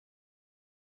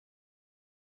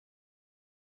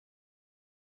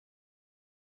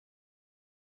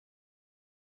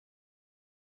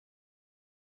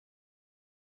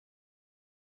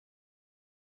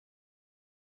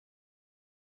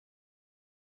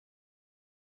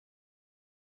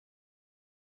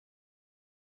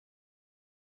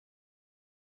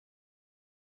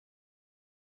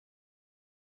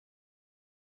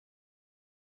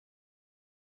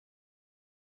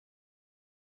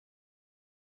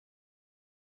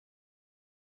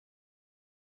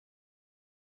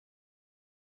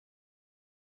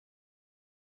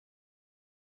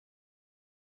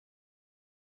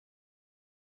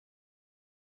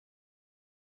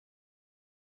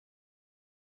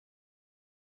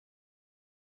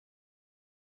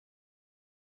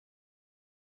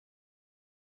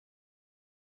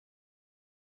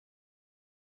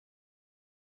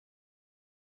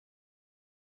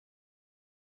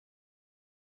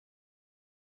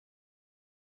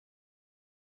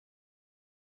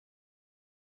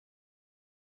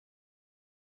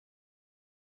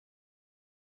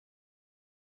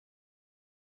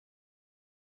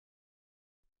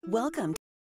Welcome.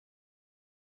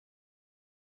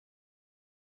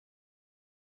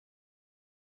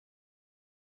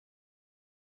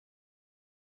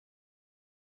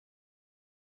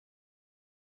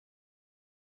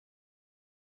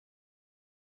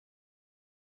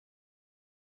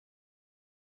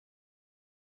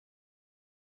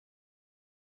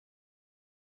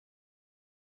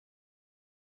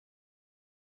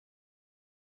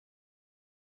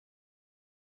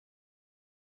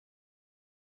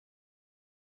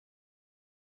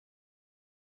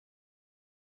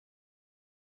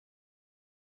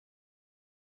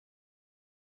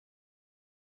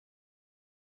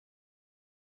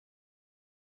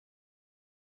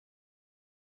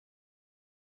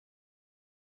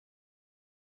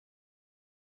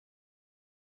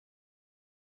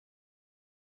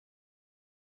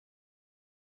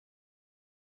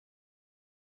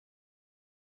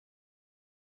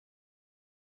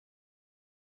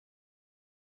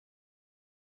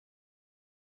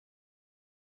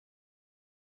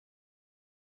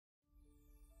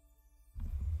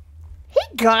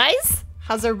 Hey guys,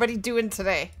 how's everybody doing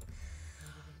today?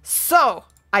 So,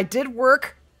 I did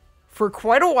work for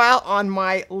quite a while on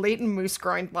my Leighton moose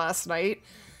grind last night.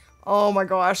 Oh my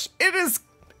gosh, it's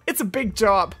a big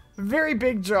job, very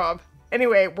big job.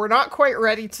 Anyway, we're not quite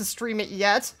ready to stream it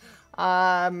yet.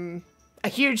 A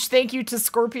huge thank you to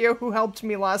Scorpio who helped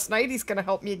me last night. He's gonna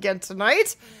help me again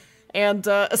tonight. And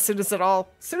as soon as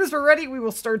we're ready, we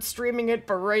will start streaming it,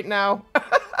 but right now,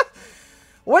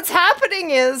 what's happening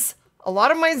is a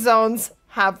lot of my zones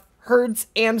have herds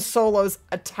and solos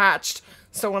attached.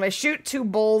 So when I shoot 2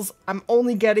 bulls, I'm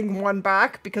only getting 1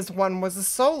 back because 1 was a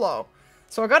solo.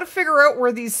 So I gotta figure out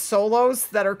where these solos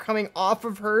that are coming off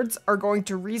of herds are going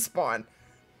to respawn.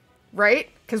 Right?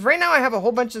 Because right now I have a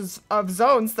whole bunch of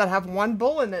zones that have 1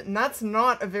 bull in it, and that's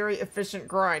not a very efficient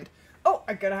grind. Oh,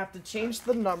 I'm gonna have to change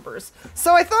the numbers.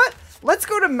 So I thought, let's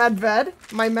go to Medved.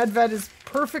 My Medved is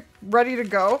perfect, ready to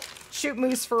go. Shoot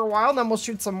moose for a while, then we'll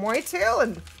shoot some whitetail,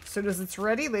 and as soon as it's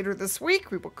ready later this week,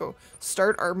 we will go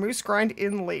start our moose grind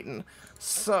in Leighton.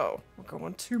 So, we're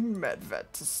going to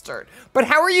Medved to start. But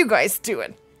how are you guys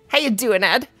doing? How you doing,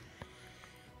 Ed?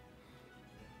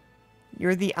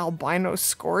 You're the albino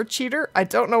score cheater? I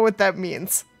don't know what that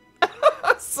means.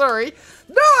 Sorry.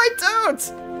 No, I don't!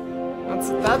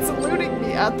 That's eluding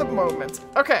me at the moment.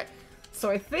 Okay, so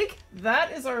I think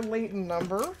that is our Leighton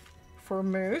number for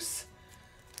moose.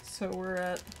 So we're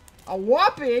at a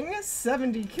whopping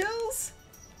 70 kills,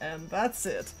 and that's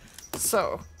it.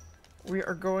 So we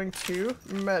are going to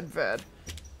Medved,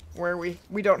 where we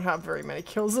don't have very many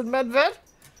kills in Medved.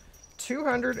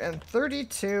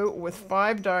 232 with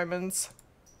 5 diamonds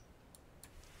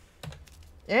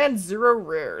and 0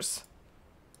 rares.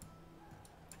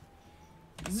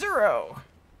 0.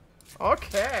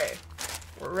 Okay,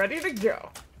 we're ready to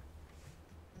go.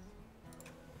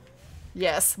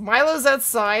 Yes, Milo's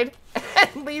outside,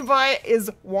 and Levi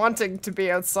is wanting to be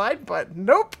outside, but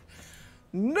nope.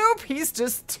 Nope, he's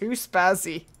just too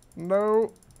spazzy.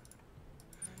 No.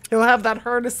 He'll have that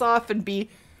harness off and be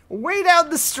way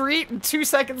down the street in 2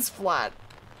 seconds flat.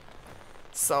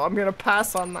 So I'm gonna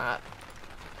pass on that.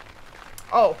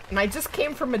 Oh, and I just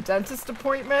came from a dentist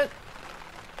appointment.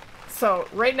 So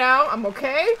right now I'm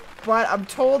okay, but I'm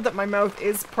told that my mouth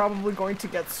is probably going to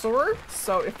get sore.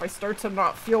 So if I start to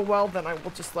not feel well, then I will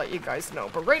just let you guys know.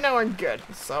 But right now I'm good,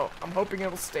 so I'm hoping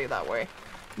it'll stay that way.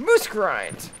 Moose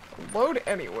grind. Load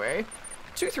anyway.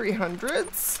 2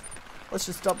 300s. Let's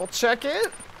just double check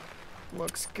it.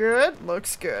 Looks good,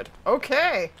 looks good.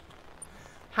 Okay.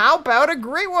 How about a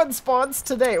great one spawns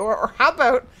today? Or how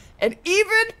about an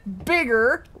even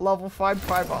bigger level 5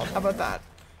 piebald? How about that?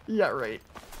 Yeah, right.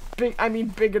 Big, I mean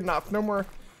big enough. No more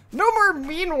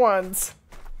mean ones.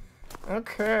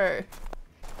 Okay.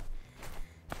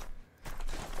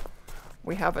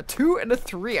 We have a 2 and a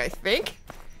 3, I think.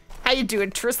 How you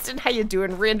doing, Tristan? How you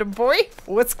doing, random boy?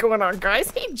 What's going on, guys?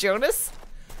 Hey, Jonas.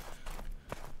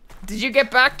 Did you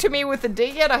get back to me with the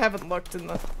date yet? I haven't looked in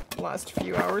the last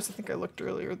few hours. I think I looked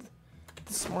earlier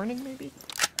this morning, maybe?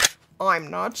 I'm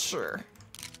not sure,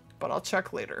 but I'll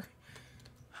check later.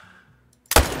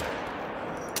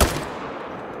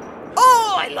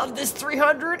 Oh, I love this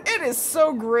 300. It is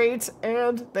so great,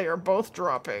 and they are both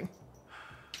dropping.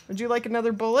 Would you like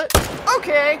another bullet?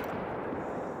 Okay.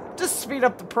 Just speed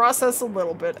up the process a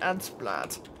little bit and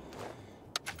splat.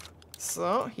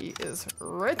 So, he is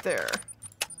right there.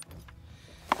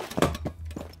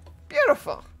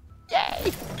 Beautiful.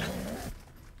 Yay!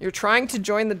 You're trying to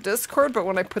join the Discord, but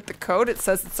when I put the code, it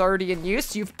says it's already in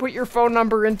use. You've put your phone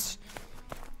number in.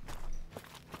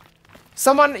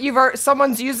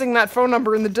 Someone's using that phone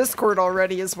number in the Discord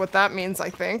already is what that means, I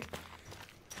think.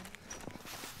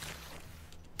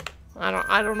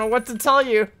 I don't know what to tell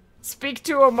you. Speak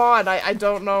to a mod. I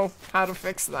don't know how to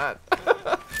fix that.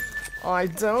 I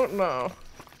don't know.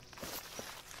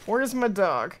 Where's my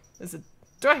dog?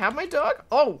 Do I have my dog?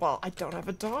 Oh, well, I don't have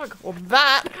a dog. Well,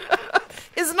 that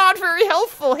is not very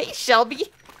helpful. Hey,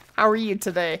 Shelby. How are you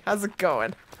today? How's it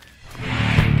going?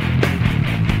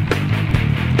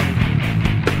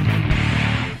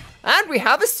 And we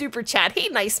have a super chat. Hey,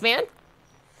 nice man.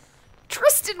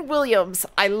 Tristan Williams.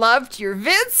 I loved your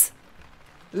vids.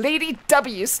 Lady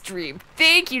W stream.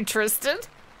 Thank you, Tristan.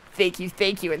 Thank you,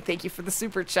 and thank you for the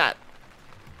super chat.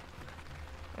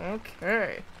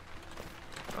 Okay.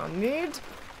 I need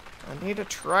a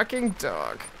tracking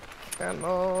dog.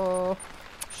 Kennel.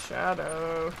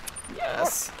 Shadow.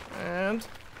 Yes. And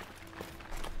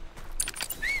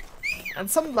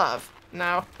some love.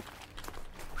 Now,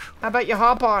 how about you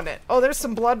hop on it? Oh, there's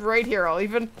some blood right here. I'll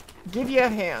even give you a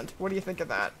hand. What do you think of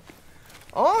that?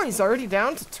 Oh, he's already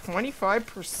down to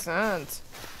 25%.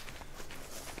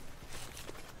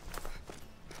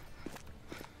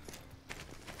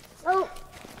 Oh.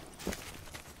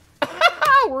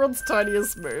 World's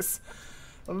tiniest moose.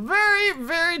 Very,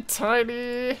 very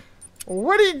tiny.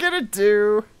 What are you gonna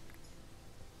do?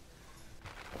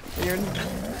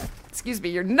 Excuse me,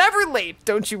 you're never late,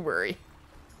 don't you worry.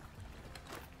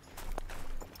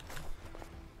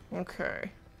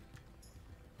 Okay.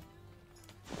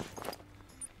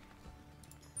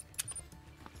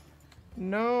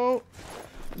 No.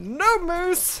 No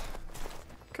moose!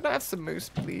 Could I have some moose,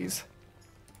 please?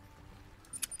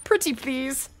 Pretty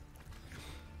please.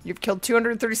 You've killed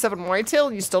 237 whitetail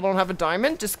and you still don't have a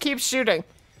diamond? Just keep shooting.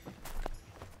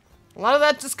 A lot of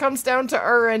that just comes down to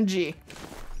RNG.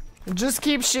 Just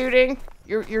keep shooting.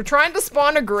 You're trying to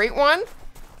spawn a great one,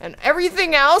 and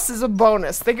everything else is a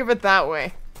bonus. Think of it that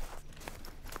way.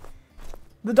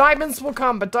 The diamonds will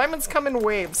come, but diamonds come in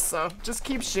waves, so just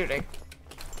keep shooting.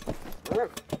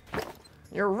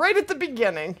 You're right at the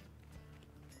beginning.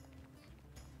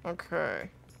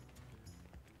 Okay.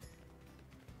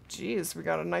 Jeez, we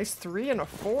got a nice 3 and a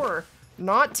 4.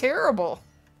 Not terrible.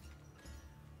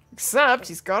 Except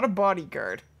he's got a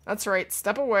bodyguard. That's right,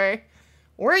 step away.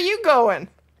 Where are you going?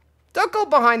 Don't go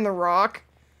behind the rock.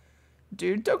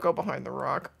 Dude, don't go behind the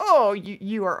rock. Oh,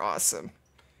 you are awesome.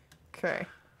 Okay.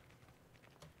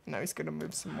 Now he's gonna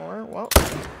move some more. Well,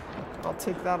 I'll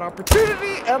take that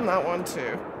opportunity and that one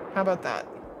too. How about that?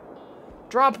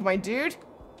 Drop, my dude.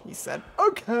 He said,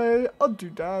 okay, I'll do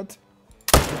that.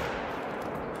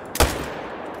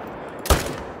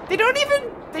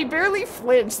 They barely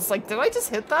flinch. It's like, did I just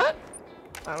hit that?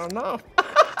 I don't know.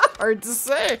 Hard to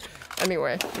say.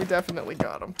 Anyway, we definitely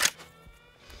got him.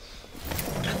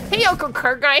 Hey, Uncle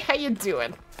Car Guy, how you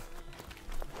doing?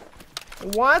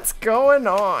 What's going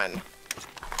on?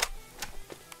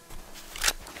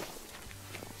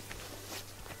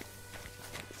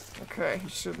 Okay, he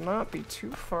should not be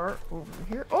too far over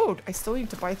here. Oh, I still need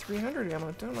to buy 300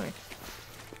 ammo, don't I?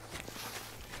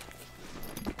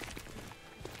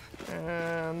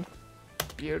 And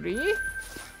beauty.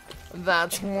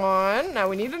 That's one. Now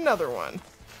we need another one.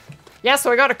 Yeah,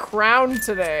 so I got a crown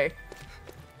today.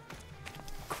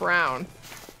 Crown.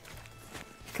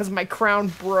 Because my crown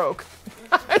broke.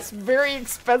 It's very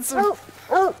expensive.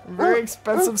 Very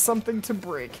expensive something to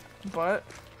break. But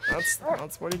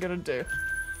that's what you're gonna do.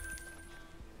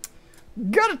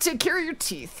 Gotta take care of your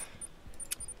teeth.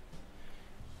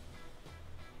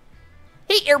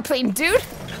 Hey, airplane dude.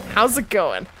 How's it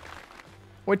going?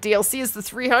 What DLC is the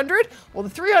 300? Well, the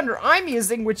 300 I'm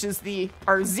using, which is the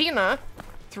Arzina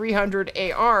 300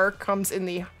 AR, comes in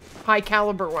the high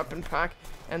caliber weapon pack,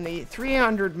 and the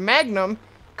 300 Magnum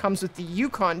comes with the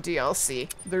Yukon DLC.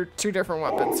 They're two different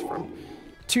weapons from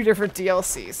two different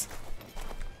DLCs.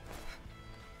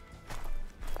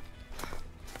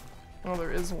 Oh,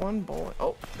 there is one bullet.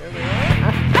 Oh, there they are.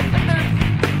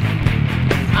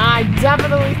 I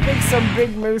definitely think some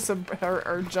big moose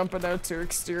are jumping out to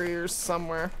exteriors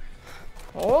somewhere.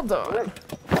 Hold on.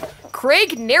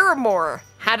 Craig Naramore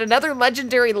had another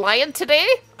legendary lion today.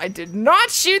 I did not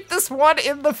shoot this one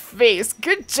in the face.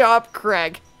 Good job,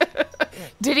 Craig.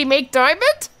 Did he make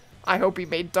diamond? I hope he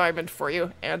made diamond for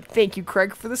you. And thank you,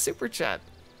 Craig, for the super chat.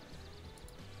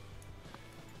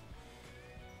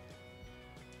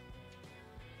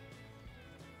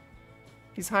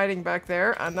 He's hiding back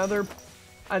there.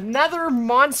 Another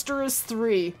monstrous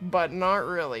 3, but not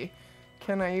really.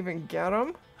 Can I even get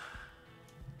him?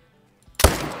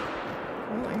 Well,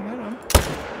 I hit him.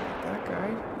 That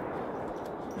guy.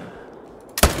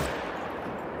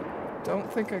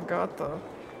 Don't think I got the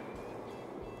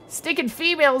Stinking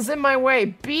female's in my way.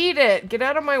 Beat it. Get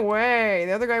out of my way.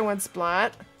 The other guy went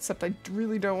splat. Except I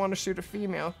really don't want to shoot a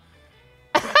female.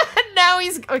 Now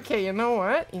he's... Okay, you know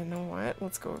what? You know what?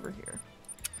 Let's go over here.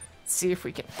 See if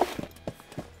we can...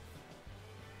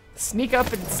 sneak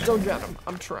up and still get him.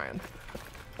 I'm trying.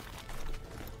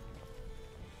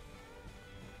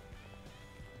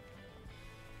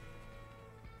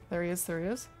 There he is, there he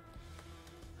is.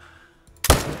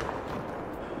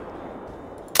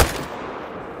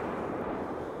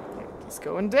 He's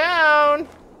going down.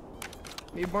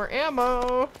 Need more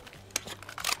ammo.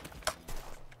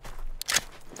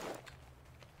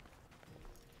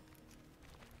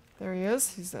 There he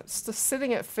is. He's still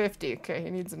sitting at 50. Okay, he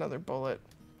needs another bullet.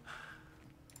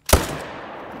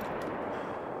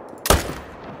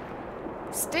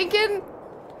 Stinking!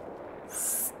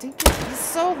 Stinking! He's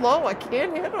so low, I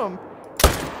can't hit him.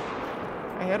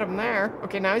 I hit him there.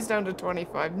 Okay, now he's down to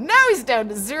 25. Now he's down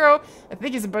to 0. I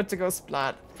think he's about to go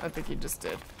splat. I think he just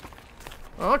did.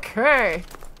 Okay.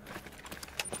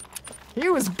 He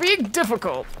was being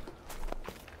difficult.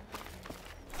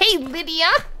 Hey,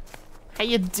 Lydia! How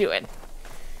you doing?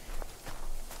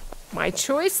 My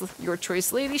choice, your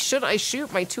choice, lady. Should I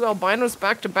shoot my 2 albinos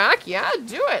back to back? Yeah,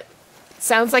 do it.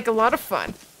 Sounds like a lot of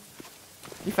fun.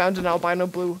 You found an albino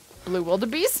blue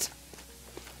wildebeest?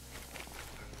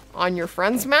 On your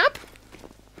friend's map?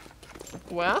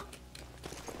 Well,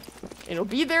 it'll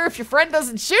be there if your friend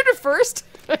doesn't shoot it first.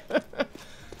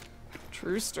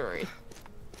 True story.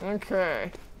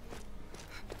 Okay.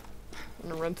 I'm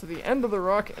gonna run to the end of the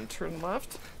rock and turn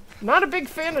left. Not a big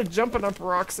fan of jumping up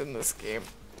rocks in this game.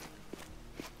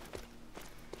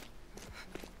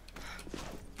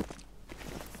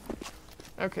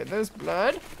 Okay, there's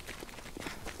blood.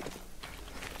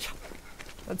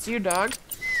 That's you, dog.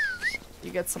 You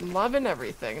get some love and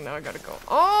everything. Now I gotta go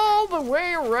all the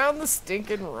way around the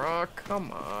stinking rock.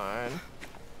 Come on.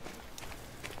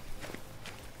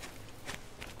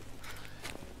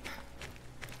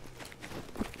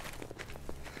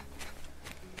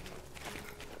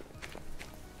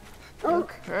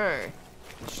 Okay.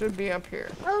 It should be up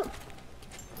here.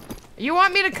 You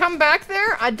want me to come back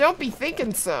there? I don't be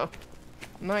thinking so.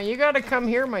 No, you gotta come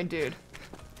here, my dude.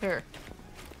 Here.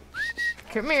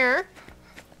 Come here.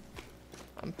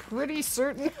 I'm pretty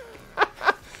certain.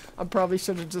 I probably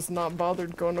should have just not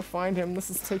bothered going to find him. This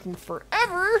is taking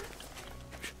forever.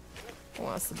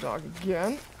 Lost the dog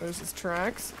again. There's his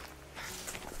tracks.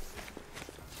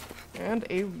 And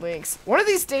a lynx. One of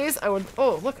these days I would...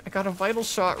 Oh, look, I got a vital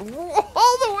shot all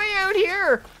the way out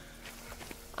here.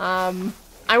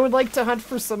 I would like to hunt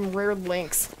for some rare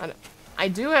lynx. I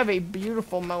do have a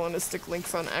beautiful melanistic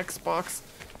lynx on Xbox,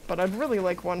 but I'd really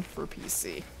like one for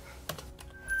PC.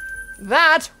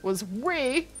 That was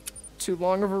way too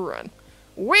long of a run.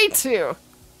 Way too.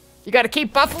 You got a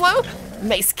Cape Buffalo?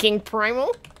 Nice King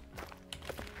Primal.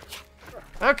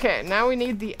 Okay, now we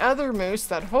need the other moose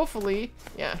that hopefully...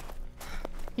 Yeah.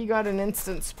 He got an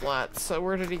instant splat, so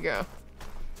where did he go?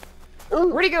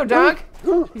 Where'd he go, dog?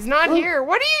 He's not here.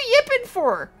 What are you yipping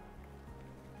for?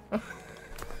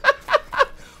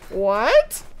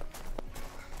 What?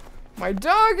 My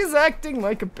dog is acting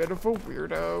like a bit of a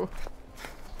weirdo.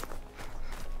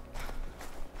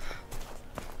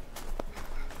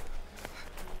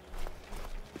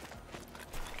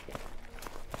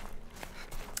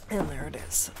 And there it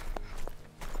is.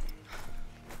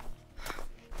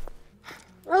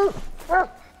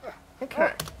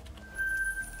 Okay.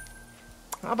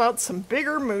 How about some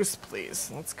bigger moose, please?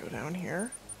 Let's go down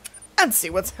here and see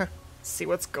what's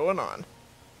going on.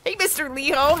 Hey, Mr.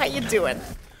 Leho, how you doing?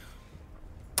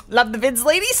 Love the vids,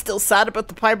 lady. Still sad about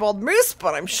the piebald moose,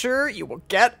 but I'm sure you will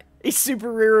get a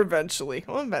super rare eventually.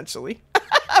 Well, eventually.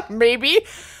 Maybe.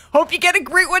 Hope you get a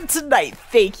great one tonight.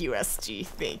 Thank you, SG.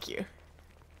 Thank you.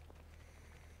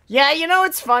 Yeah, you know,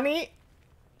 it's funny.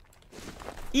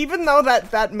 Even though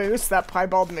that moose, that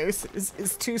piebald moose, is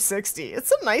 260,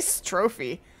 it's a nice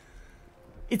trophy.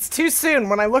 It's too soon.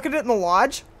 When I look at it in the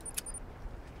lodge,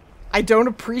 I don't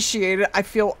appreciate it. I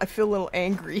feel a little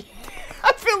angry.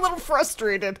 I feel a little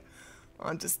frustrated.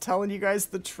 I'm just telling you guys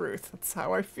the truth. That's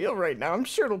how I feel right now. I'm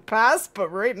sure it'll pass, but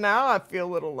right now I feel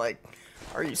a little like,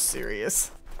 are you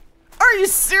serious? Are you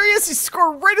serious? You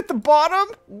score right at the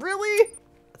bottom? Really?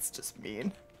 That's just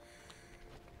mean.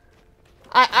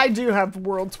 I do have the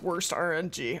world's worst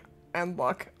RNG and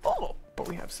luck. Oh, but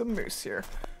we have some moose here.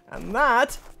 And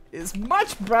that is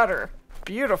much better.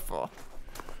 Beautiful.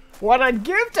 What I'd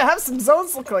give to have some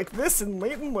zones look like this in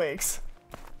Leighton Lakes.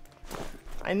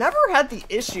 I never had the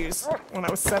issues when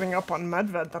I was setting up on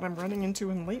Medved that I'm running into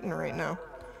in Leighton right now.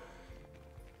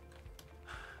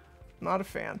 Not a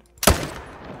fan.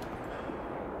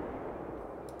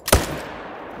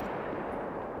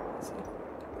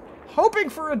 hoping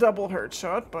for a double heart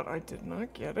shot, but I did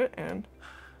not get it, and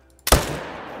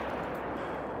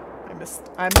I missed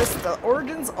the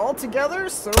organs altogether,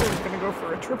 so we're gonna go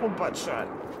for a triple butt shot.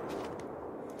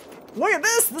 Look at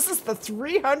this! This is the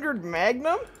 300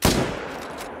 Magnum?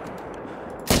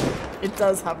 It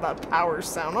does have that power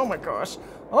sound. Oh my gosh.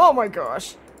 Oh my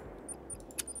gosh.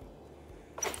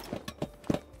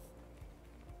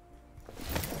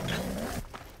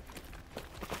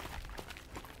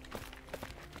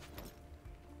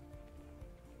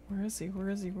 Where is he? Where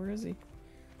is he? Where is he?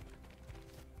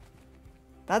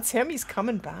 That's him? He's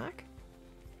coming back?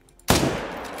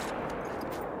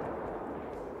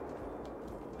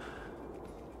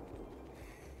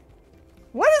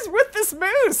 What is with this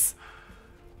moose?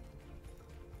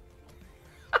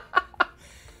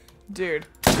 Dude.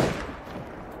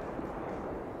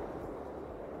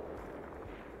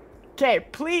 Okay,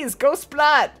 please, go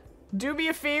splat. Do me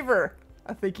a favor.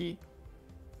 I think he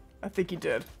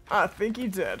did. I think he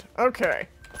did. Okay.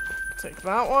 Take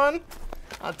that one.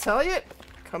 I'll tell you, it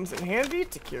comes in handy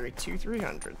to carry 2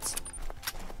 300s.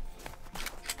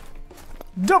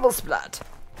 Double splat.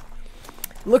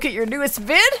 Look at your newest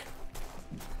vid.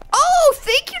 Oh,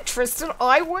 thank you, Tristan.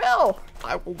 I will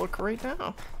look right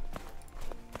now.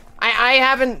 I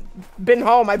haven't been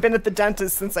home. I've been at the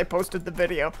dentist since I posted the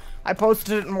video. I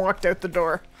posted it and walked out the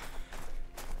door.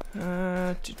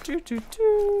 Oh,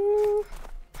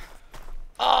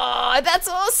 that's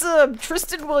awesome!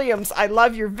 Tristan Williams, I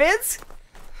love your vids.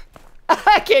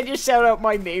 Can you shout out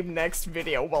my name next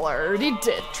video? Well, I already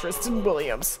did, Tristan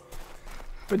Williams.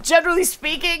 But generally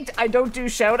speaking, I don't do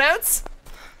shoutouts.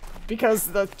 Because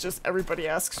that's just, everybody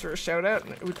asks for a shout out,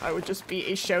 and I would just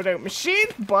be a shout out machine,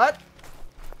 but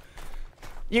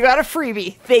you got a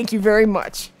freebie. Thank you very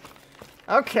much.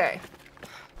 Okay.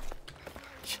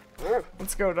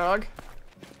 Let's go, dog.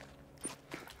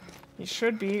 He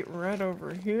should be right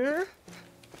over here.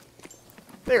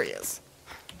 There he is.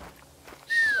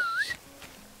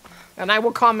 And I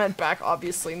will comment back,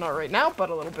 obviously not right now, but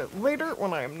a little bit later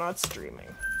when I am not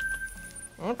streaming.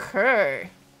 Okay.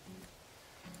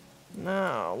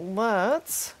 Now,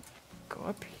 let's go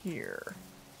up here.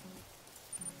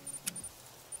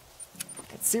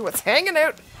 Let's see what's hanging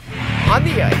out on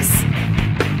the ice.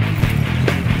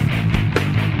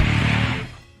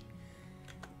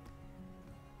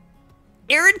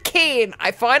 Aaron Kane,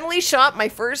 I finally shot my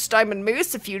first diamond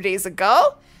moose a few days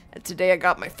ago, and today I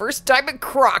got my first diamond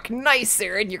croc. Nice,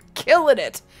 Aaron, you're killing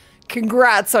it.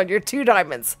 Congrats on your 2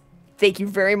 diamonds. Thank you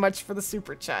very much for the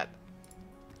super chat.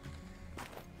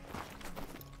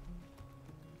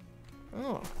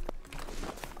 Oh.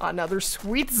 Another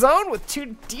sweet zone with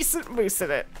 2 decent moose in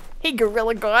it. Hey,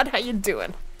 Gorilla God, how you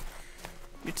doing?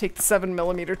 You take the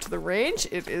 7mm to the range.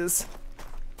 It's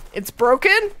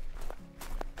broken.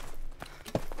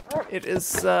 It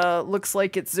is, looks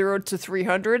like it's 0 to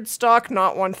 300 stock,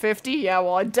 not 150. Yeah,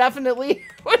 well, I definitely,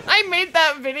 when I made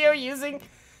that video using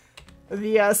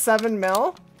the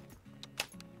 7mm,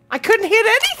 I couldn't hit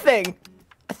anything.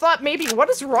 I thought maybe, what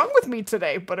is wrong with me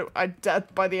today? But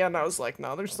by the end, I was like,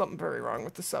 no, there's something very wrong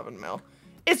with the 7mm.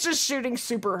 It's just shooting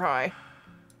super high.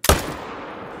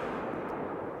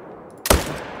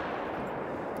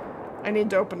 I need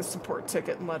to open a support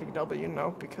ticket and let EW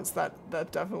know, because that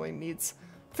definitely needs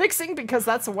fixing, because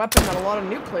that's a weapon that a lot of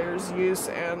new players use,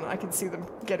 and I can see them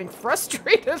getting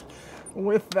frustrated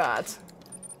with that.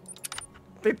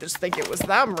 They just think it was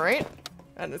them, right?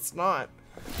 And it's not.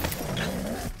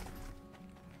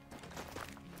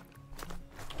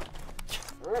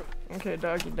 Okay,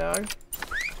 doggy dog.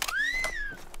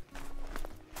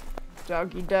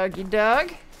 Doggy doggy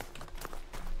dog.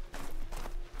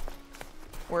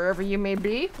 Wherever you may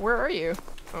be, where are you?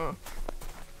 Oh.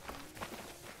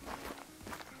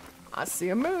 I see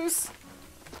a moose.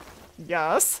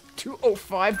 Yes.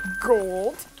 205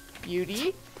 gold.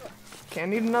 Beauty. Okay, I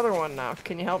need another one now.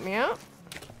 Can you help me out?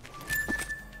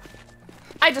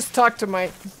 I just talked to my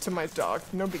dog.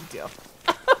 No big deal.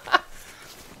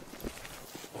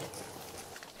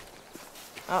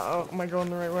 Uh-oh, am I going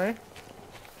the right way?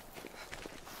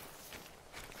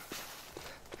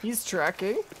 He's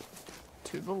tracking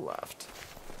to the left.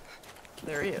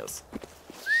 There he is.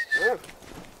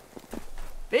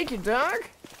 Thank you, dog.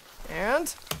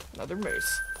 And another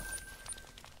moose.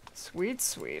 Sweet,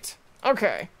 sweet.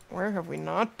 Okay, where have we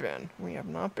not been? We have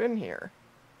not been here.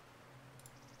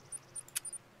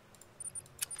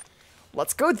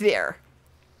 Let's go there.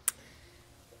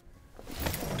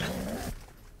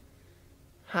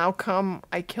 How come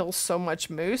I kill so much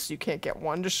moose? You can't get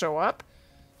one to show up?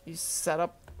 You set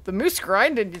up the moose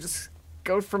grind and you just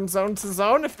go from zone to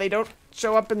zone if they don't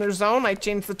show up in their zone, I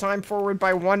change the time forward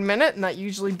by 1 minute, and that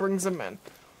usually brings them in.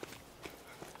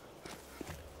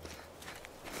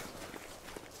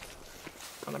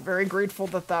 And I'm very grateful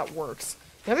that that works.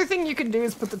 The other thing you can do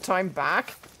is put the time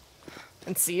back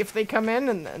and see if they come in,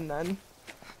 and then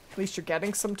at least you're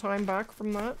getting some time back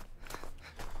from that.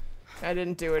 I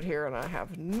didn't do it here, and I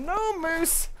have no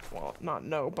moose. Well, not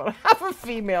no, but I have a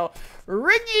female.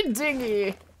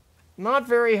 Ringy-dingy. Not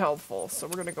very helpful. So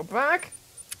we're going to go back,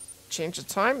 change the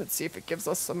time, and see if it gives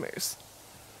us some moose.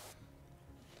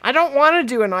 I don't want to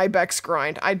do an ibex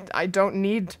grind. I don't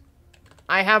need...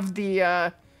 I have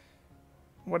the,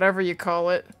 whatever you call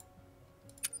it.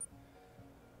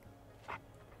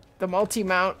 The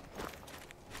multi-mount.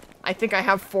 I think I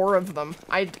have 4 of them.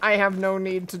 I have no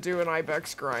need to do an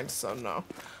ibex grind, so no.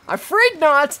 Afraid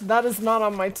not! That is not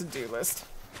on my to-do list.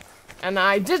 And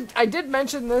I did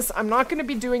mention this. I'm not going to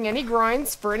be doing any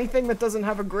grinds for anything that doesn't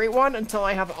have a great one until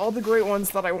I have all the great ones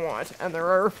that I want. And there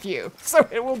are a few. So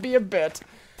it will be a bit.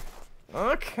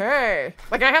 Okay.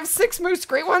 Like, I have 6 moose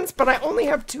great ones, but I only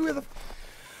have 2 of the...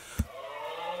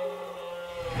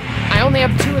 I only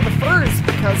have 2 of the furs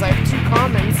because I have 2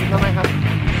 commons, and then I have,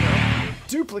 you know,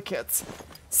 duplicates.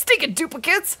 Stinking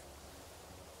duplicates!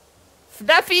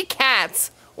 Fluffy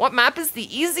cats. What map is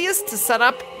the easiest to set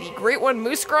up the Great One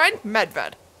Moose Grind?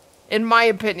 Medved. In my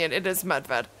opinion, it is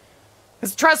Medved.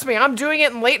 Because trust me, I'm doing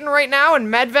it in Layton right now,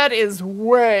 and Medved is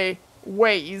way,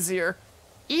 way easier.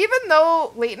 Even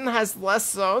though Layton has less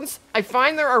zones, I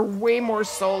find there are way more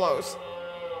solos.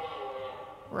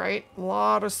 Right? A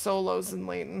lot of solos in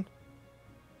Layton.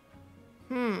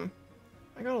 I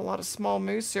got a lot of small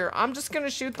moose here. I'm just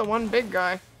gonna shoot the one big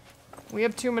guy. We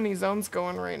have too many zones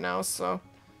going right now, so...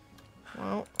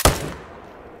 Well...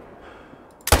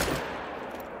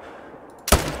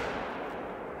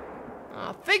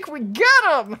 I think we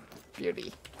got him!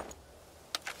 Beauty.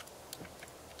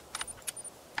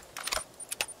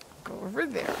 Go over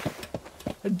there.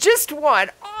 Just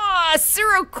one! Aw,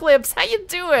 Zero Clips, how you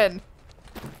doing?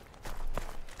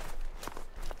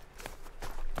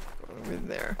 Go over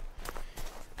there.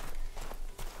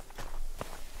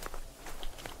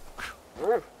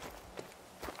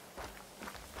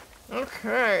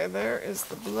 Okay, there is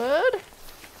the blood.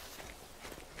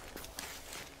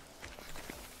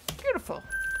 Beautiful.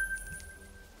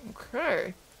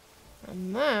 Okay.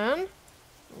 And then,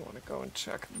 I want to go and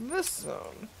check this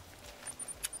zone.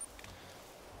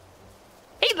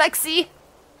 Hey, Lexi!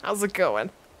 How's it going?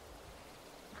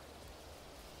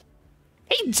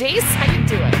 Hey, Jace! How you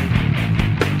doing?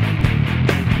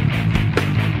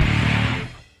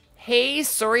 Hey,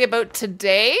 sorry about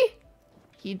today?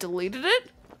 He deleted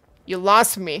it? You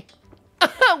lost me.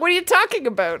 What are you talking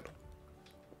about?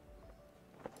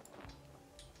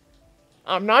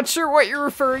 I'm not sure what you're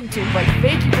referring to, but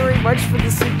thank you very much for the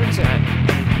super chat.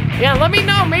 Yeah, let me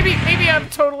know. Maybe I'm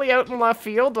totally out in left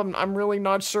field. I'm really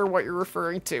not sure what you're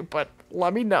referring to, but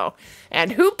let me know.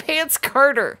 And Who Pants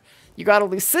Carter? You got a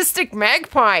leucistic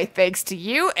magpie, thanks to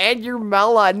you and your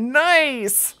Mela.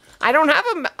 Nice. I don't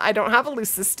have a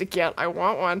leucistic yet. I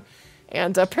want one.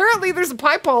 And apparently there's a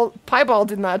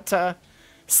piebald in that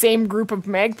same group of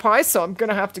magpies, so I'm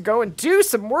gonna have to go and do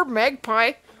some more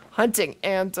magpie hunting.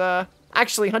 And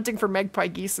actually, hunting for magpie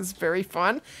geese is very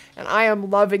fun, and I am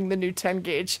loving the new 10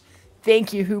 gauge.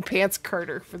 Thank you, Who Pants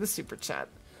Carter, for the super chat.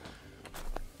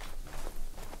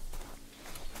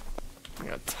 We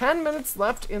got 10 minutes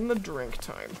left in the drink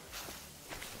time.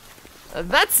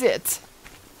 That's it.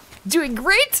 Doing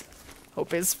great?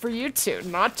 Hope is for you too.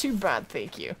 Not too bad,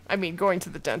 thank you. I mean, going to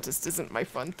the dentist isn't my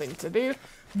fun thing to do,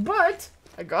 but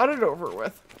I got it over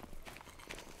with.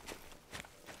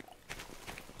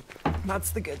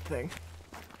 That's the good thing.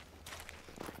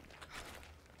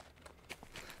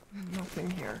 Nothing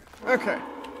here. Okay.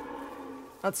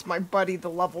 That's my buddy, the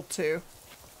level 2.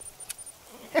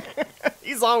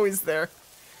 He's always there.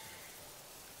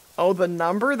 Oh, the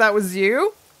number? That was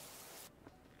you?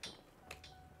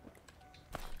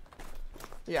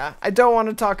 Yeah, I don't want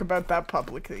to talk about that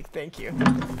publicly. Thank you.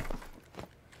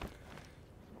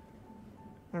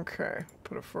 Okay,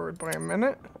 put it forward by a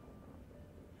minute.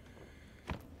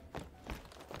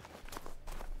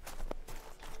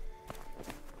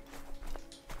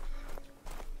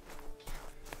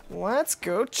 Let's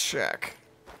go check.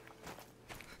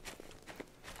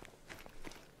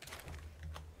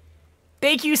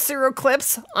 Thank you, Zero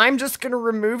Clips. I'm just gonna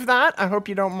remove that. I hope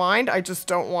you don't mind. I just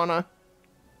don't want to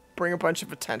bring a bunch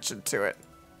of attention to it.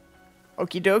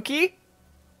 Okie dokie.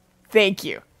 Thank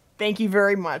you. Thank you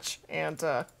very much. And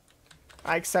I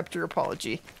accept your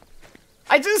apology.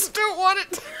 I just don't want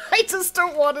it. I just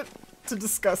don't want it to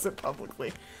discuss it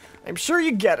publicly. I'm sure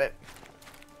you get it.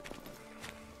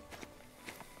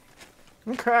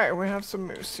 Okay, we have some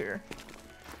moose here.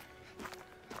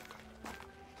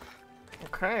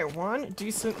 Okay, one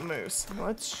decent moose.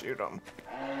 Let's shoot him.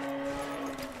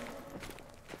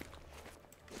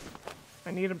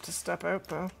 I need him to step out,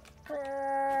 though.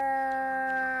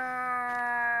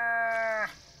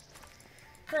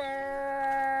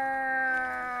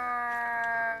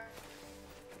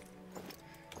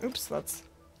 Oops, that's...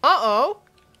 Uh-oh!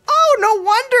 Oh, no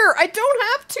wonder! I don't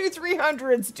have two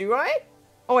 300s, do I?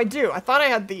 Oh, I do. I thought I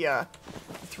had the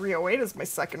 308 as my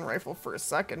second rifle for a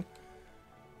second.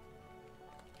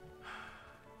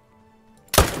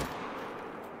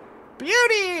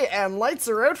 Beauty! And lights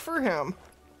are out for him.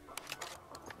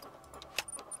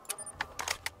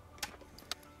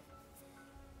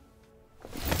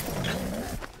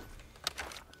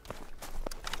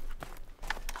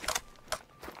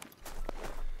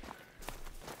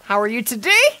 How are you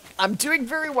today? I'm doing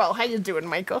very well. How you doing,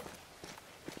 Michael?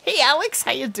 Hey, Alex,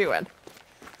 how you doing?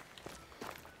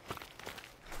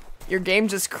 Your game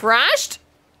just crashed?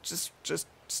 Just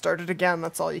start it again.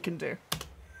 That's all you can do.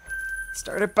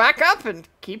 Start it back up and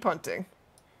keep hunting.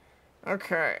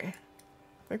 Okay. I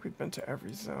think we've been to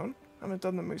every zone. I haven't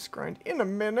done the moose grind in a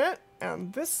minute,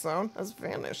 and this zone has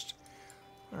vanished.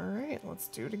 Alright, let's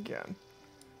do it again.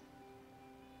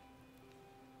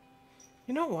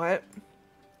 You know what?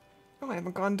 Oh, I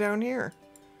haven't gone down here.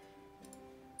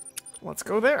 Let's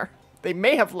go there. They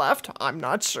may have left. I'm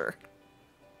not sure.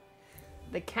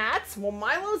 The cats? Well,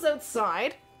 Milo's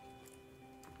outside.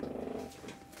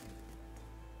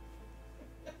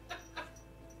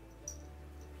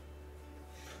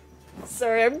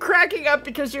 Sorry, I'm cracking up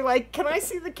because you're like, can I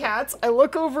see the cats? I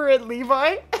look over at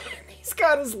Levi, and he's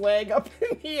got his leg up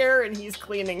in the air, and he's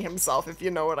cleaning himself, if you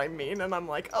know what I mean. And I'm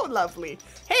like, oh, lovely.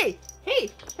 Hey, hey,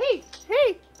 hey,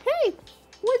 hey, hey,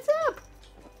 what's up?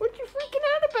 What you freaking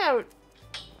out about?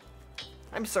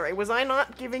 I'm sorry, was I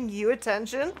not giving you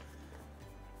attention?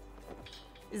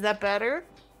 Is that better?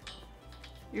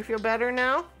 You feel better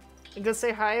now? You go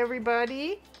say hi,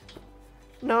 everybody?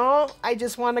 No, I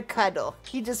just want to cuddle.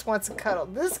 He just wants to cuddle.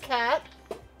 This cat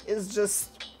is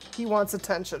just, he wants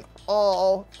attention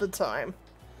all the time.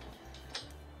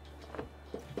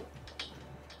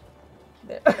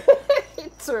 There. He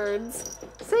turns.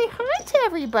 Say hi to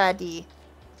everybody.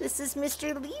 This is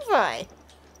Mr. Levi.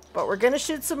 But we're going to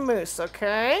shoot some moose,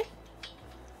 okay?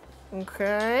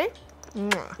 Okay.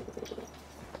 Mwah.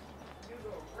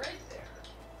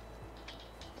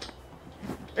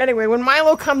 Anyway, when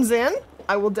Milo comes in,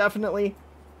 I will definitely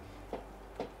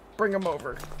bring him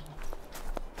over.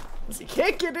 Because he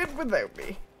can't get in without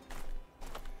me.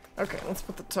 Okay, let's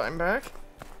put the time back.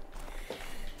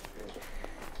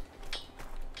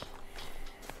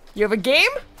 You have a game?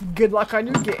 Good luck on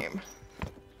your game.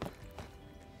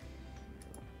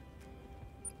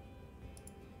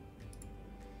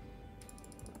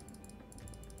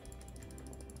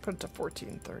 Put it to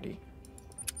 14:30.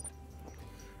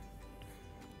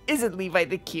 Isn't Levi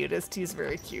the cutest? He's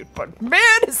very cute, but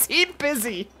man, is he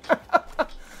busy!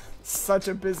 Such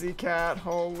a busy cat,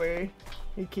 holy.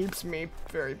 He keeps me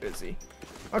very busy.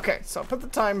 Okay, so I'll put the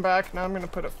time back. Now I'm going to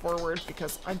put it forward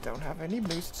because I don't have any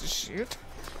moose to shoot.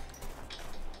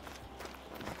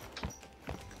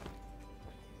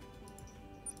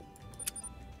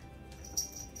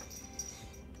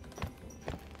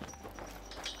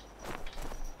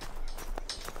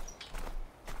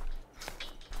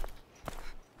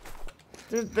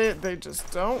 They just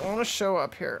don't want to show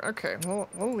up here. Okay,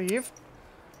 we'll leave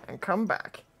and come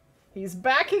back. He's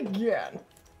back again.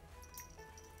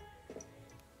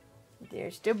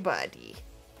 There's the buddy.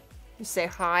 You say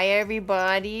hi,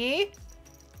 everybody.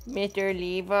 Mr.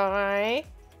 Levi.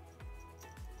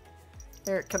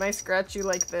 Here, can I scratch you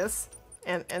like this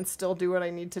and still do what I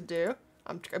need to do?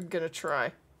 I'm gonna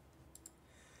try.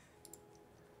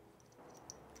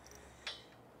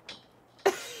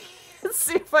 Let's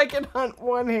see if I can hunt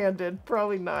one-handed.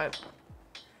 Probably not.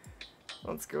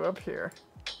 Let's go up here.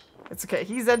 It's okay.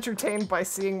 He's entertained by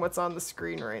seeing what's on the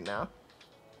screen right now.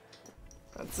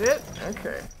 That's it?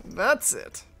 Okay. That's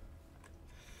it.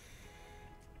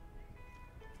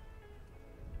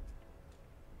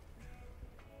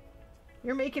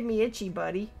 You're making me itchy,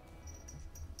 buddy.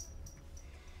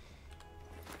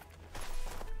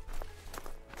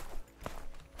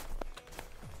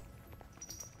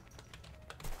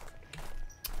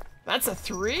 That's a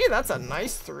 3? That's a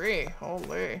nice 3.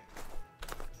 Holy.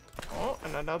 Oh,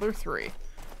 and another 3.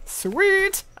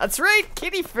 Sweet! That's right,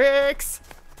 kitty fix!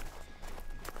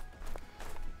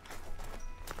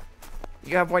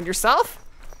 You have one yourself?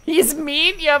 He's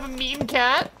mean? You have a mean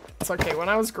cat? It's okay, when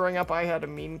I was growing up, I had a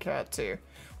mean cat too.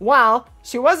 Well,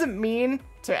 she wasn't mean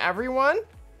to everyone.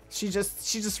 She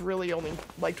just really only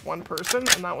liked one person,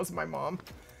 and that was my mom.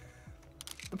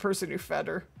 The person who fed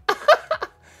her.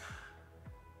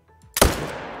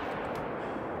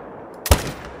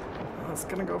 I was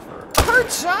gonna go for a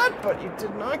hard shot, but you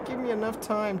did not give me enough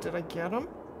time. Did I get him?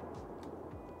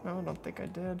 No, I don't think I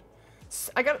did.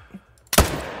 I got...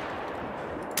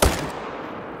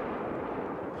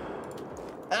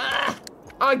 Ah!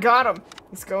 Oh, I got him.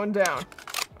 He's going down.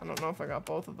 I don't know if I got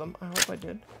both of them. I hope I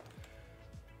did.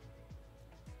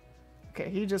 Okay,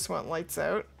 he just went lights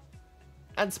out.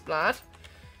 And splat.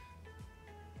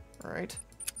 Alright.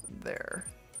 There.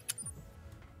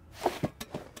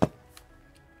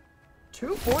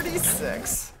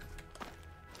 246.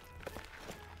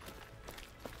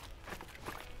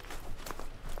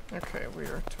 Okay, we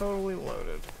are totally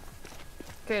loaded.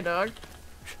 Okay, dog.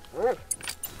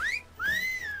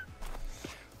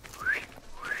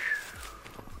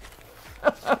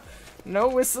 No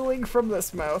whistling from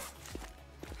this mouth.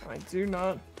 I do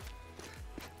not.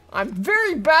 I'm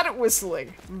very bad at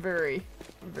whistling. Very,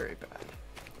 very bad.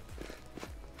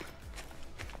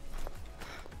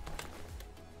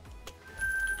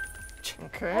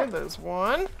 Okay, there's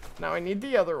one. Now I need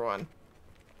the other one.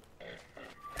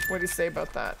 What do you say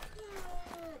about that?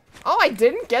 Oh, I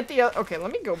didn't get the other. Okay,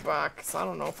 let me go back, because I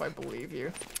don't know if I believe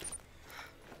you.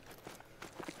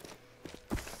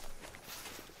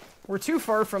 We're too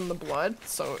far from the blood,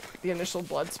 so the initial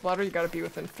blood splatter, you gotta be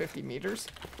within 50 meters.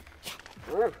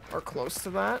 Or close to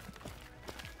that.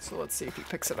 So let's see if he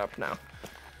picks it up now.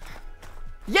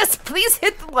 Yes, please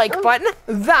hit the like button.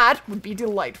 That would be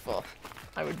delightful.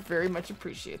 I would very much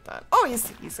appreciate that. Oh,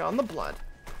 he's on the blood.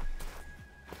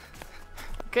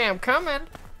 Okay, I'm coming.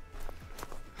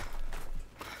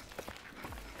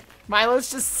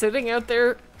 Milo's just sitting out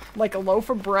there like a loaf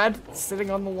of bread sitting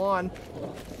on the lawn.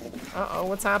 Uh-oh,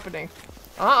 what's happening?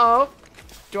 Uh-oh.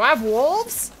 Do I have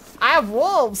wolves? I have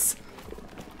wolves.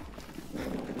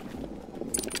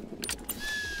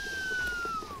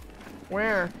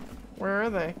 Where? Where are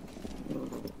they?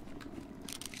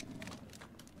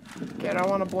 Okay, I don't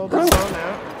want to blow the zone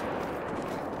out.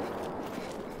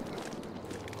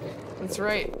 That's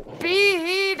right.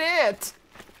 Beat it!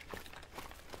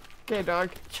 Okay,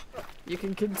 dog. You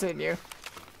can continue.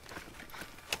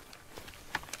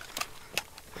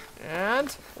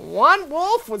 And one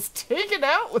wolf was taken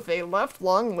out with a left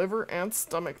lung, liver, and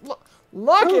stomach.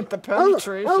 Look at the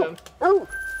penetration.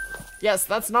 Yes,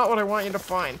 that's not what I want you to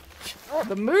find.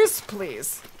 The moose,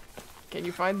 please. Can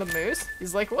you find the moose?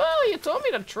 He's like, well, you told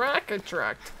me to track. I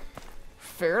tracked.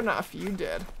 Fair enough, you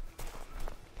did.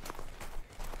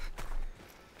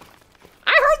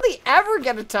 I hardly ever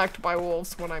get attacked by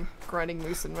wolves when I'm grinding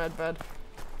moose in medbed.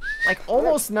 Like,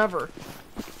 almost never.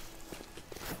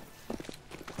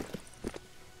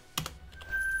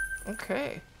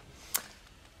 Okay.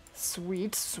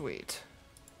 Sweet, sweet.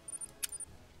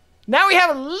 Now we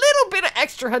have a little bit of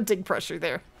extra hunting pressure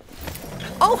there.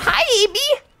 Oh, hi,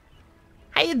 Amy!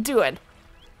 How you doing?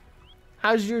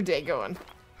 How's your day going?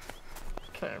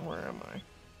 Okay, where am I?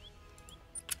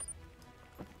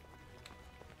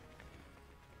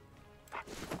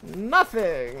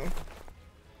 Nothing!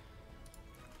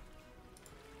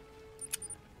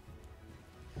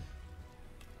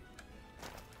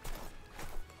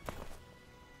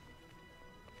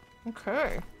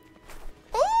 Okay.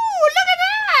 Oh, look at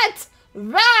that!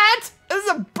 That is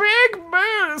a big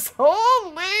moose!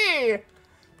 Holy!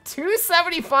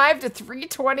 275 to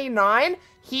 329.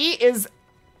 He is,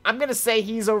 I'm gonna say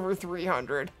he's over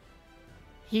 300.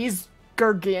 He's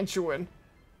gargantuan.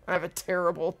 I have a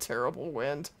terrible, terrible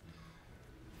wind.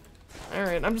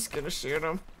 Alright, I'm just gonna shoot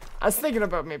him. I was thinking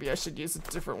about maybe I should use a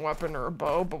different weapon or a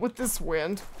bow, but with this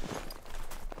wind.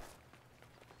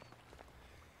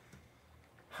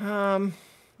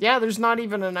 Yeah, there's not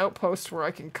even an outpost where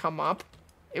I can come up.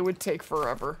 It would take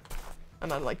forever.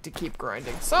 And I'd like to keep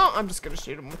grinding. So, I'm just gonna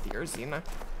shoot him with the Arzina.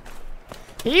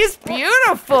 He's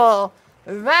beautiful!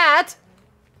 That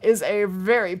is a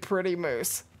very pretty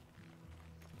moose.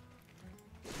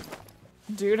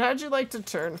 Dude, how'd you like to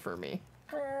turn for me?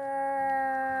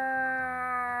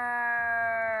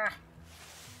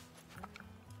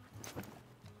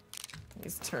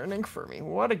 He's turning for me.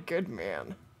 What a good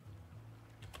man.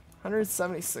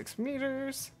 176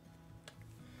 meters.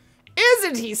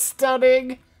 Isn't he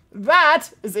stunning? That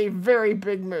is a very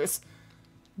big moose.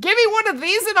 Give me one of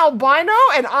these in albino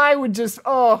and I would just,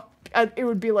 oh, it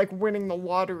would be like winning the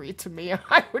lottery to me.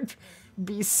 I would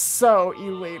be so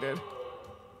elated.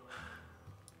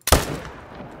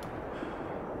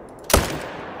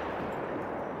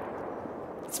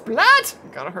 Splat!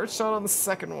 Got a hurt shot on the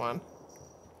second one.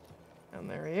 And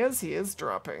there he is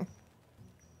dropping.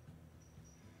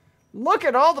 Look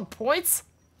at all the points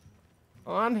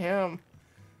on him.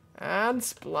 And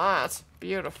splat.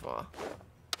 Beautiful.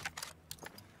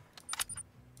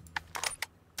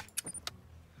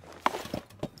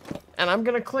 And I'm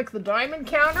gonna click the diamond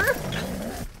counter.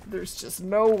 There's just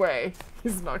no way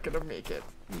he's not gonna make it.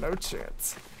 No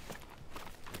chance.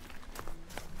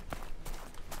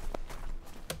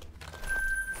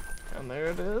 And there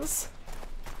it is.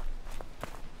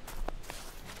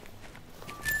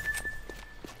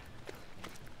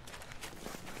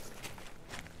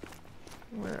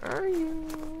 Where are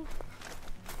you?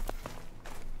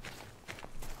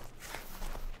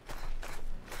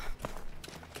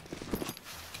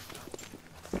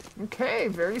 Okay,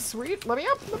 very sweet. Let me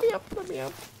up, let me up, let me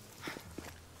up.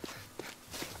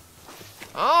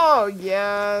 Oh,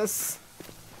 yes.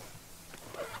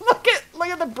 Look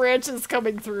at the branches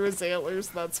coming through his antlers.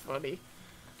 That's funny.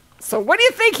 So what do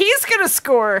you think he's gonna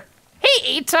score?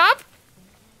 Hey, Atop.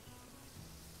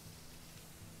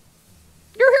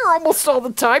 You're here almost all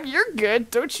the time. You're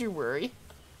good. Don't you worry.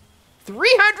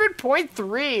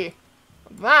 300.3.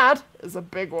 That is a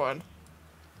big one.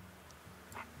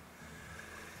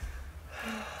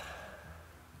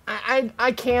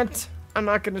 I can't. I'm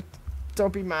not gonna.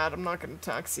 Don't be mad. I'm not gonna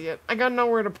taxi it. I got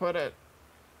nowhere to put it.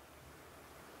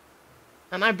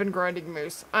 And I've been grinding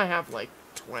moose. I have like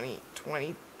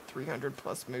 300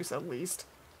 plus moose at least.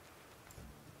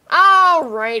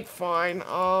 Alright, fine.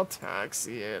 I'll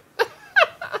taxi it.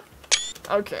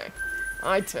 Okay.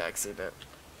 I taxied it.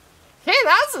 Hey,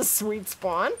 that's a sweet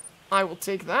spawn. I will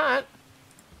take that.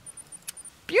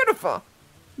 Beautiful.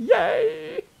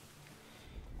 Yay.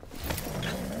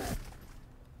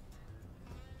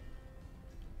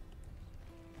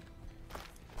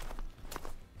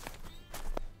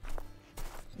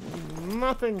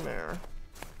 Nothing there.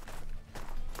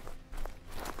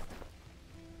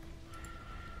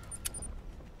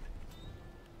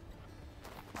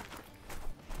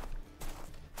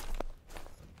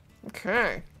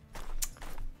 Okay.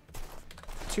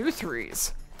 2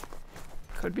 threes.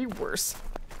 Could be worse.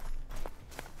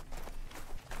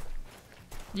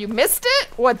 You missed it?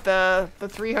 What, the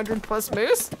 300 plus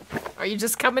moose? Are you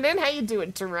just coming in? How you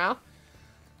doing, Terrell?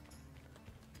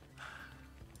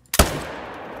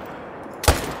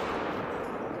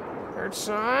 Hard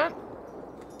shot.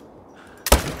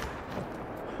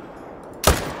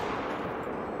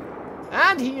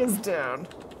 And he is down.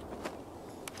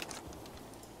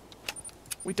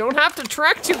 We don't have to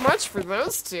track too much for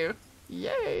those two.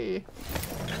 Yay.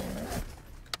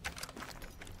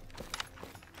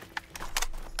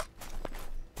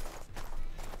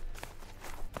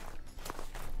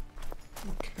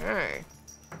 Okay.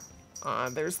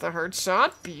 There's the hard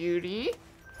shot. Beauty.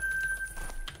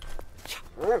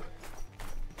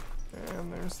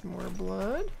 And there's more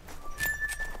blood.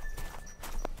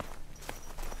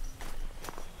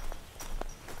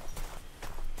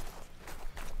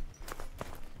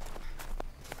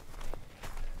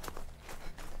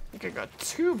 I think I got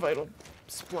 2 vital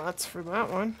splats for that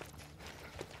one.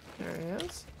 There he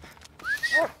is.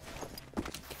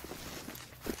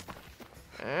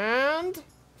 And...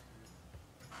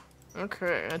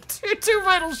 okay, I had two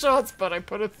vital shots, but I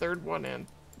put a 3rd one in.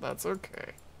 That's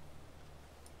okay.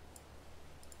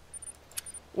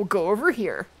 We'll go over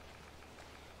here.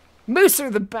 Moose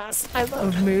are the best. I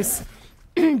love moose.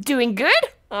 Doing good?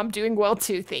 I'm doing well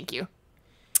too, thank you.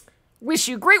 Wish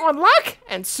you great one luck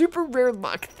and super rare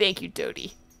luck. Thank you,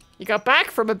 Dodie. You got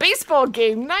back from a baseball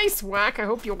game. Nice, Whack. I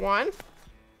hope you won.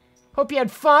 Hope you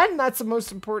had fun. That's the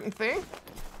most important thing.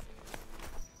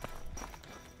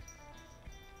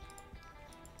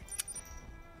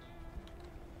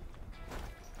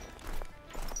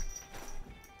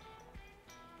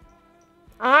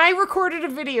 I recorded a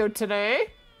video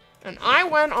today, and I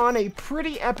went on a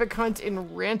pretty epic hunt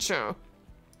in Rancho.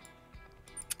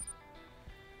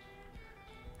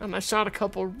 And I shot a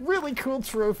couple really cool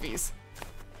trophies.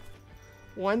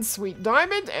 1 sweet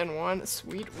diamond and 1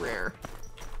 sweet rare.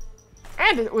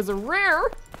 And it was a rare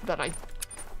that I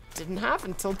didn't have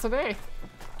until today.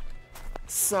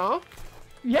 So,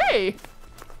 yay!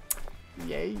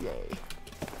 Yay, yay.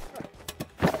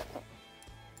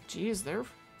 Jeez, they're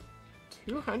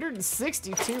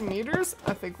 262 meters?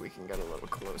 I think we can get a little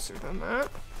closer than that.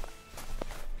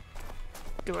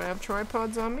 Do I have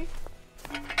tripods on me?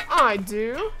 I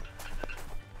do.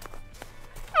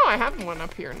 Oh, I have one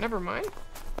up here. Never mind.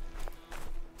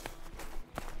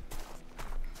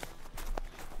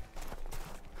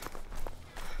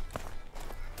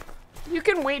 You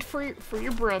can wait for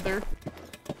your brother.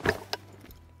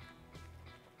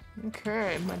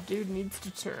 Okay, my dude needs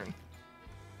to turn.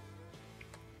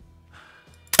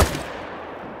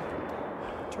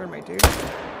 Where am I, dude?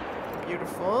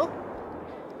 Beautiful.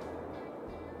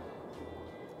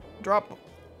 Drop.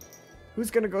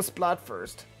 Who's gonna go splat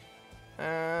first?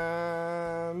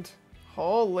 And...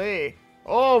 Holy.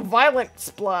 Oh, violent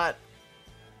splat.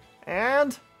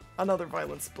 And another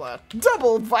violent splat.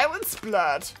 Double violent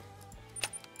splat.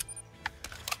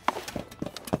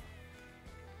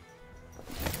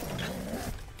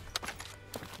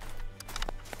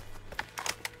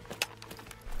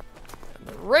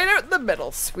 Right out in the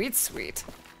middle. Sweet, sweet.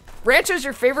 Rancho's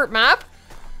your favorite map?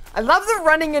 I love the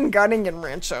running and gunning in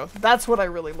Rancho. That's what I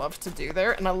really love to do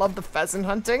there. And I love the pheasant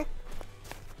hunting.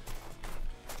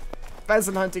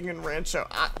 Pheasant hunting in Rancho.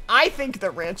 I think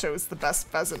that Rancho is the best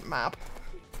pheasant map.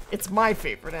 It's my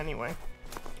favorite anyway.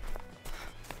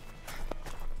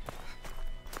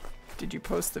 Did you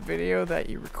post the video that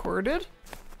you recorded?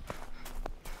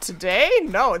 Today?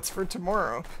 No, it's for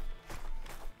tomorrow.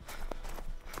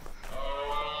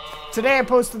 Today I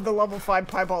posted the level 5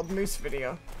 piebald moose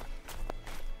video.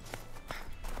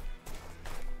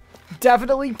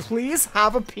 Definitely, please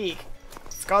have a peek.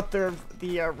 It's got the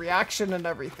reaction and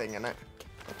everything in it.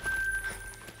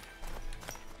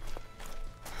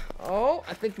 Oh,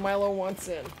 I think Milo wants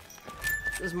in.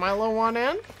 Does Milo want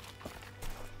in?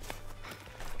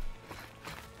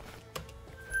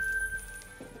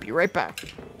 Be right back.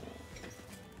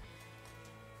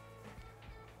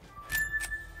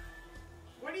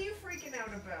 What are you freaking out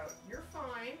about? You're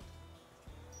fine.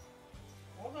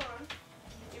 Hold on.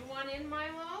 You want in,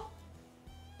 Milo?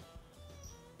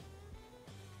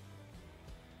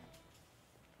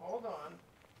 Hold on.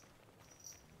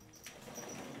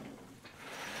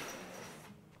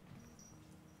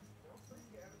 Don't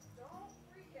freak out. Don't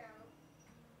freak out.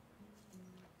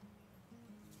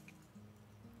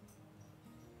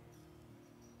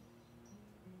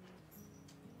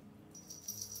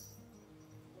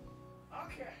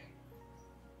 Okay.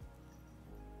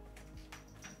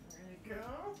 There you go.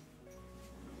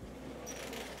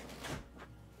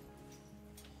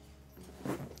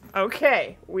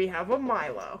 Okay, we have a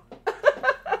Milo.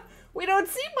 We don't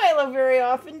see Milo very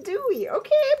often, do we?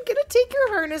 Okay, I'm gonna take your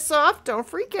harness off. Don't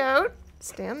freak out.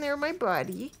 Stand there, my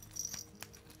buddy.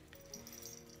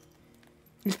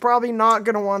 He's probably not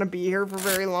gonna want to be here for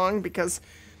very long because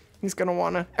he's gonna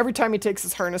want to... Every time he takes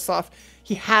his harness off,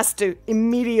 he has to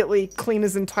immediately clean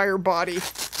his entire body.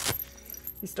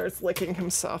 He starts licking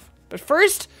himself. But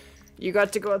first, you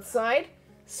got to go outside.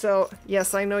 So,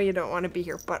 yes, I know you don't want to be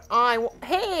here, but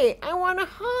hey, I want a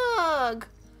hug.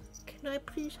 Can I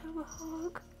please have a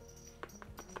hug?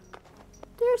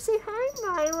 There, say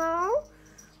hi, Milo.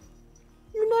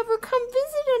 You never come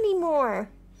visit anymore.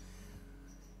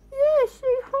 Yeah,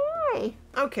 say hi.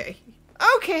 Okay.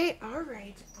 Okay, all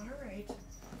right.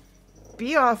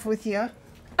 Be off with you.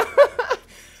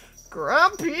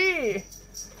 Grumpy.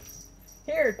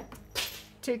 Here,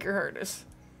 take your harness.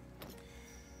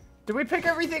 Did we pick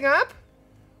everything up?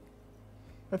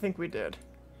 I think we did.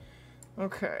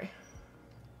 Okay.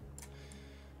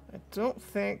 I don't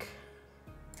think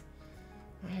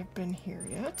I have been here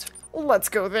yet. Let's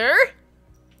go there.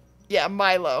 Yeah,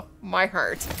 Milo. My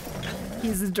heart.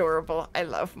 He's adorable. I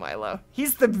love Milo.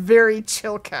 He's the very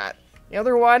chill cat. The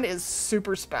other one is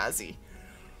super spazzy.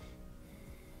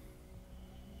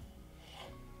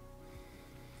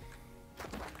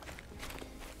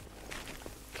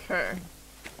 Okay.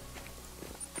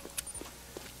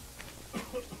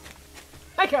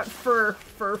 I got fur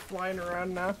flying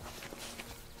around now.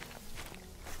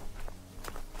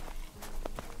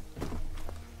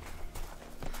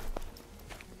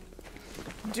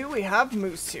 Do we have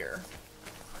moose here?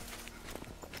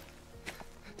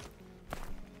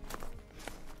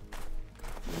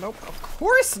 Nope, of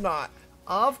course not.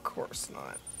 Of course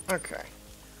not. Okay.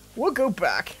 We'll go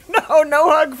back. No, no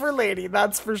hug for lady,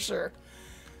 that's for sure.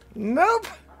 Nope.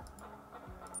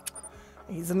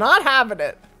 He's not having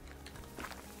it.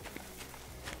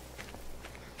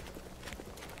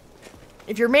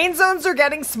 If your main zones are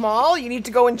getting small, you need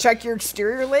to go and check your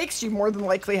exterior lakes. You more than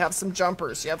likely have some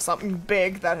jumpers. You have something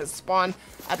big that has spawned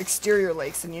at exterior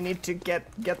lakes, and you need to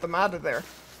get them out of there.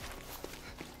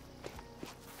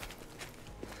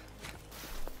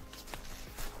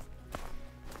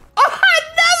 Oh,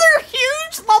 another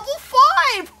huge level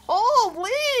 5!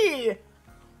 Holy!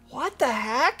 What the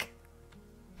heck?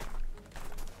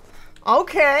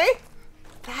 Okay.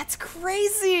 That's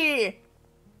crazy.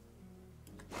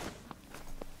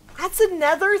 That's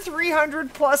another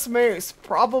 300 plus moose,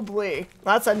 probably.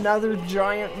 That's another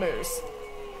giant moose.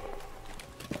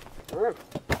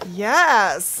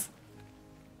 Yes!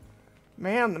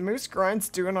 Man, the moose grind's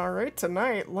doing alright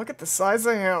tonight. Look at the size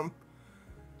of him.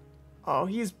 Oh,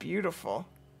 he's beautiful.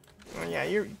 Oh, yeah,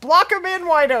 you block him in,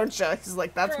 why don't you? He's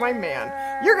like, that's my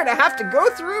man. You're gonna have to go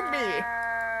through me.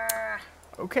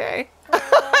 Okay.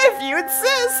 If you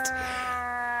insist.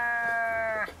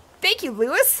 Thank you,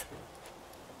 Lewis.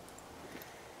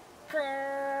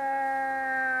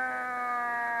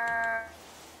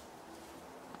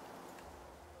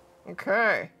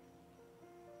 Okay.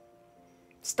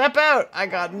 Step out. I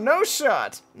got no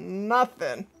shot.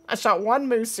 Nothing. I shot one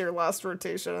moose here last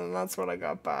rotation, and that's what I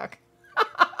got back.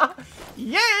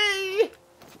 Yay!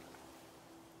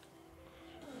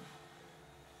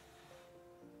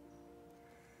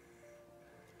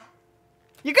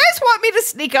 You guys want me to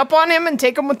sneak up on him and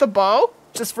take him with the bow?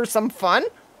 Just for some fun?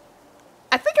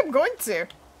 I think I'm going to.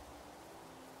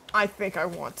 I think I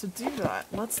want to do that.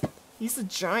 He's a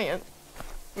giant.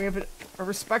 We have a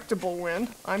respectable wind.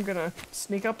 I'm gonna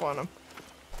sneak up on him.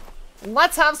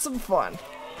 Let's have some fun.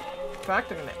 In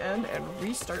fact, I'm gonna end and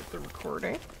restart the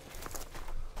recording.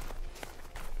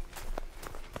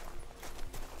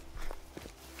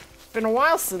 Been a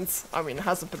while since, I mean, it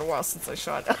hasn't been a while since I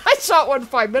shot. I shot one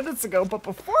 5 minutes ago, but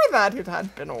before that, it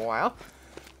had been a while.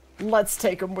 Let's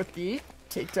take him with the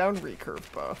takedown recurve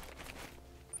bow.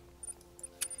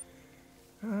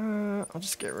 I'll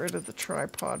just get rid of the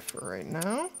tripod for right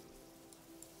now.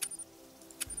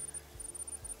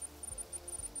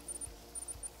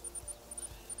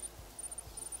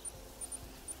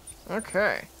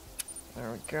 Okay.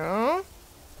 There we go.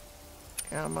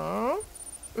 Come on.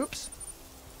 Oops.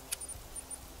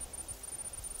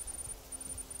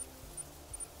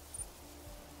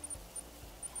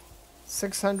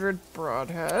 .600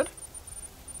 broadhead.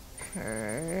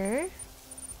 Okay.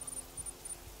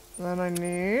 Then I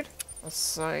need a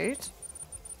sight.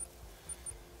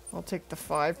 I'll take the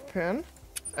 5-pin,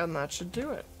 and that should do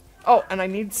it. Oh, and I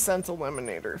need scent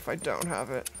eliminator if I don't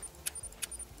have it.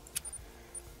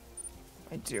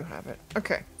 I do have it.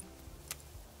 Okay.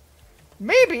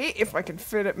 Maybe, if I can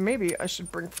fit it, maybe I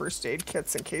should bring first aid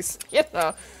kits in case, you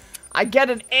know, I get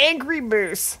an angry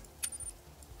moose.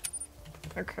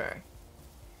 Okay.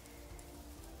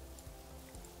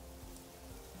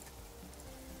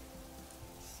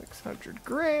 .600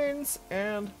 grains,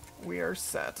 and we are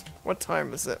set. What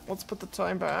time is it? Let's put the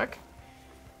time back.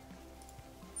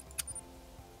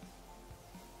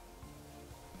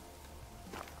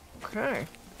 Okay.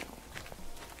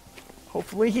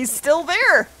 Hopefully he's still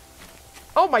there.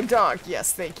 Oh, my dog.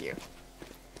 Yes, thank you.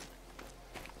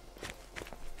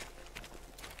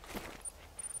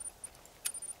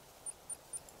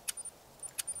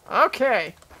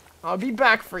 Okay. I'll be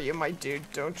back for you, my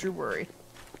dude. Don't you worry.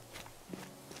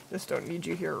 Just don't need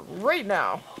you here right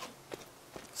now.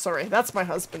 Sorry, that's my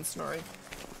husband snoring.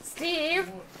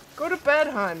 Steve, go to bed,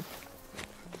 hon.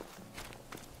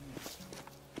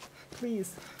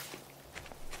 Please.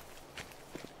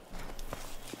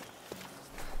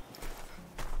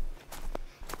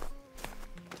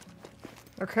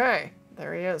 Okay,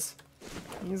 there he is.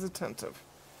 He's attentive.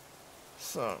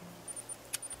 So.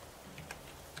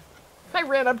 I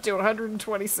ran up to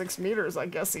 126 meters, I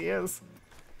guess he is.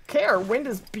 Okay, our wind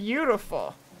is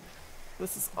beautiful.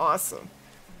 This is awesome.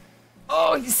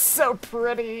 Oh, he's so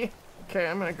pretty. Okay,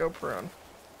 I'm gonna go prone.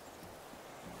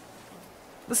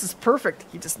 This is perfect.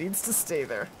 He just needs to stay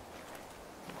there.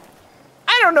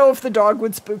 I don't know if the dog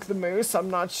would spook the moose.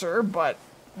 I'm not sure, but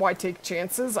why take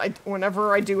chances?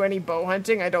 Whenever I do any bow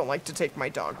hunting, I don't like to take my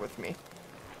dog with me.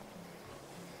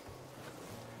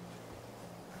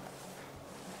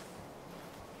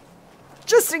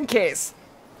 Just in case.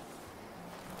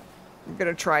 I'm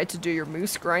gonna try to do your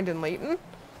moose grind in Layton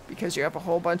because you have a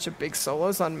whole bunch of big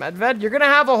solos on Medved. You're gonna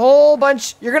have a whole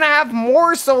bunch. You're gonna have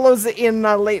more solos in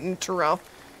Layton, Terrell.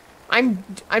 I'm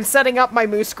setting up my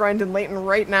moose grind in Layton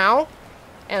right now,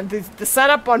 and the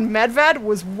setup on Medved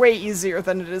was way easier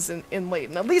than it is in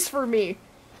Layton, at least for me.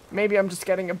 Maybe I'm just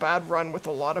getting a bad run with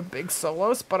a lot of big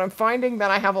solos, but I'm finding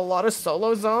that I have a lot of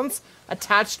solo zones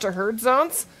attached to herd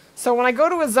zones. So when I go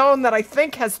to a zone that I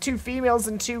think has 2 females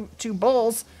and two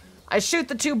bulls, I shoot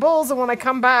the 2 bulls, and when I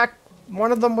come back,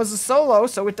 one of them was a solo,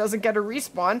 so it doesn't get a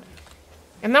respawn.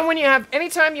 And then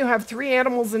anytime you have 3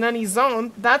 animals in any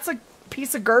zone, that's a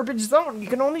piece of garbage zone. You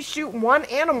can only shoot 1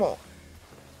 animal.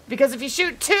 Because if you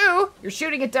shoot 2, you're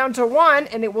shooting it down to 1,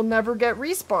 and it will never get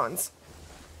respawns.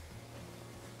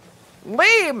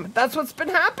 Lame! That's what's been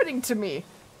happening to me.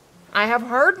 I have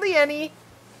hardly any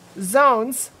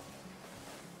zones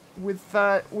with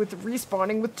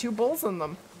respawning with 2 bulls in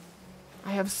them.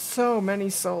 I have so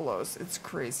many solos. It's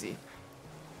crazy.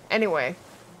 Anyway,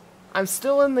 I'm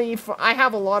still in I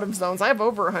have a lot of zones. I have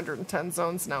over 110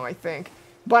 zones now, I think.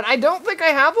 But I don't think I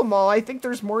have them all. I think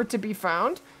there's more to be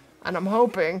found. And I'm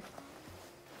hoping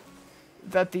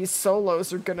that these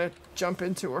solos are gonna jump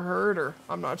into a herd, or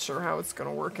I'm not sure how it's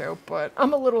gonna work out, but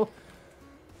I'm a little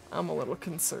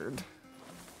concerned.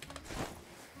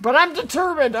 But I'm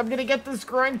determined. I'm gonna get this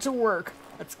grind to work.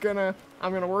 I'm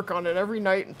gonna work on it every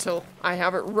night until I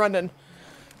have it running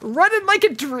like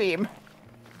a dream.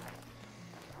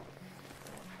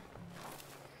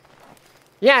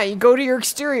 Yeah, you go to your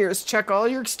exteriors, check all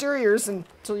your exteriors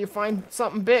until you find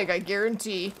something big. I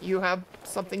guarantee you have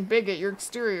something big at your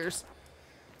exteriors.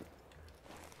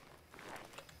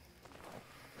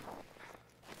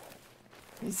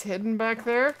 He's hidden back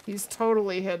there? He's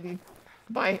totally hidden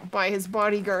by his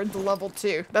bodyguard, the level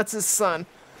 2. That's his son.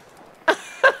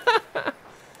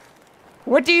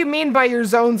 What do you mean by your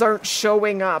zones aren't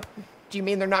showing up? Do you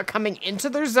mean they're not coming into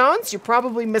their zones? You're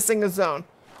probably missing a zone.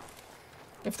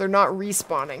 If they're not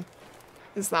respawning.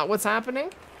 Is that what's happening?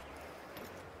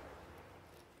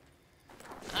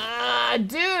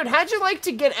 Dude, how'd you like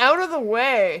to get out of the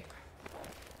way?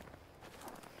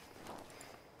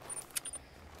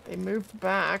 They moved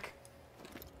back.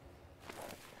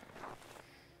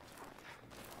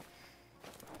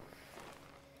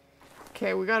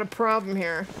 Okay, we got a problem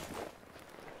here.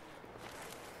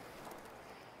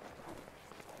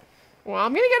 Well,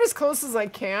 I'm gonna get as close as I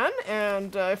can,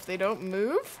 and if they don't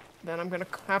move, then I'm gonna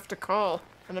have to call,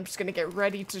 and I'm just gonna get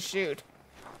ready to shoot.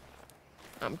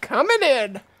 I'm coming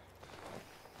in!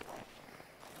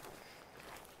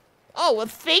 Oh, well,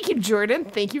 thank you, Jordan.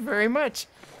 Thank you very much.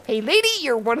 Hey, lady,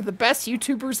 you're one of the best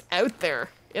YouTubers out there.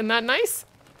 Isn't that nice?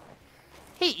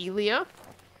 Hey, Elia.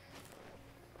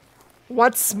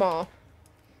 What's small?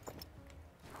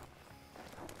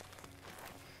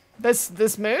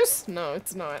 This moose? No,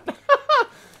 it's not.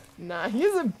 Nah,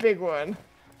 he's a big one.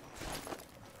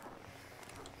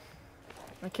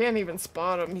 I can't even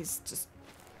spot him. He's just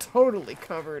totally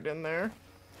covered in there.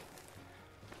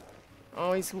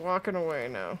 Oh, he's walking away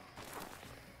now.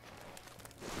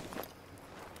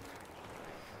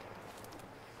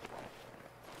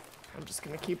 I'm just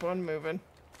gonna keep on moving.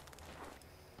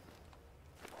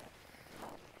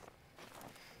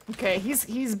 Okay,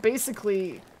 he's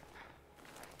basically...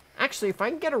 Actually, if I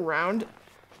can get around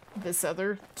this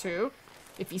other two,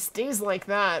 if he stays like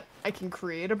that, I can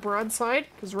create a broadside.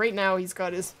 Because right now he's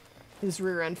got his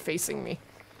rear end facing me.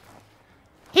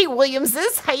 Hey,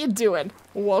 Williamses, how you doing?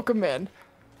 Welcome in.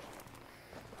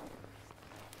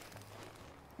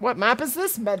 What map is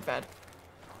this? Medved.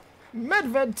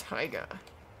 Medved Taiga.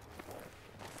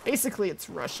 Basically, it's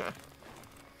Russia.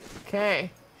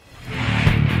 Okay.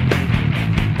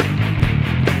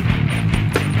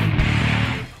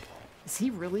 Is he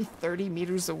really 30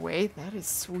 meters away? That is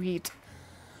sweet.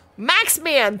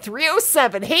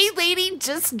 Maxman307. Hey, lady,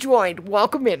 just joined.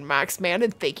 Welcome in, Maxman,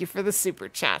 and thank you for the super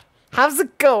chat. How's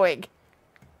it going?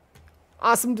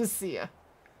 Awesome to see you.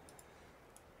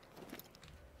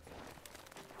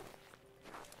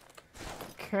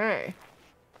 Okay.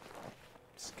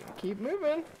 Just gonna keep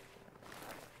moving.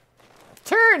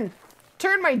 Turn!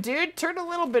 Turn, my dude. Turn a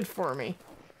little bit for me.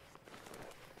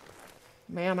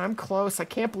 Man, I'm close. I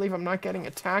can't believe I'm not getting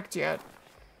attacked yet.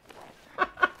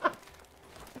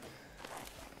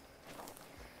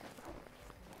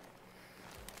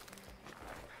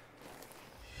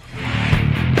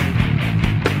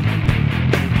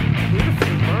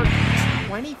 Beautifully marked.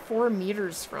 24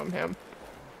 meters from him.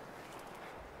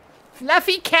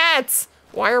 Fluffy cats!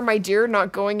 Why are my deer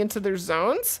not going into their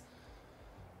zones?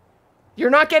 You're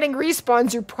not getting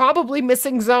respawns. You're probably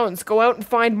missing zones. Go out and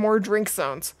find more drink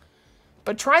zones.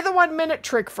 But try the 1 minute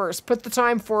trick first. Put the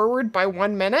time forward by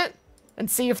 1 minute and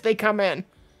see if they come in.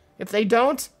 If they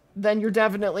don't, then you're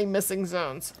definitely missing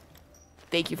zones.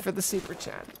 Thank you for the super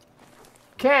chat.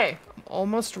 Okay, I'm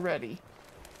almost ready.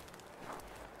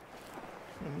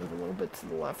 I'm gonna move a little bit to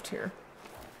the left here.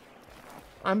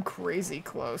 I'm crazy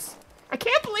close. I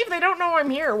can't believe they don't know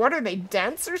I'm here. What are they,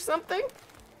 dense or something?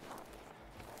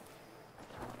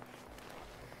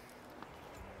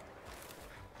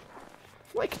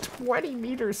 Like 20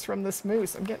 meters from this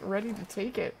moose. I'm getting ready to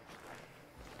take it.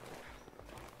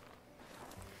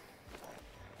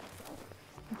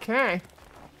 Okay.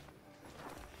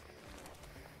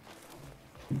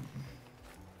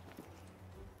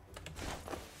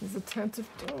 He's attentive.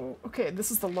 Oh, okay, this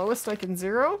is the lowest I can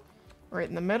zero. Right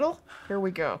in the middle. Here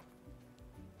we go.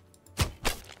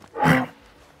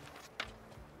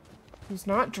 He's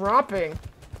not dropping.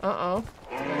 Uh-oh.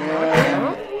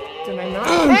 Did I not?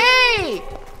 Hey!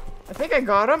 I think I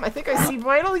got him. I think I see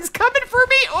Vital. He's coming for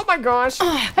me! Oh my gosh.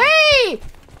 Hey!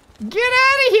 Get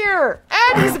out of here!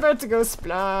 And he's about to go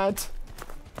splat.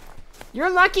 You're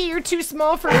lucky you're too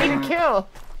small for me to kill.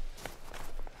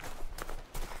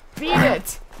 Beat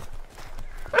it.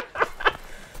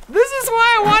 This is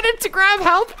why I wanted to grab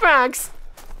health packs.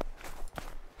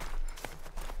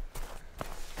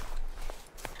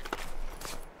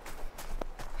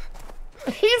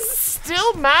 He's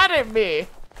still mad at me.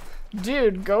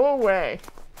 Dude, go away.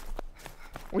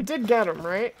 We did get him,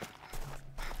 right?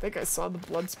 I think I saw the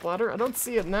blood splatter. I don't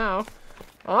see it now.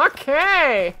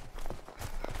 Okay.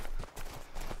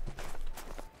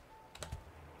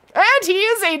 And he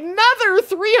is another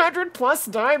 300 plus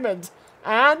diamond.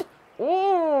 And,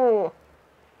 ooh.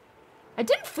 I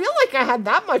didn't feel like I had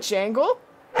that much angle.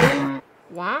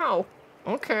 Wow.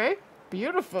 Okay.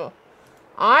 Beautiful.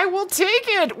 I will take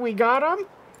it. We got him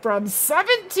from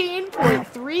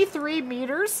 17.33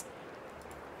 meters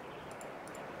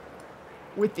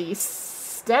with the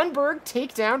Stenberg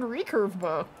takedown recurve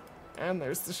bow. And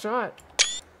there's the shot.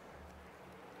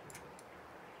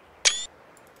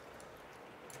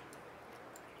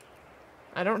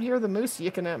 I don't hear the moose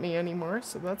yicking at me anymore,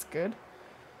 so that's good.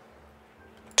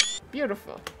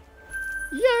 Beautiful.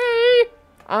 Yay!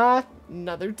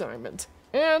 Another diamond.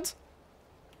 And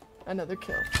another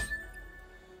kill.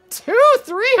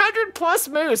 300 plus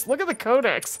moose. Look at the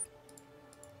codex.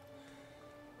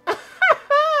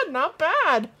 Not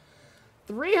bad.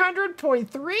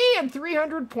 300.3 and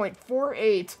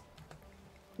 300.48.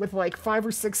 With like 5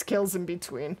 or 6 kills in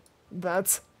between.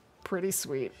 That's pretty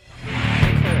sweet.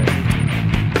 Okay.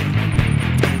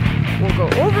 We'll go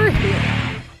over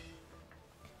here.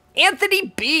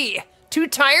 Anthony B. Too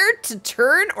tired to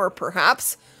turn, or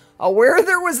perhaps aware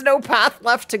there was no path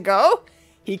left to go,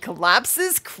 he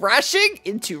collapses, crashing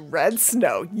into red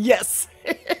snow. Yes.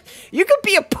 You could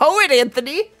be a poet,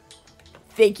 Anthony.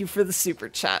 Thank you for the super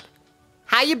chat.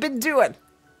 How you been doing?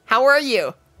 How are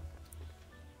you?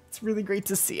 It's really great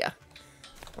to see you.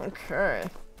 Okay.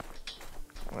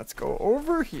 Let's go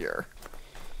over here.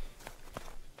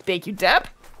 Thank you, Deb.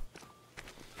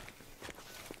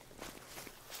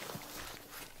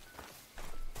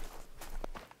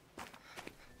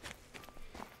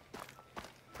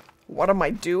 What am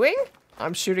I doing?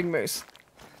 I'm shooting moose.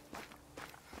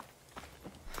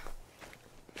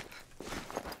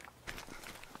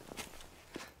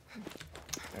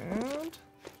 And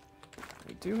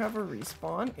we do have a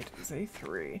respawn. It is a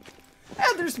 3.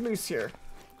 And there's moose here.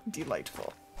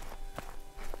 Delightful.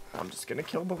 I'm just gonna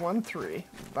kill the 1-3.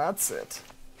 That's it.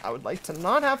 I would like to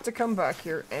not have to come back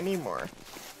here anymore.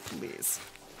 Please.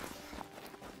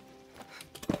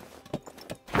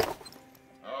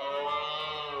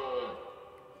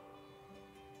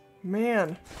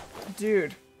 Man,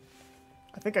 dude,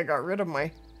 I think I got rid of my,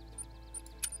 I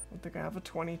don't think I have a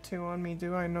 22 on me,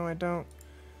 do I? No, I don't.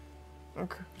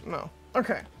 Okay, no.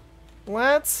 Okay,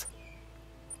 let's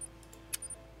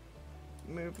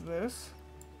move this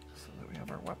so that we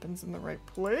have our weapons in the right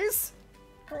place.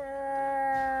 And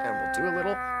we'll do a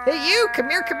little, hey you, come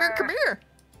here, come here, come here.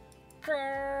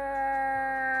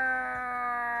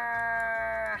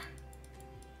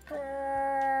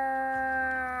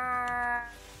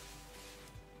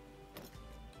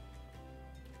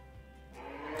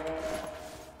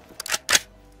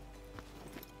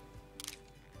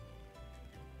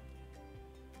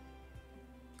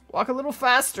 Walk a little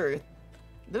faster.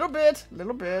 Little bit,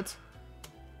 little bit.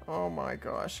 Oh my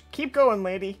gosh. Keep going,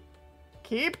 lady.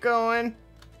 Keep going.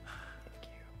 Thank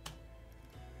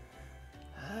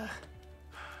you. I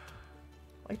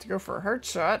like to go for a heart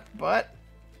shot, but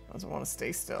doesn't want to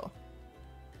stay still.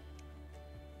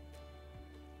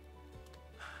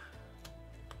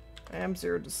 I am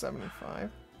 0 to 75.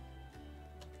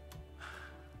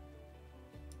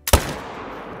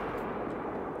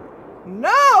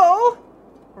 No!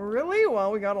 Really?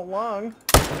 Well, we got along.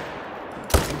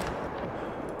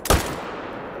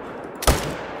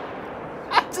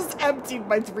 I just emptied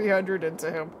my 300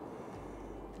 into him.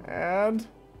 And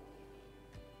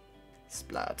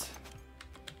splat.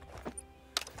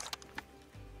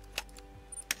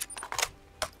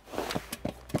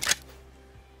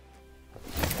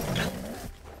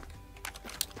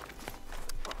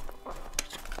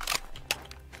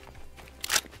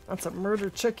 That's a murder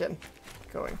chicken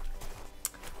going.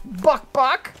 Buck,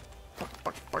 buck! Buck,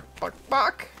 buck, buck, buck,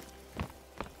 buck!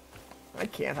 I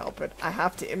can't help it. I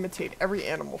have to imitate every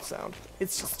animal sound.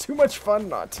 It's just too much fun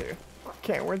not to.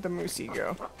 Okay, where'd the moosey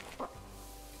go? Oh,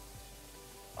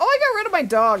 I got rid of my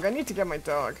dog. I need to get my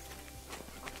dog.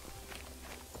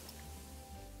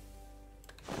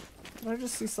 Did I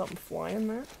just see something flying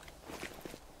there?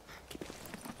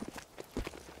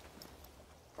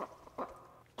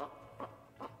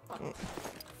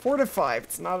 4 to 5.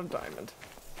 It's not a diamond.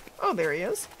 Oh, there he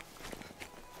is.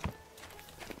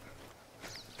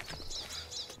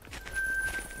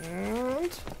 And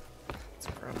let's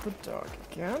grab the dog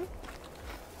again.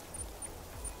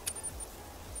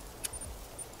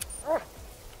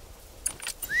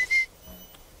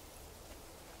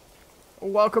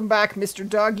 Welcome back, Mr.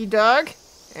 Doggy Dog.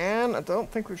 And I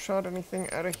don't think we've shot anything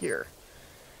out of here.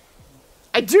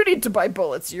 I do need to buy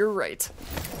bullets, you're right.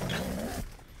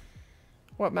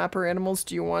 What map or animals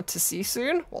do you want to see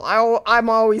soon? Well,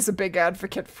 I'm always a big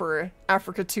advocate for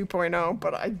Africa 2.0,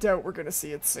 but I doubt we're gonna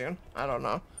see it soon. I don't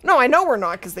know. No, I know we're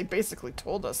not, because they basically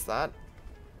told us that.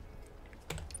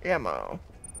 Ammo.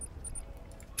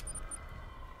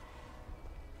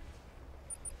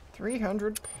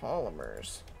 300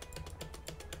 polymers.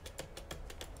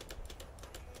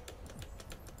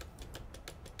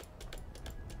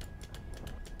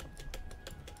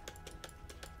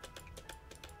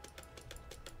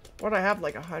 What, I have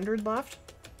like 100 left?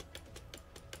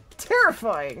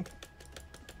 Terrifying!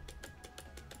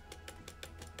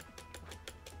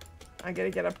 I gotta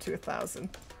get up to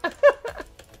 1,000.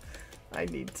 I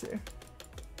need to.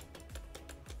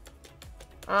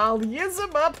 I'll use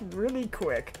them up really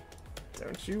quick.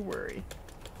 Don't you worry.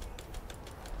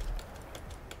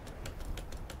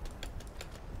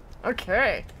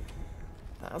 Okay.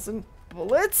 1,000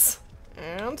 bullets.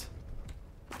 And...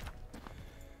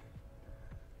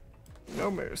 no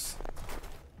moose.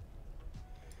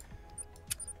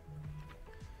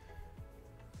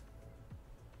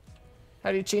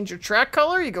 How do you change your track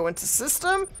color? You go into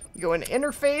system, you go into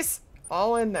interface,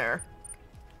 all in there.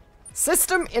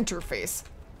 System interface.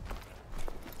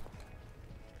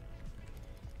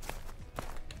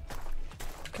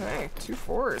 Okay, 2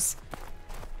 4s.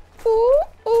 Ooh,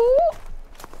 ooh.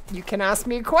 You can ask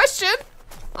me a question.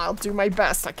 I'll do my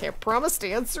best. I can't promise to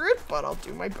answer it, but I'll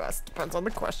do my best. Depends on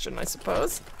the question, I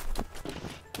suppose.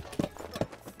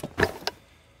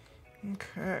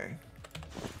 Okay.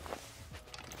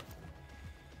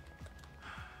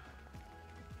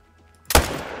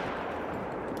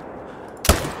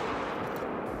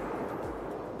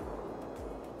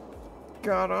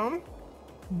 Got him.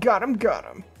 Got him, got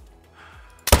him.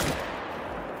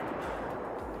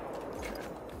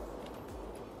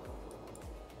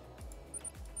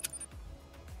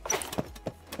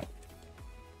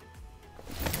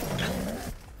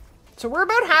 So we're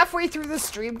about halfway through the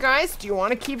stream, guys. Do you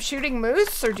want to keep shooting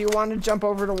moose, or do you want to jump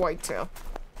over to whitetail?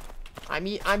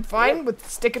 I'm fine with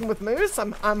sticking with moose.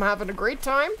 I'm having a great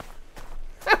time.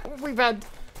 We've had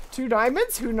 2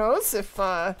 diamonds. Who knows if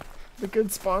the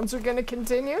good spawns are going to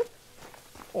continue?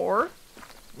 Or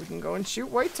we can go and shoot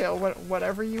whitetail,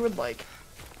 whatever you would like.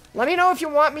 Let me know if you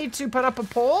want me to put up a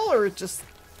poll, or just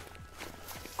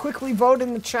quickly vote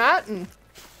in the chat and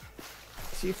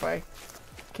see if I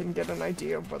can get an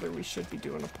idea of whether we should be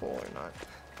doing a poll or not.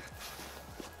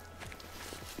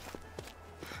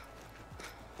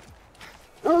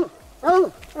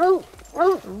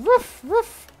 Woof,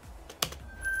 woof.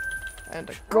 And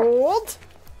a gold.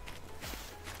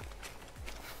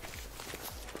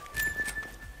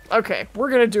 Okay,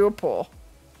 we're gonna do a poll.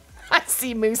 I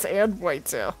see moose and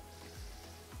whitetail.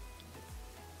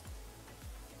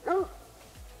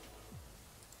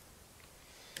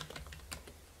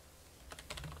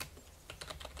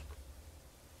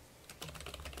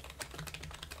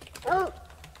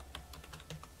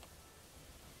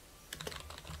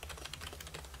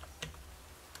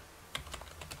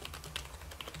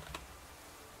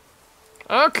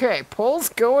 Okay, poll's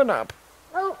going up.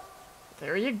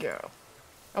 There you go.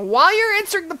 And while you're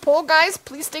answering the poll, guys,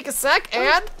 please take a sec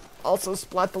and also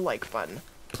splat the like button.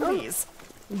 Please.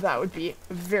 That would be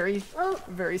very,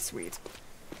 very sweet.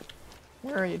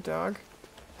 Where are you, dog?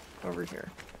 Over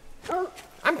here.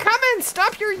 I'm coming!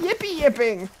 Stop your yippy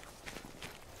yipping!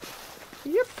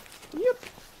 Yip, yip,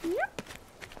 yip.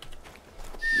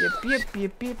 Yip, yip,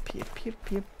 yip, yip, yip,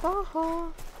 yip, yip,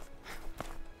 baha.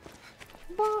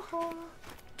 Baha.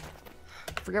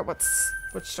 I forget what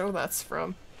show that's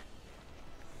from.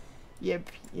 Yip,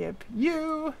 yip,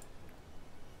 you.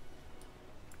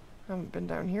 I haven't been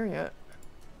down here yet.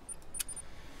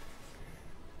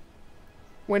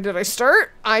 When did I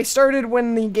start? I started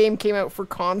when the game came out for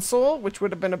console, which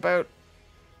would have been about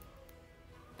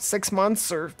 6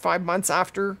 months or 5 months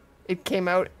after it came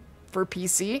out for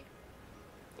PC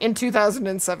in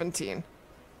 2017.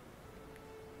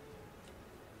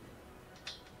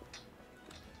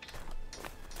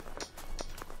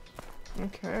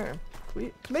 Okay.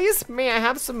 Please, may I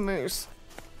have some moose?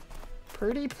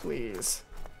 Pretty please.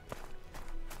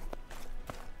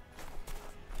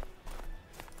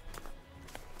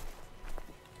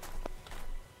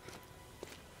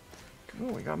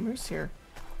 Oh, we got moose here.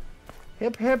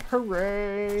 Hip hip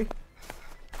hooray.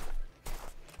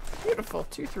 Beautiful,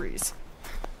 2 3s.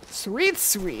 Sweet,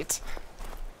 sweet.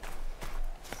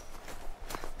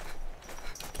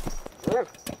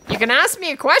 You can ask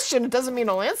me a question, it doesn't mean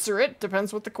I'll answer it.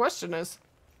 Depends what the question is.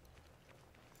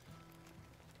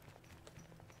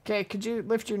 Okay, could you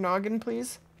lift your noggin,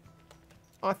 please?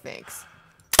 Oh, thanks.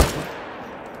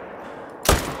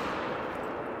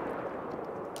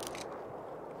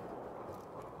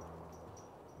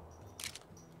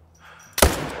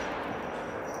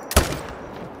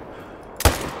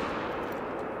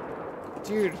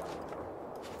 Dude.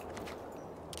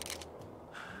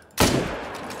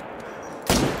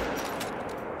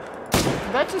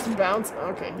 That just bounced.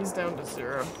 Okay, he's down to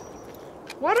 0.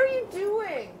 What are you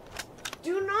doing?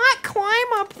 Do not climb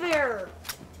up there.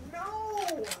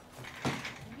 No.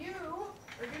 You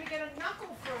are going to get a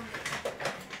knuckle from me.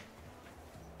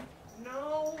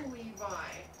 No, Levi.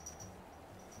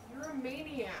 You're a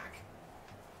maniac.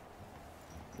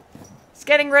 He's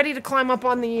getting ready to climb up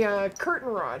on the curtain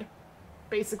rod.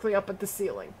 Basically up at the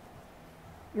ceiling.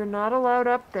 You're not allowed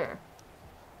up there.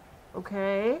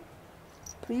 Okay?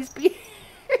 Please be...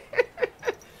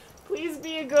 Please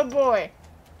be a good boy.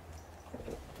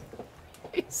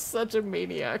 He's such a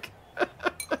maniac.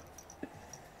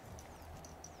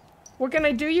 What can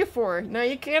I do you for? No,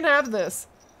 you can't have this.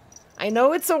 I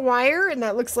know it's a wire, and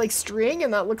that looks like string,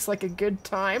 and that looks like a good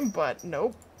time, but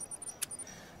nope.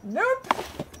 Nope!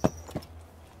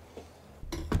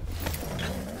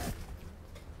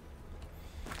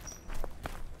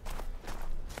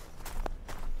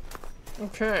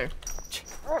 Okay.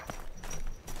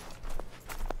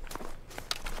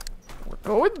 We're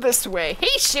going this way.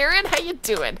 Hey, Sharon, how you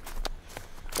doing?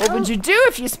 What would you do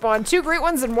if you spawned 2 great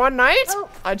ones in one night?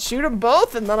 I'd shoot them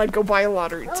both, and then I'd go buy a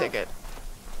lottery ticket.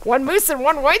 1 moose and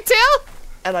 1 whitetail,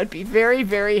 and I'd be very,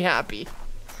 very happy.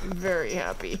 Very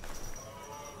happy.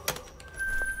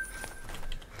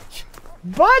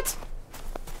 But,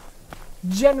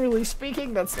 generally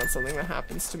speaking, that's not something that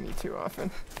happens to me too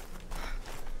often.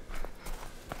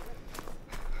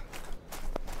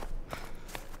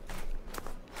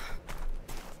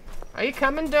 Are you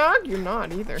coming, dog? You're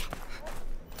not either.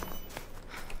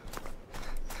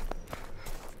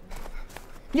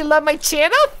 You love my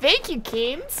channel? Thank you,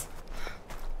 Canes.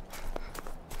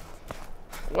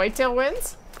 Whitetail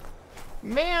wins?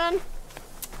 Man,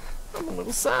 I'm a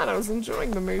little sad. I was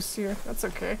enjoying the moose here. That's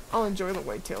okay. I'll enjoy the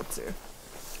whitetail too.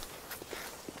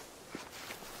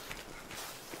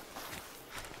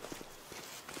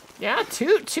 Yeah,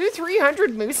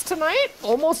 300 moose tonight,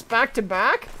 almost back to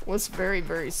back, was very,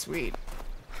 very sweet.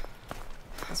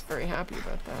 I was very happy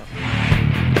about that.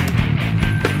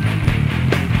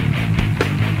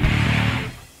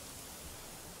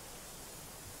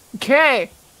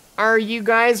 Okay, are you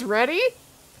guys ready?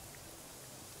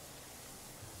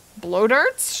 Blow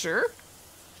darts? Sure.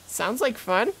 Sounds like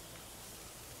fun.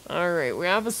 Alright, we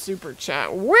have a super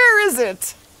chat. Where is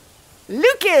it?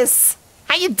 Lucas!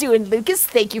 How you doing, Lucas?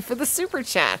 Thank you for the super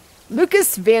chat.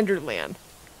 Lucas Vanderland.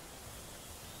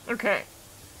 Okay.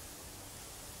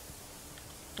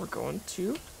 We're going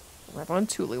to Revon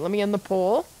Thule. Let me end the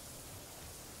poll.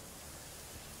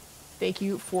 Thank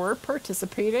you for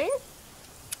participating.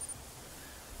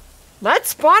 Let's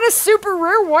spawn a super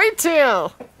rare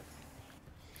whitetail.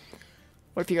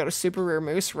 What if you got a super rare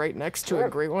moose right next to a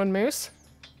great one moose?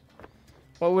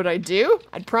 What would I do?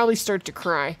 I'd probably start to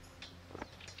cry.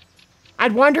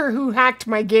 I'd wonder who hacked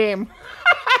my game.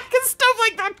 Because stuff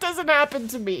like that doesn't happen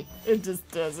to me. It just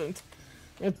doesn't.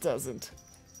 It doesn't.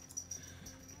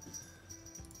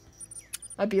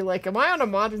 I'd be like, am I on a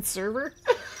modded server?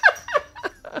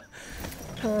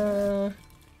 I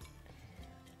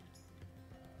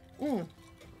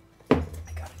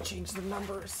gotta change the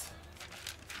numbers.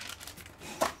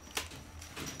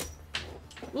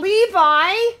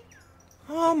 Levi!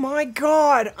 Oh my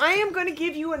god, I am gonna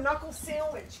give you a knuckle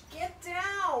sandwich. Get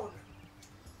down!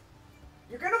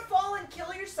 You're gonna fall and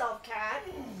kill yourself, cat.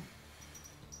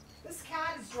 This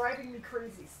cat is driving me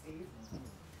crazy, Steve.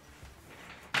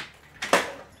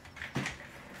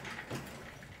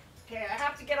 Okay, I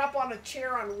have to get up on a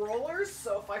chair on rollers,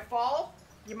 so if I fall,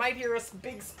 you might hear a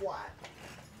big splat.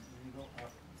 You don't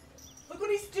have to. Look what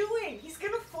he's doing! He's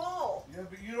gonna fall! Yeah,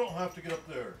 but you don't have to get up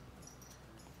there.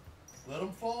 Let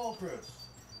him fall, Chris.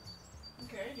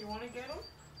 Okay, you want to get him?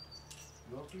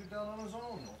 He'll have to get down on his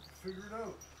own. He'll figure it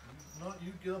out. Not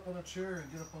you get up on a chair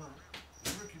and get up on a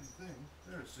freaking thing.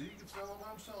 There, see, he can stand all by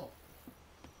himself.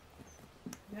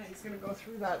 Yeah, he's gonna go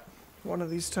through that one of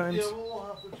these times. Yeah, we'll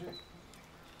have to take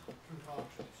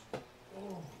precautions.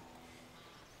 Oh.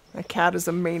 That cat is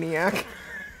a maniac.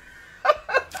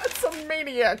 That's a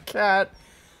maniac cat.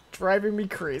 Driving me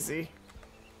crazy.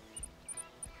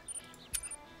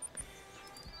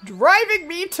 Driving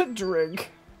me to drink.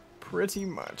 Pretty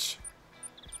much.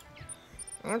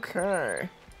 Okay.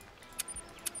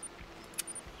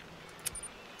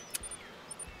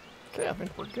 Okay, I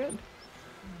think we're good.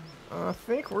 I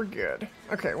think we're good.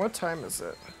 Okay, what time is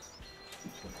it?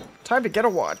 Time to get a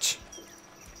watch.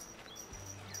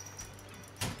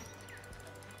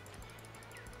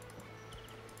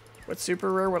 What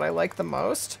super rare would I like the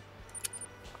most?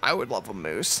 I would love a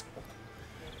moose.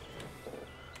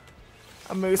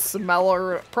 A moose, a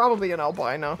mellow, probably an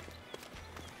albino.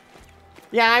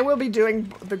 Yeah, I will be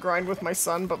doing the grind with my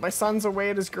son, but my son's away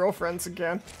at his girlfriend's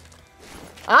again.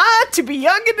 Ah, to be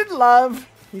young and in love.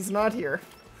 He's not here.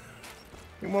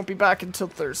 He won't be back until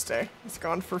Thursday. He's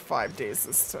gone for 5 days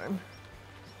this time.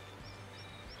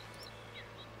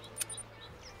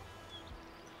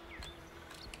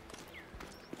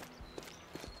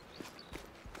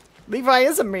 Levi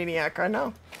is a maniac, I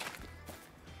know.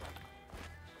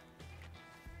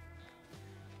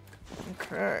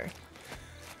 Okay.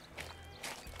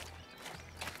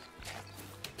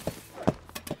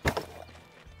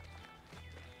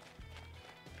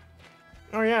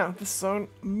 Oh yeah, the zone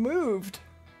moved.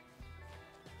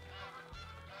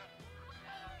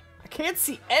 I can't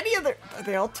see any of their... Are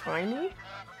they all tiny?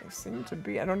 They seem to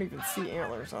be. I don't even see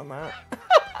antlers on that.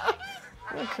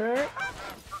 Okay.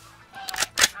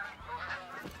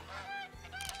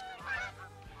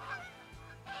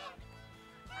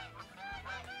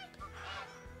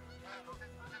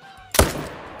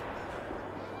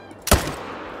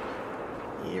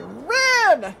 He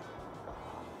ran!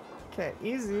 Okay,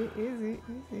 easy, easy,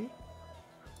 easy.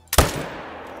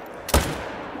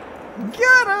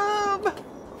 Got him!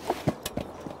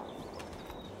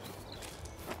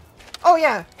 Oh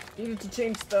yeah, needed to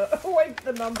change the wipe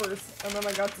the numbers, and then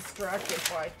I got distracted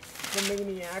by the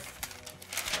maniac.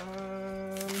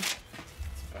 It's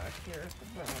back here at the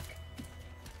back.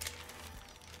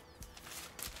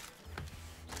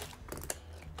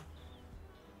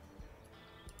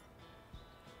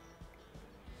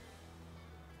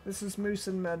 This is Moose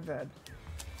and Medved.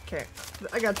 Okay,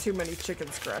 I got too many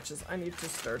chicken scratches. I need to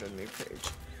start a new page.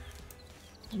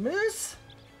 Moose,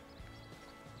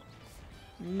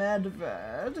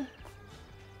 Medved.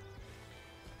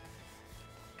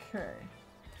 Okay,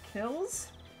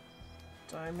 kills,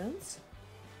 diamonds,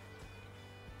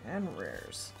 and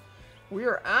rares. We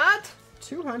are at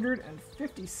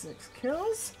 256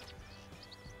 kills,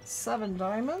 7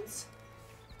 diamonds,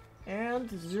 and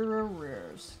 0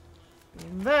 rares.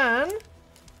 And then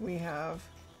we have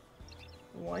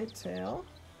Whitetail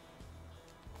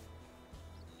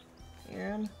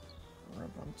and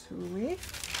Rabontuli.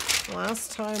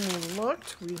 Last time we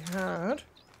looked, we had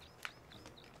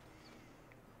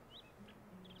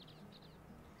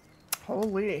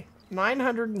holy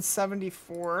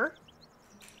 974.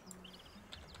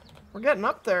 We're getting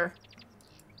up there.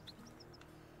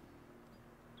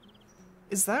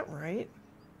 Is that right?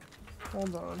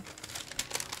 Hold on.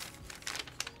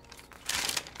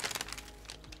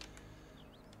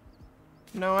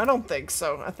 No, I don't think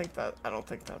so. I don't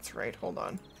think that's right. Hold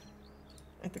on.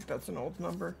 I think that's an old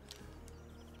number.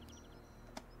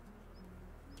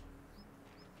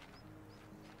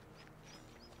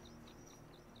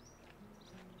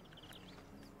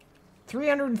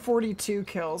 $342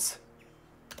 kills.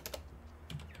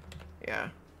 Yeah.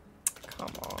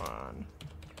 Come on.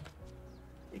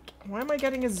 Why am I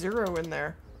getting a 0 in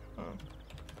there?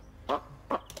 Oh.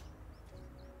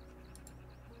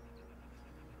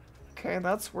 Okay,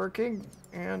 that's working.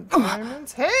 And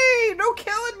diamonds. Hey, no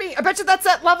killing me. I bet you that's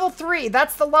at level 3.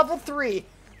 That's the level 3.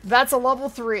 That's a level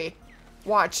 3.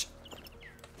 Watch.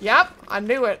 Yep, I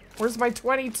knew it. Where's my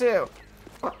 22?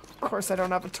 Of course I don't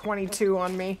have a 22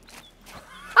 on me.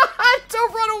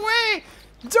 Don't run away!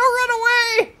 Don't run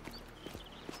away!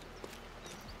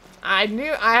 I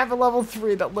knew I have a level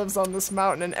 3 that lives on this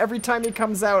mountain, and every time he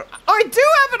comes out... Oh, I do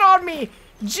have it on me!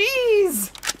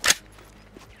 Jeez!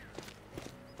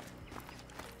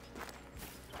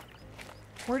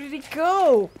 Where did he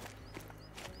go?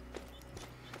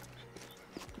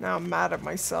 Now I'm mad at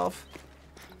myself.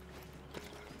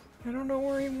 I don't know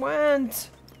where he went.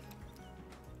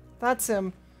 That's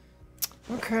him.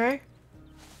 Okay.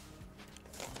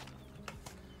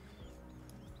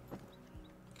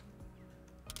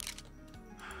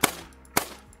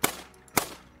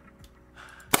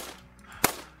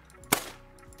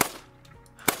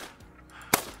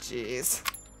 Jeez.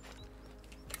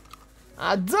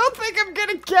 I don't think I'm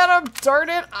gonna get him, darn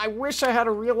it. I wish I had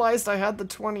realized I had the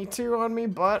 22 on me,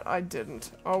 but I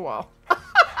didn't. Oh well.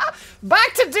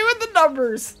 Back to doing the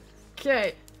numbers.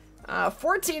 Okay.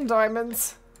 14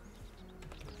 diamonds.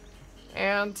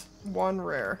 And 1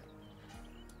 rare.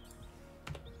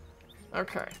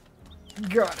 Okay.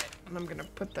 Got it. And I'm gonna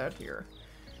put that here.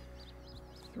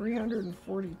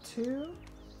 342.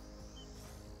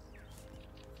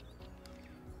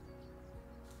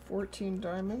 14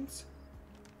 diamonds.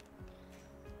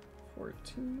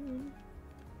 14.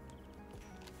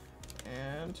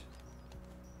 And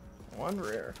 1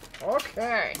 rare.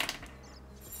 Okay.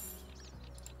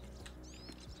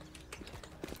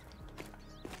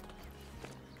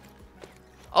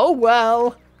 Oh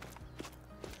well.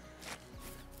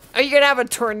 Are you gonna have a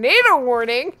tornado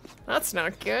warning? That's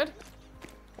not good.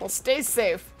 Well, stay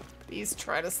safe. Please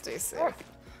try to stay safe.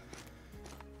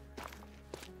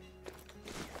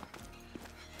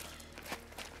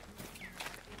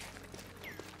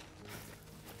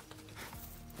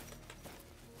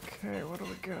 Okay, what do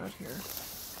we got here?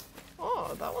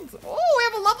 Oh, that one's... Oh, we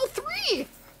have a level 3!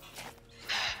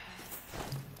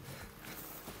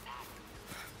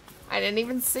 I didn't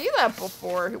even see that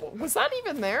before. Was that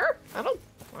even there? I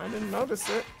didn't notice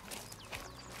it.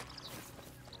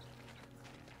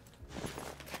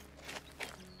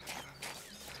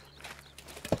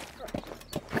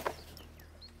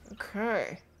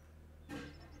 Okay.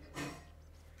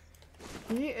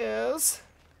 He is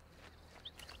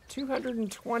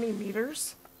 220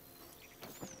 meters.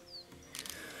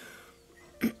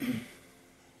 Did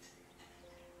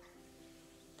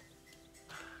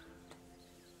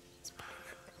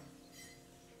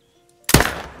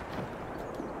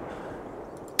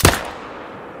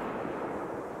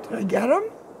I get him?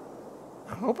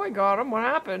 I hope I got him. What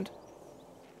happened?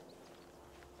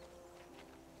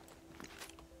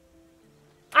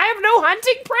 I have no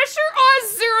hunting pressure?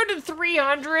 Oh, 0 to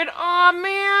 300. Oh,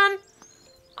 man.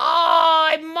 Oh,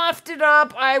 I muffed it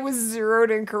up. I was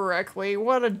zeroed incorrectly.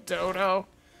 What a dodo.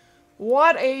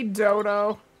 What a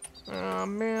dodo. Oh,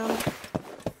 man.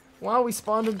 Wow, we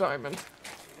spawned a diamond.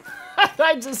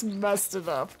 I just messed it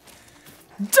up.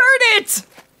 Darn it!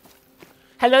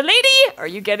 Hello, lady. Are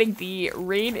you getting the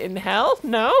rain in hell?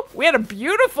 No? We had a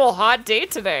beautiful hot day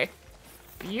today.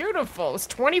 Beautiful. It was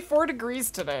 24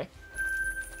 degrees today.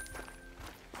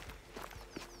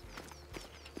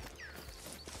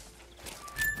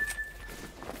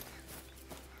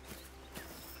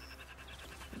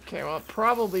 Okay, well, it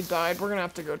probably died. We're gonna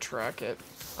have to go track it.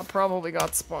 I probably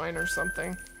got spine or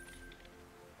something.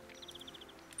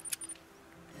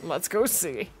 Let's go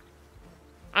see.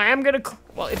 I am gonna...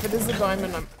 Well, if it is a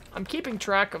diamond, I'm keeping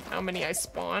track of how many I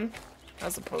spawn,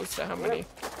 as opposed to how many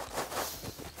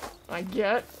I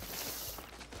get.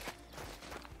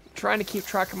 I'm trying to keep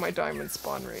track of my diamond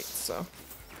spawn rate, so...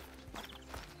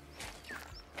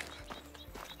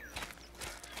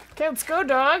 Okay, let's go,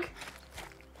 dog.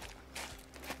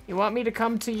 You want me to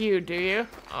come to you, do you?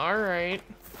 Alright.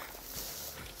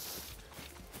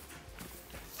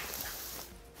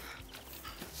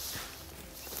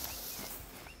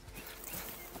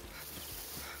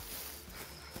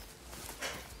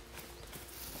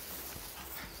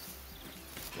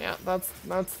 Yeah, that's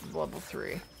level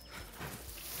 3.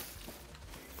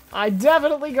 I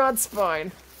definitely got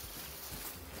spine.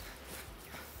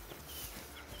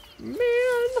 Man.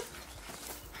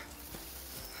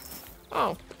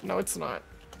 Oh, no it's not.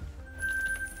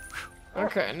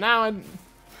 Okay, now I...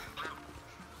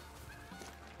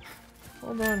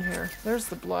 Hold on here. There's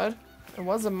the blood. It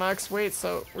was a max weight,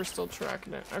 so we're still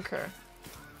tracking it. Okay.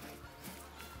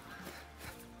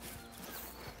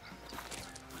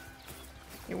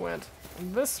 He went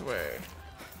this way.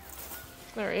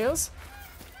 There he is.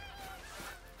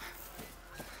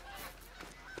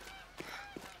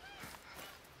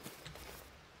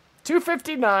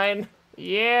 $259.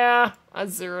 Yeah, I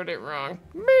zeroed it wrong.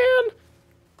 Man!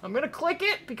 I'm gonna click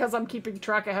it because I'm keeping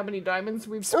track of how many diamonds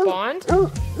we've spawned.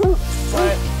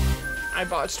 But I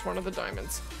botched one of the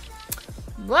diamonds.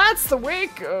 That's the way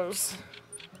it goes.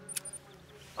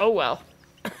 Oh well.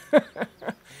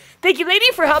 Thank you,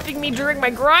 lady, for helping me during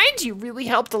my grind. You really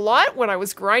helped a lot when I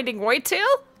was grinding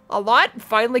Whitetail. A lot.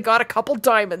 Finally got a couple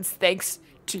diamonds thanks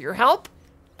to your help.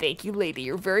 Thank you, lady.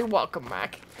 You're very welcome,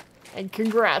 Mac. And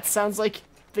congrats. Sounds like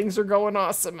things are going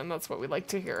awesome, and that's what we like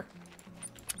to hear.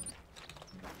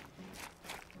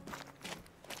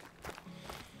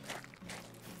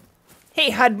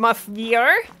 Hey, Hudmuff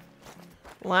VR.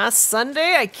 Last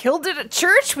Sunday, I killed it at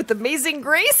church with amazing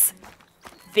grace.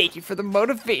 Thank you for the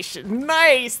motivation.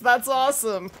 Nice! That's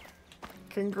awesome.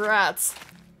 Congrats.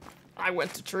 I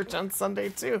went to church on Sunday,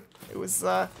 too. It was,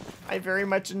 I very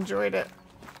much enjoyed it.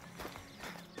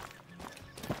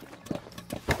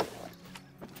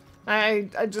 I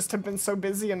just have been so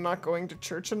busy and not going to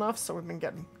church enough, so I've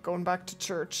been going back to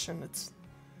church, and it's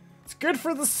good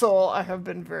for the soul. I have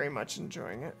been very much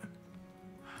enjoying it.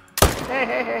 Hey,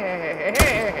 hey, hey, hey,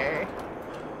 hey, hey, hey.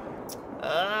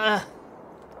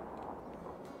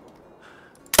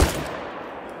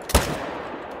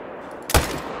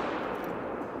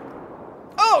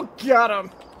 Oh, got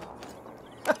him.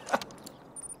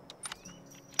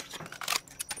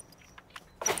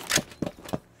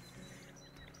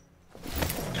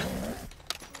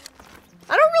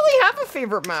 I don't really have a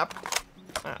favorite map.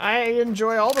 I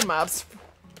enjoy all the maps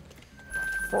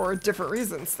for different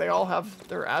reasons. They all have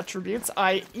their attributes.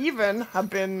 I even have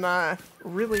been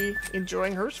really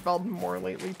enjoying Hirschfeld more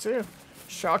lately too.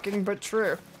 Shocking but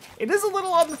true. It is a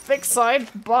little on the thick side,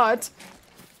 but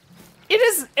it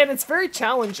is, and it's very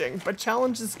challenging, but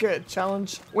challenge is good.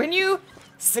 Challenge, when you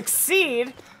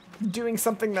succeed doing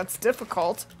something that's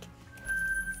difficult,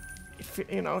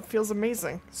 you know, it feels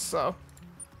amazing. So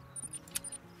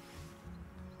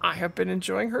I have been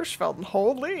enjoying Hirschfeld.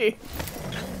 Holy!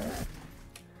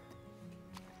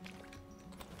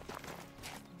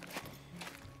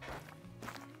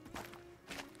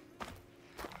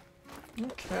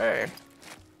 Okay.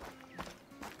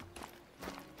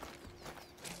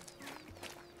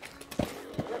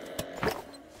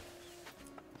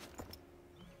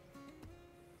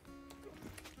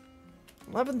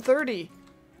 $11:30.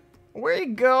 Where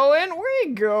you going? Where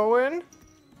you going?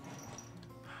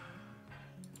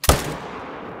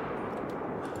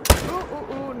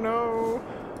 Ooh, no.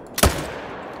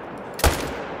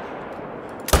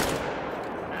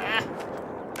 Ah,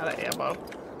 out of ammo.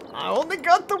 I only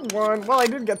got the one. Well, I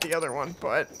did get the other one,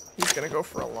 but he's gonna go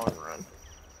for a long run.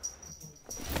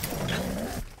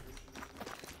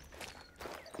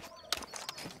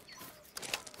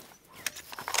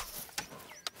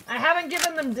 I haven't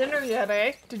given them dinner yet,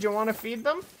 eh? Did you want to feed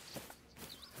them?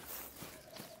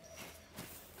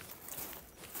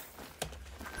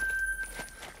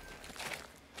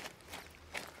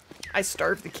 I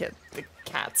starved the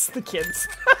cats, the kids.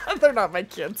 They're not my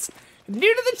kids.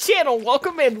 New to the channel,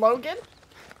 welcome in, Logan.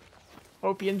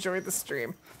 Hope you enjoyed the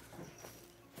stream.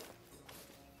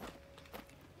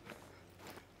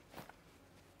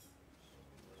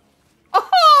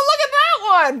 Oh, look at that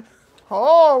one!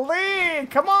 Holy,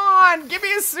 come on, give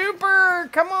me a super,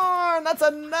 come on, that's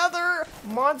another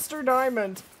monster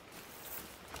diamond.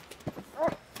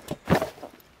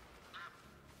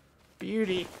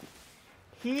 Beauty.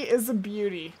 He is a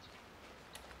beauty.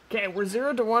 Okay, we're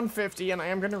 0 to 150 and I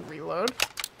am gonna reload.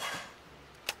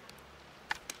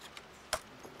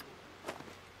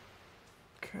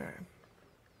 Okay.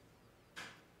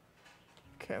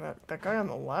 Okay, that guy on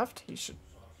the left, he should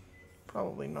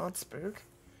probably not spook.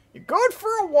 You going for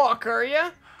a walk, are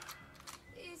ya?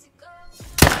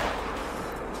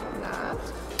 Not.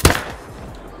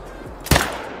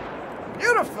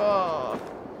 Beautiful!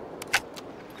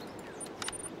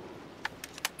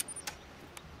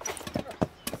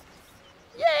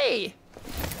 Yay!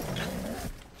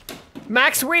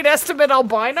 Max weight estimate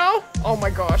albino? Oh my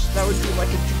gosh, that would be like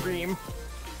a dream.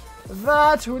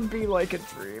 That would be like a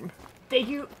dream. Thank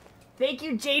you,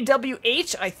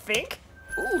 JWH, I think.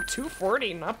 Ooh,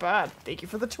 240, not bad. Thank you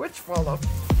for the Twitch follow.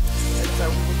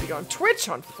 And we'll be on Twitch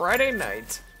on Friday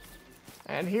night.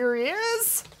 And here he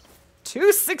is.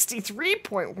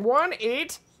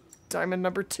 263.18. Diamond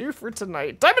number 2 for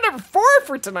tonight. Diamond number 4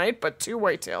 for tonight, but 2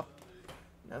 whitetail.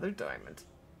 Another diamond.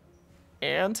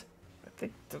 And, I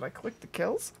think, did I click the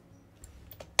kills?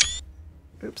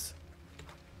 Oops.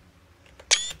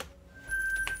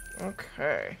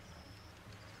 Okay.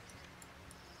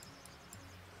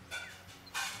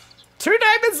 2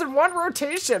 diamonds in 1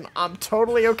 rotation. I'm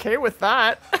totally okay with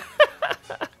that.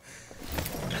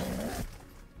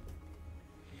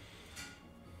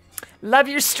 Love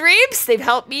your streams. They've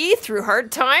helped me through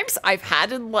hard times I've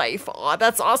had in life. Aw,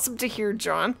 that's awesome to hear,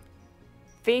 John.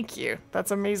 Thank you.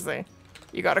 That's amazing.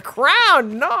 You got a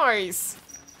crown. Nice.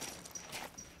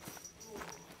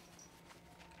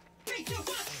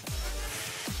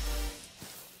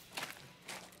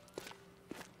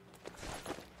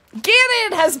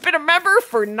 Gannon has been a member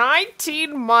for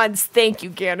 19 months. Thank you,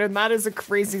 Gannon. That is a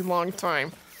crazy long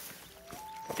time.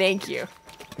 Thank you.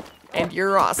 And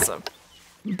you're awesome.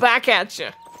 Back at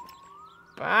ya.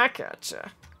 Back at ya.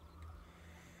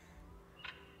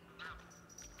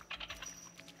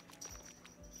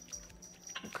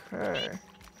 Okay.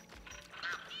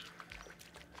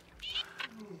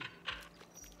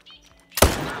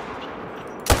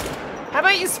 How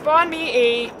about you spawn me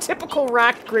a typical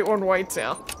rack Great One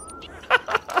Whitetail?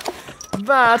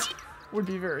 That would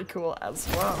be very cool as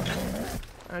well.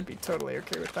 I'd be totally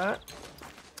okay with that.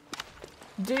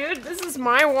 Dude, this is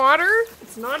my water.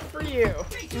 It's not for you.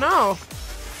 No.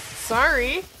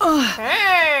 Sorry.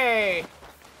 Hey!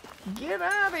 Get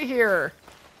out of here.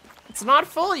 It's not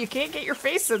full. You can't get your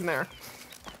face in there.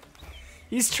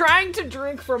 He's trying to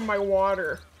drink from my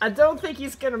water. I don't think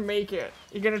he's gonna make it.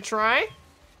 You gonna try?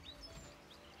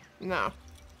 No.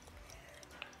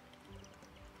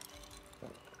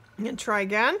 You gonna try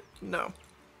again? No.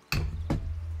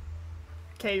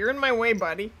 Okay, you're in my way,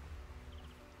 buddy.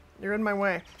 You're in my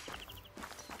way.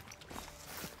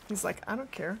 He's like, I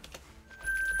don't care.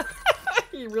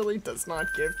 He really does not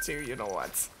give two, you know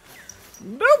what?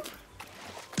 Nope!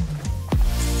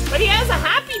 But he has a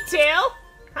happy tail!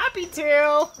 Happy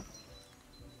tail!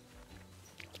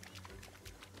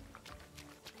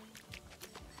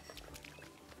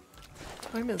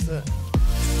 What time is it? I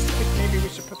think maybe we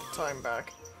should put the time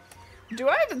back. Do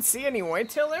I even see any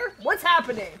whitetail there? What's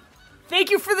happening?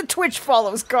 Thank you for the Twitch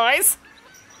follows, guys!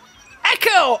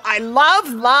 Echo! I love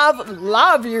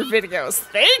your videos.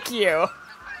 Thank you!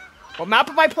 What map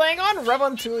am I playing on?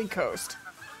 Revontuli Coast.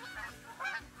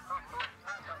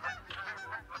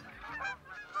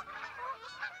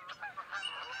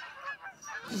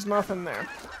 There's nothing there.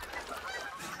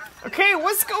 Okay,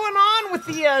 what's going on with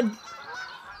the,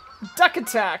 duck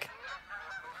attack?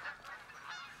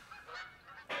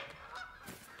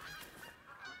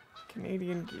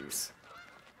 Canadian goose.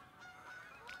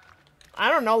 I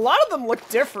don't know, a lot of them look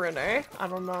different, eh? I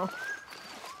don't know.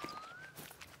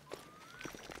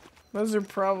 Those are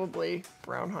probably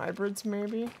brown hybrids,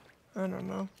 maybe? I don't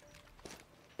know.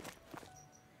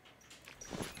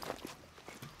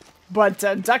 But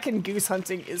duck and goose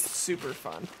hunting is super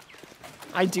fun.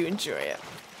 I do enjoy it.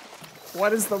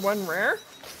 What is the one rare?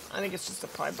 I think it's just a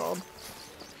piebald.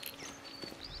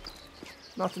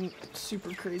 Nothing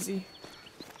super crazy.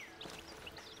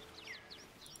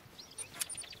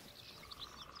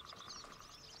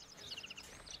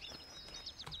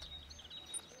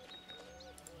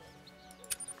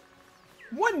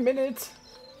 One minute.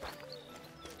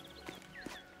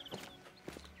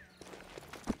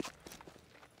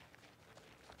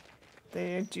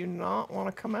 They do not want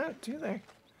to come out, do they?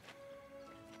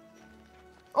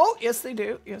 Oh, yes they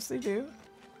do. Yes they do.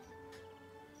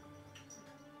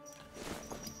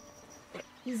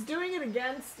 He's doing it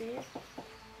again, Steve.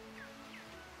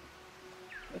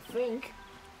 I think.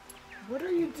 What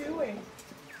are you doing?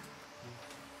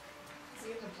 Is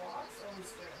he in the box? Oh,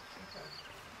 he's there. Okay.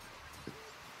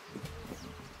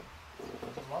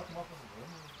 Lock him up in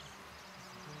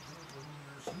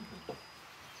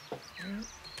the room.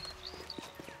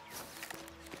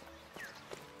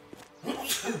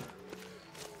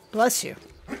 Bless you.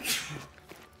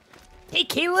 Hey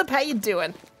Caleb, how you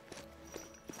doing?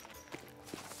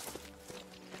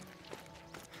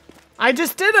 I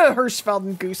just did a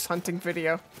Hirschfelden goose hunting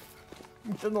video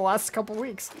within the last couple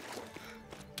weeks.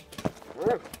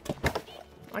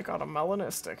 I got a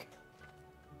melanistic.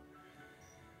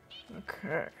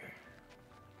 Okay.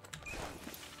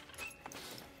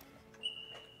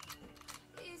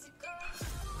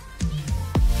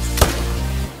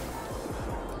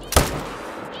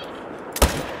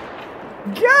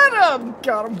 Got him!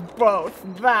 Got them both.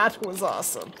 That was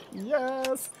awesome.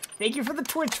 Yes. Thank you for the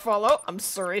Twitch follow. I'm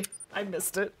sorry. I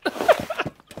missed it.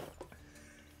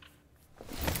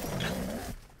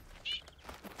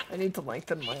 I need to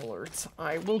lengthen my alerts.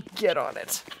 I will get on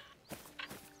it.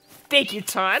 Thank you,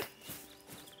 Todd.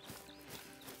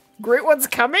 Great one's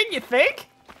coming, you think?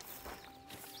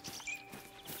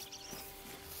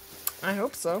 I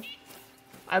hope so.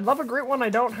 I'd love a great one I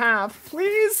don't have.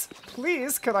 Please,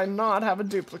 please, could I not have a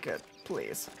duplicate?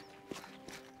 Please.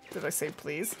 Did I say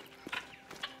please?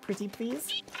 Pretty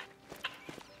please?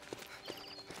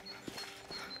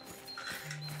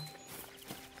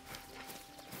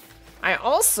 I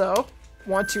also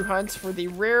want to hunt for the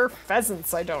rare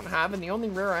pheasants I don't have, and the only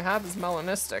rare I have is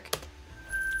melanistic.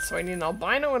 So I need an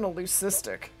albino and a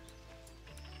leucistic.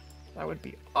 That would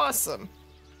be awesome.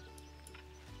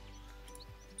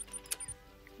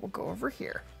 We'll go over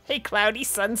here. Hey, cloudy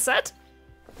sunset.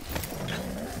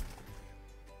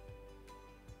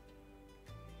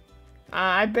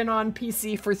 I've been on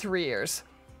PC for 3 years,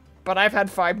 but I've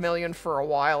had 5 million for a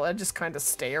while. I just kind of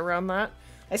stay around that.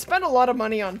 I spend a lot of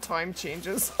money on time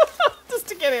changes just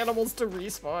to get animals to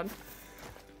respawn.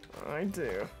 I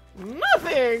do.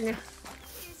 Nothing!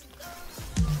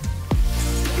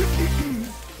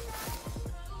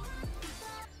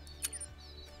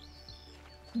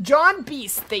 John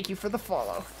Beast, thank you for the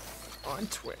follow on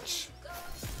Twitch.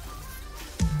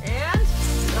 And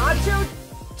Nacho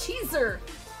Cheeser,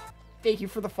 thank you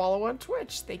for the follow on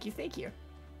Twitch. Thank you, thank you.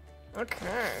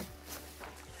 Okay.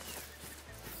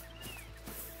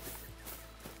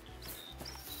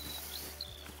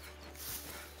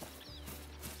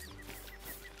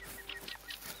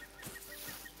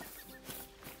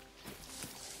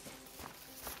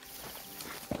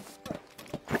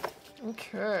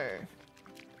 Okay.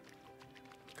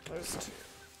 Those two.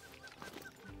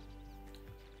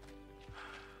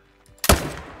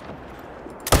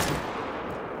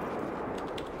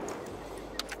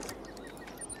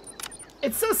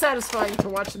 It's so satisfying to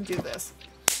watch him do this.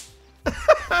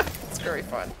 It's very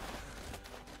fun.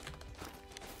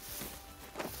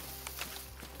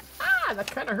 Ah, that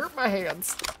kind of hurt my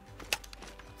hands.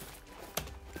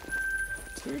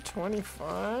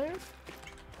 225.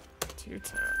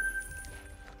 210.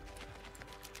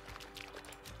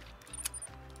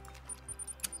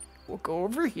 We'll go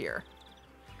over here.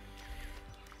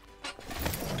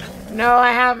 No,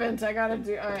 I haven't. I gotta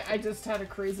do. I just had a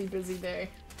crazy busy day.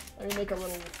 Let me make a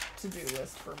little to-do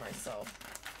list for myself.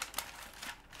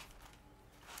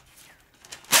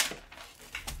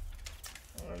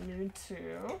 I need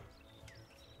to.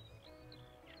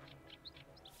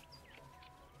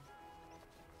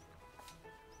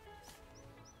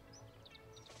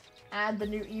 Add the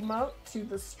new emote to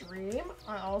the stream.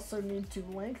 I also need to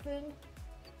lengthen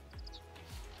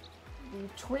the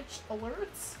Twitch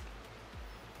alerts.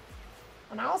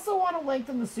 And I also want to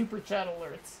lengthen the super chat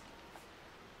alerts.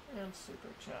 And super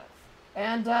chat.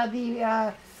 And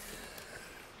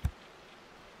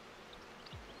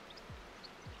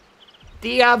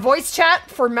the voice chat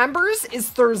for members is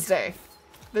Thursday.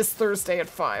 This Thursday at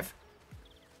 5.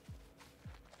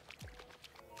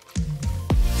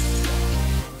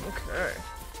 Okay.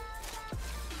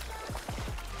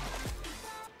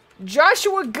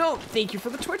 Joshua Goat, thank you for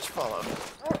the Twitch follow.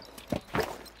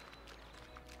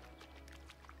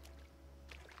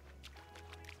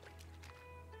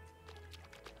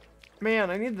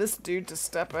 Man, I need this dude to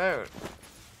step out.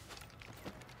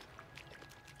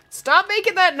 Stop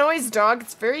making that noise, dog.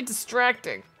 It's very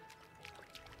distracting.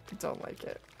 I don't like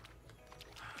it.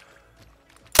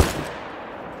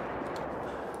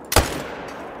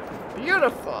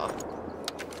 Beautiful.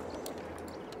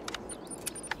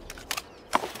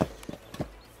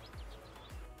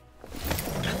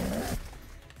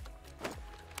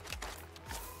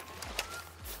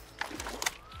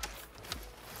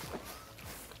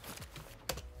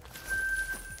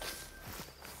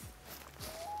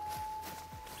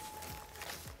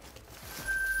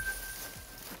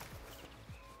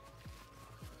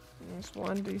 There's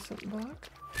one decent buck.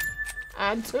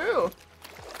 Add 2.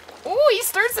 Oh, he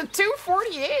starts at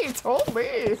 248.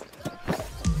 Holy. Let's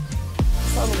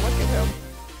have a look at him.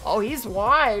 Oh, he's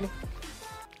wide.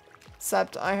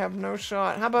 Except I have no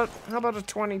shot. How about a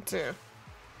 22?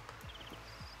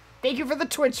 Thank you for the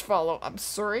Twitch follow. I'm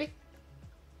sorry.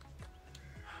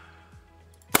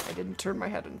 I didn't turn my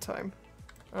head in time.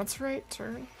 That's right,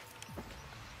 turn.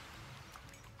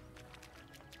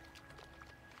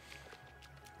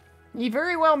 He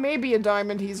very well may be a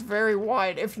diamond. He's very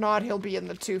wide. If not, he'll be in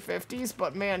the 250s.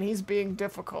 But man, he's being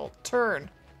difficult. Turn.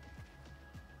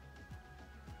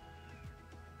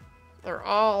 They're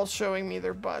all showing me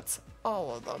their butts.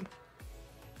 All of them.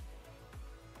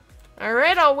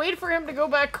 Alright, I'll wait for him to go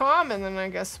back calm. And then I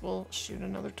guess we'll shoot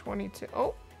another 22.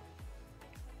 Oh.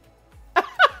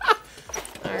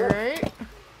 Alright.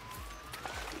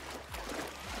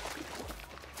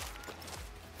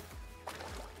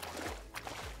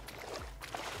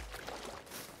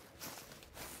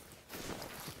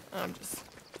 I'm just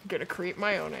gonna create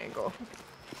my own angle.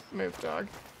 Move, dog.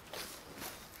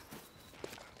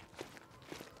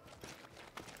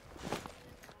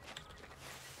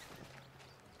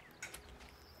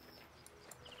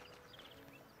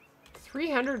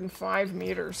 $305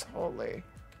 meters. Holy.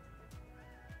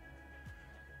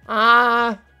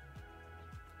 I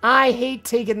hate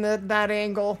taking that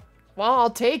angle. Well,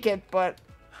 I'll take it, but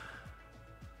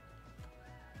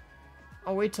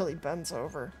I'll wait till he bends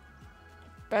over.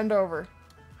 Bend over.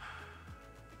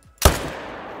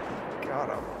 Got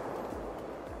him.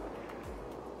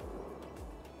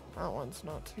 That one's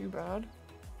not too bad.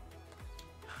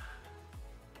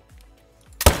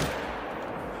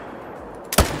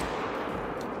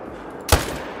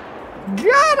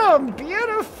 Got him!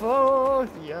 Beautiful!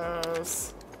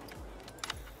 Yes.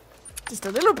 Just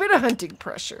a little bit of hunting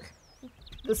pressure.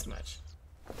 This much.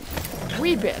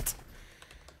 Wee bit.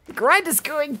 The grind is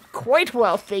going quite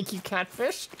well, thank you,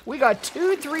 Catfish. We got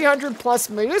 2 300+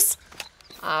 moose.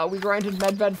 We grinded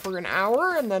medved for an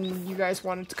hour, and then you guys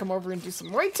wanted to come over and do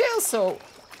some whitetail, so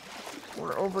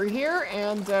we're over here,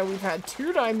 and we've had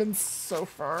 2 diamonds so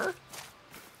far.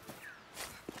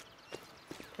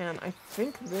 And I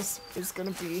think this is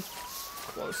gonna be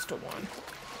close to 1.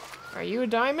 Are you a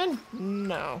diamond?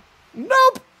 No.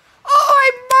 Nope! Oh,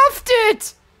 I muffed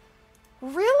it!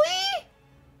 Really?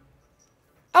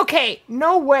 Okay,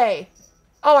 no way.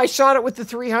 Oh, I shot it with the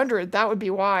 300. That would be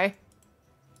why.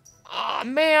 Aw,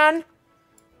 man.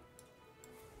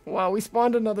 Wow, we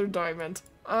spawned another diamond.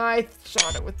 I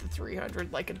shot it with the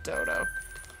 300 like a dodo.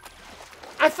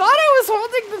 I thought I was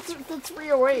holding the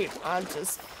 308.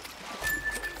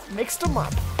 Mixed them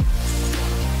up.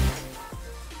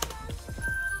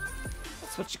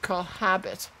 That's what you call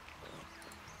habit.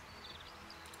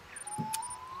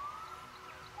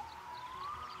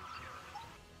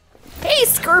 Hey,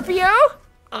 Scorpio!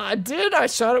 I did. I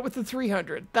shot it with the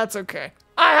 300. That's okay.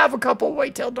 I have a couple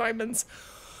whitetail diamonds.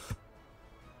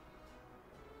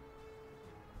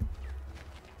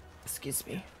 Excuse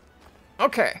me.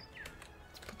 Okay.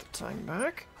 Let's put the time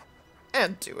back.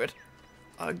 And do it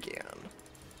again.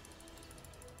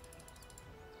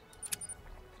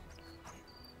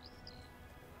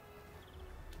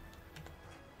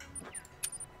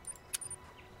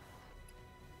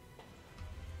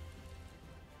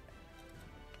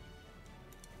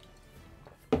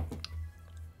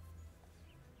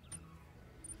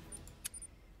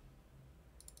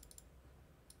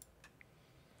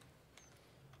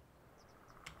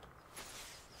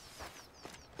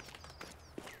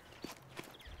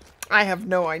 I have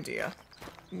no idea.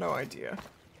 No idea.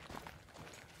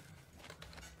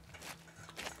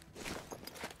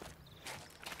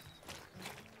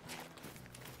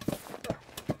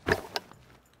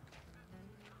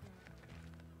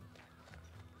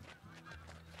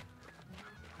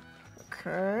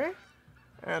 Okay.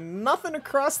 And nothing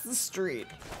across the street.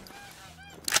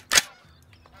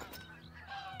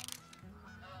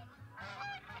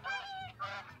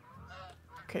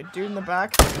 Okay, dude in the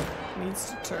back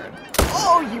needs to turn.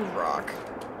 Oh, you rock.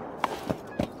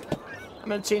 I'm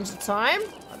gonna change the time.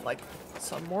 I'd like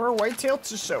some more whitetail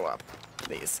to show up,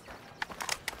 please.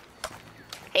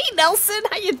 Hey, Nelson,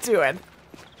 how you doing?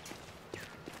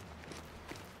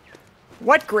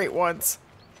 What great ones?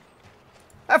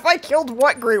 Have I killed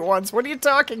what great ones? What are you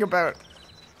talking about?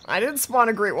 I didn't spawn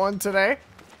a great one today.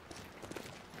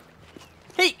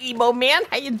 Hey, emo man,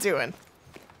 how you doing?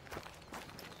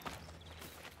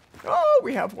 Oh,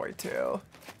 we have whitetail.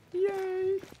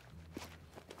 Yay.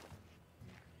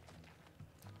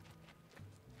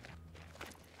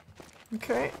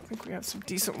 Okay, I think we have some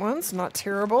decent ones. Not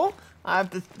terrible. I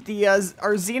have the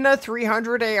Arzina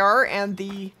 300 AR and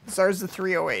the Zarza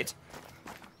 308.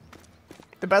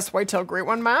 The best whitetail great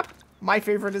one map? My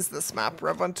favorite is this map,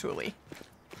 Revontuli.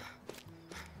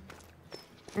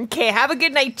 Okay, have a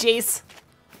good night, Jace.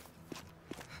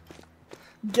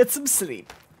 Get some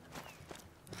sleep.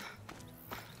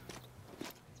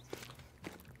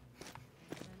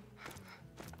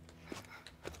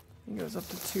 He goes up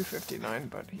to 259,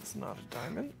 but he's not a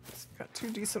diamond. He's got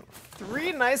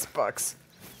 3 nice bucks.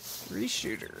 3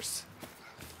 shooters.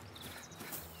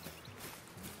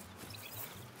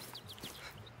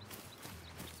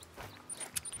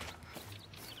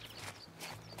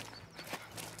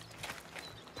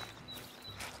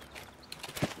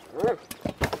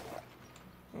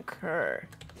 Okay.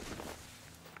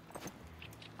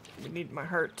 We need my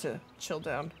heart to chill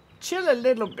down. Chill a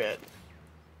little bit.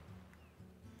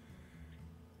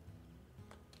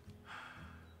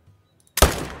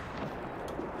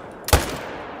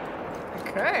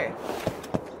 Okay.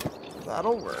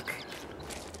 That'll work.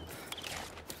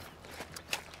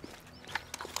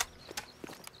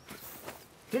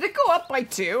 Did it go up by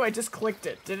 2? I just clicked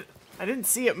it. Did it? I didn't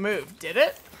see it move. Did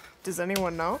it? Does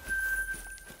anyone know?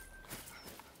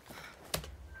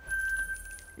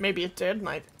 Maybe it did,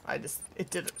 and it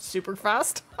did it super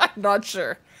fast. I'm not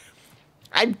sure.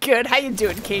 I'm good. How you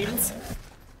doing, Cadence?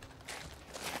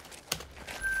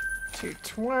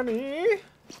 220.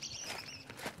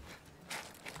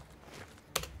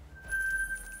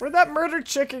 Where'd that murdered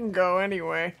chicken go,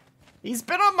 anyway? He's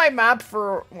been on my map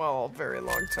for, well, a very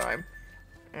long time.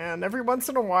 And every once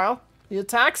in a while, he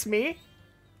attacks me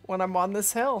when I'm on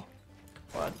this hill.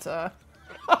 But,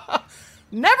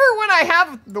 never when I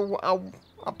have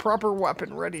a proper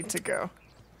weapon ready to go.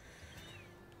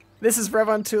 This is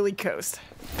Revontuli Coast.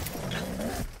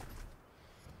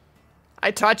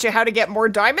 I taught you how to get more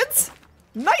diamonds?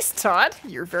 Nice, Todd.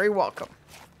 You're very welcome.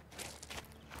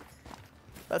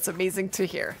 That's amazing to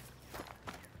hear.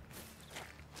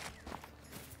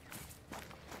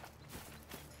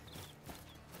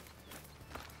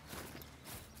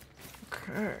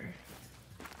 Okay.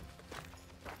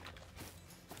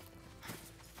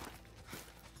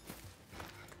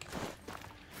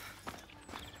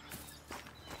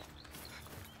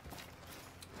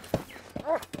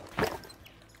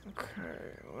 Okay,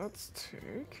 let's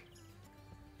take...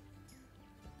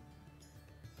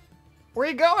 Where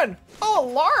are you going? Oh,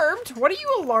 alarmed? What are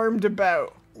you alarmed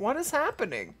about? What is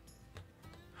happening?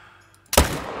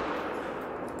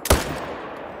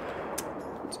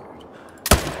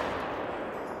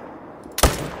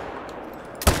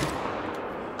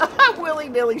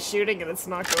 Willy-nilly shooting and it's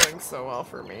not going so well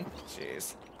for me.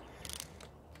 Jeez.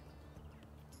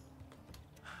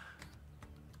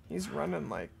 He's running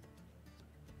like...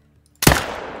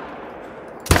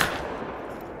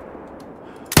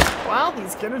 Well,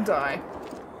 he's gonna die.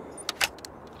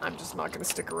 I'm just not gonna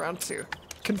stick around to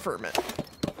confirm it.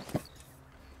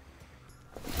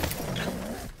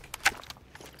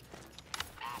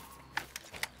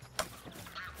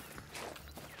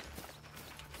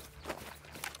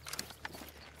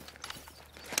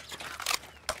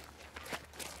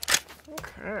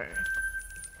 Okay.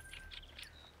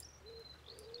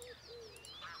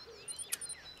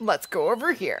 Let's go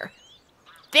over here.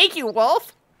 Thank you,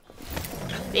 Wolf.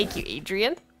 Thank you,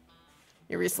 Adrian.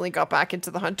 You recently got back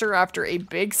into the hunter after a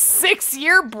big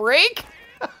 6-year break?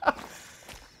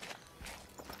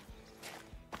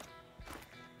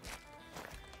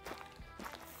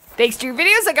 Thanks to your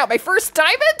videos, I got my first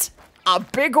diamond. A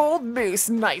big old moose.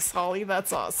 Nice, Holly.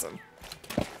 That's awesome.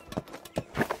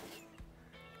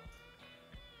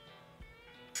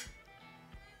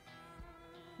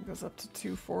 It goes up to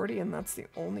 240, and that's the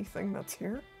only thing that's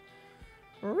here?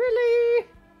 Really?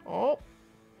 Oh,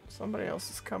 somebody else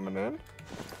is coming in.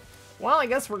 Well, I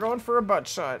guess we're going for a butt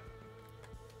shot.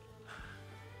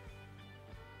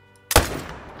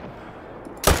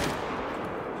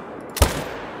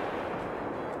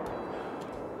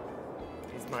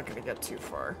 He's not going to get too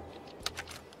far.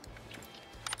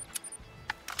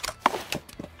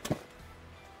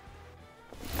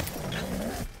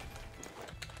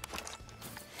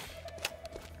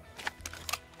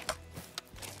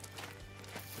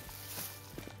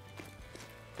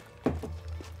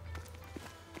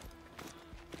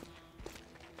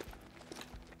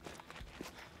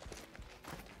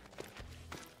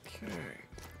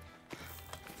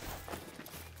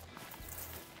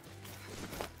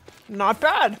 Not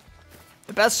bad.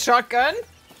 The best shotgun,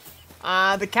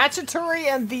 the Cotw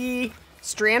and the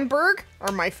Strandberg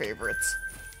are my favorites.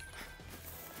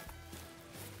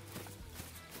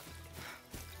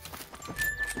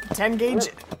 The 10 gauge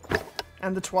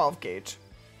and the 12 gauge.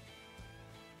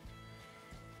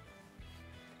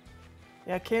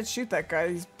 Yeah, I can't shoot that guy.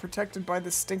 He's protected by the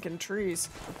stinking trees.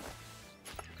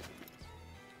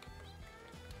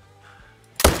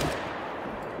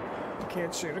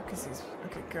 Can't shoot it because he's...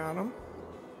 Okay, got him.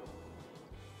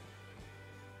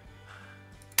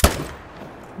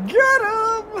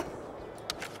 Got him!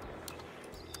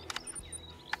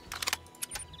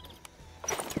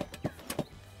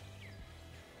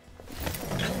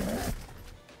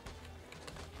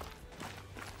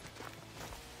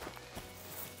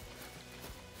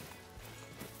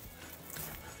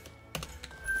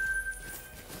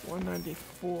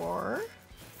 $194.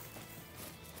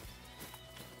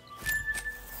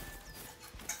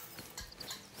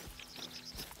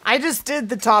 I just did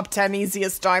the top 10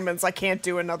 easiest diamonds. I can't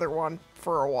do another one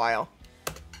for a while.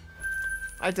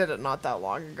 I did it not that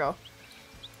long ago.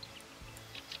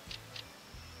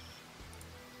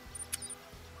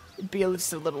 It'd be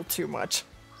just a little too much.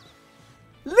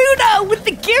 Luna with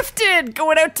the gifted!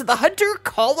 Going out to the hunter,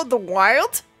 Call of the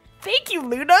Wild. Thank you,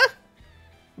 Luna.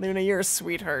 Luna, you're a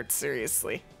sweetheart,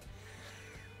 seriously.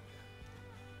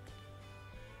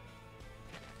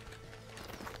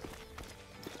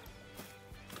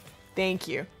 Thank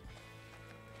you.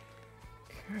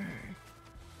 Okay.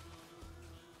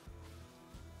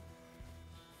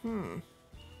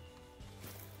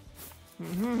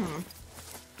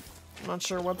 Not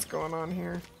sure what's going on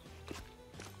here.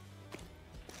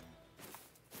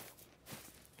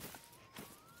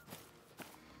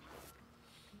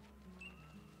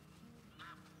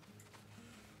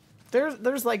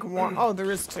 There's like one. Oh,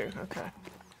 there is two. Okay.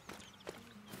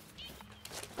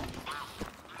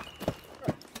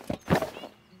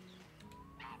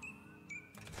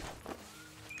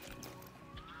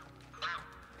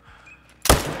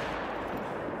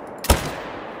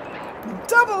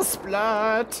 Double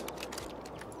splat!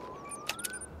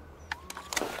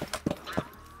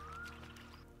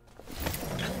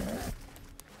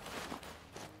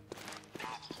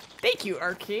 Thank you,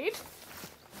 Arcade.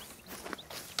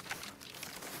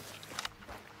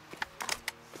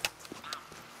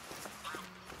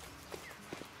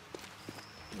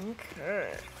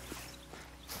 Okay.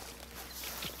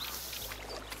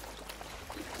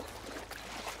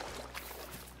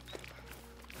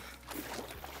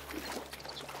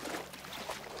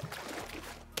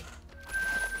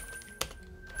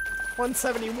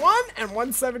 $171 and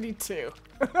 $172.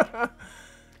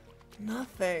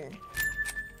 Nothing.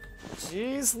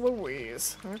 Jeez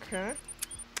Louise. Okay.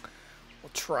 We'll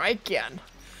try again.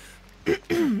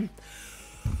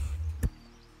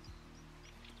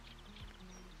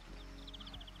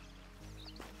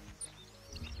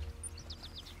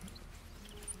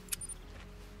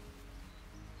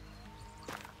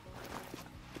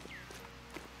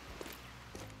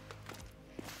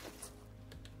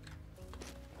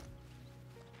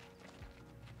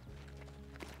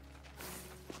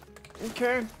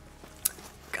 Okay.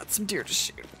 Got some deer to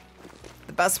shoot.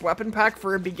 The best weapon pack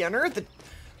for a beginner.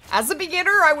 As a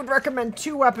beginner, I would recommend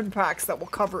 2 weapon packs that will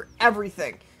cover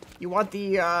everything. You want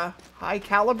the high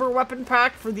caliber weapon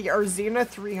pack for the Arzina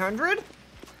 300,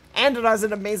 and it has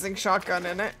an amazing shotgun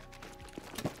in it.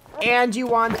 And you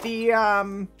want the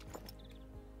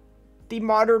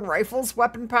modern rifles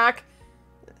weapon pack,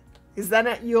 because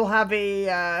then you'll have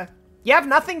a you have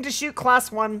nothing to shoot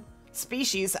class 1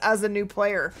 species as a new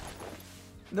player.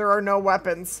 There are no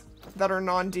weapons that are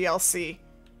non-DLC.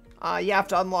 You have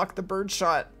to unlock the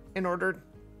birdshot in order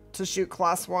to shoot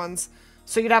class 1s.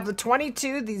 So you'd have the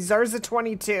 22, the Zarza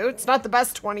 22. It's not the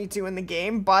best 22 in the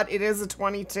game, but it is a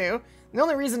 22. The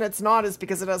only reason it's not is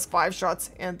because it has 5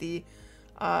 shots and the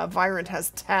Virant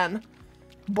has 10.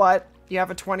 But you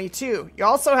have a 22. You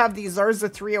also have the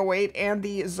Zarza 308 and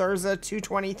the Zarza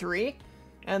 223.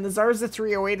 And the Zarza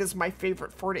 308 is my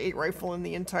favorite 4-8 rifle in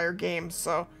the entire game.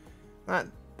 So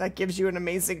that gives you an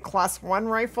amazing class 1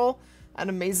 rifle, an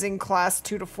amazing class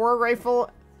 2-4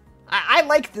 rifle. I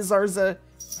like the Zarza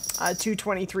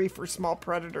 223 for small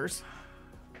predators.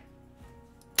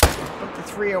 But the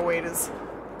 308 is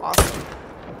awesome.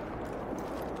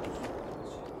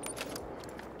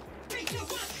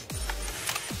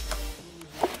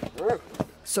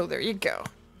 So there you go.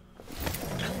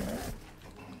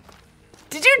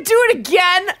 Did you do it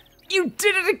again? You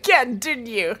did it again, didn't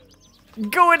you?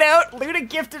 Going out, Luna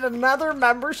gifted another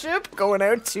membership. Going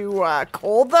out to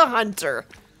Cole the Hunter.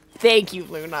 Thank you,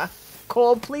 Luna.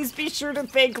 Cole, please be sure to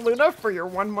thank Luna for your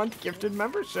 1-month gifted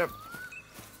membership.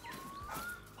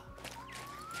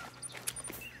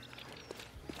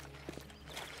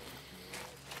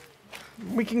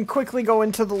 We can quickly go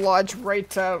into the lodge right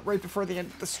before the end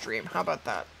of the stream. How about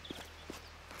that?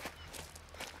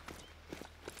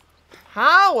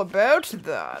 How about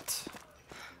that?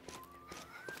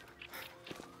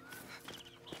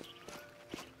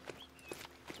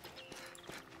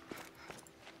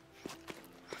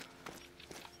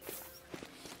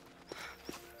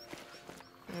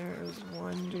 There's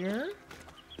one deer.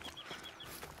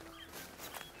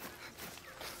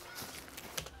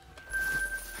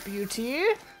 Beauty.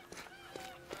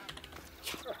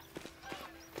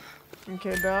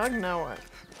 Okay, dog, now what?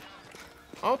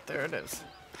 Oh, there it is.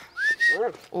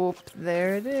 Oop,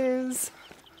 there it is.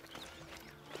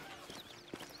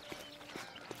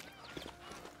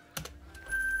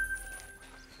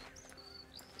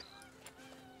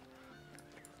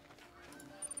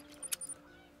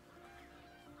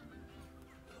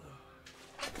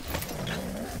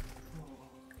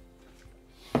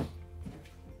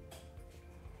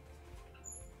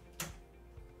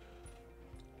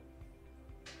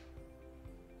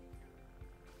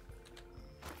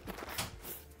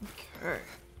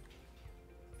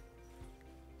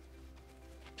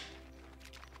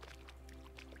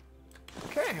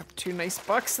 Okay, I have 2 nice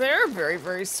bucks there. Very,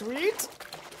 very sweet.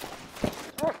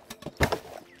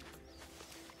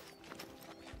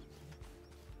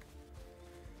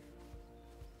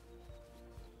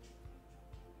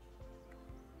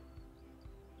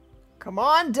 Come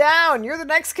on down. You're the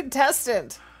next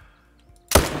contestant.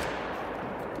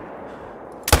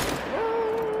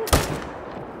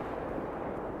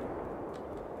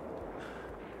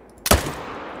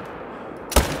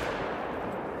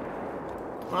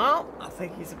 Well, I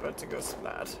think he's about to go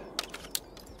splat.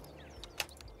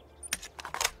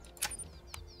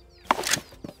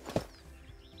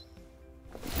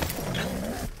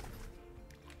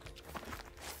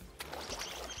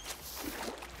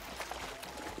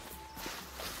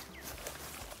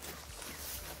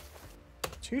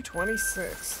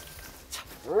 $226.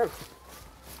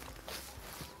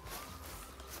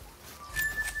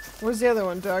 Where's the other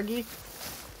one, doggy?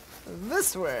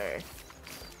 This way.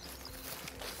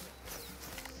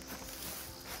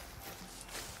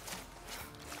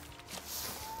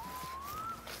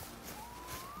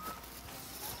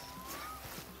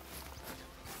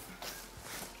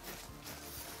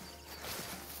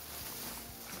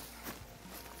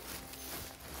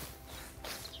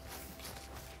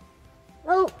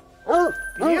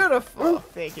 Beautiful.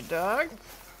 Thank you, dog.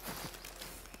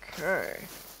 Okay.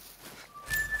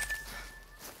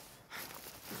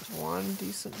 There's one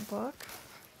decent buck.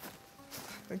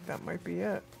 I think that might be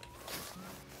it.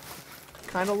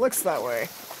 Kinda looks that way.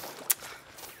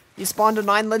 You spawned a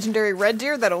 9 legendary red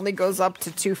deer that only goes up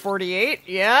to 248.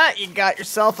 Yeah, you got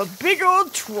yourself a big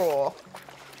old troll.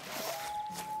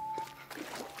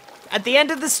 At the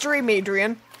end of the stream,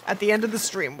 Adrian. At the end of the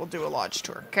stream, we'll do a lodge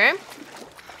tour, okay?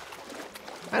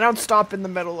 I don't stop in the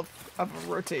middle of a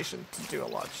rotation to do a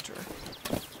lodge tour.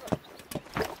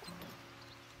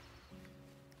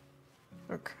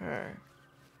 Okay.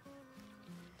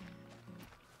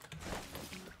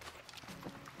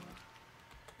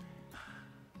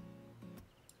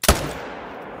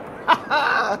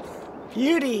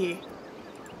 Beauty.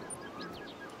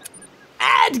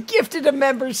 Ed gifted a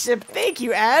membership. Thank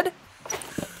you, Ed.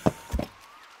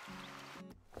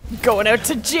 Going out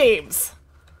to James.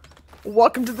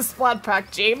 Welcome to the Splat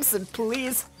Pack, James, and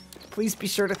please be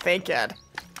sure to thank Ed.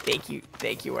 Thank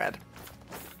you, Ed.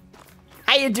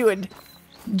 How you doing,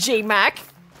 J-Mac?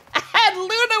 And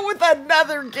Luna with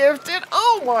another gifted.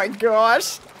 Oh my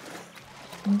gosh.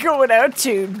 Going out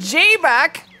to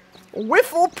J-Mac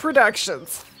Wiffle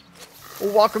Productions.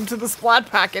 Welcome to the Splat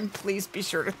Pack, and please be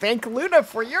sure to thank Luna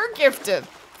for your gifted.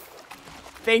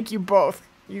 Thank you both.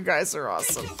 You guys are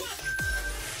awesome.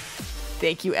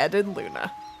 Thank you, Ed and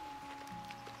Luna.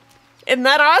 Isn't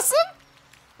that awesome?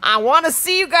 I want to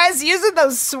see you guys using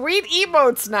those sweet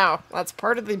emotes now. That's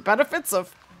part of the benefits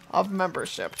of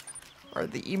membership. Or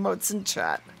the emotes in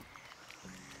chat.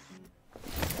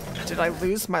 Did I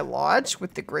lose my lodge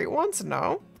with the great ones?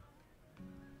 No.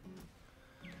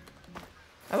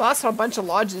 I lost a bunch of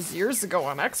lodges years ago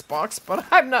on Xbox, but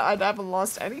I haven't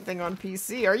lost anything on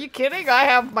PC. Are you kidding? I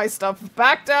have my stuff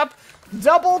backed up.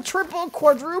 Double, triple,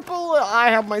 quadruple. I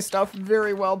have my stuff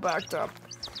very well backed up.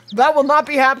 That will not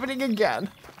be happening again.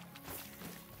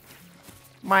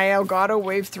 My Elgato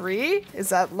Wave 3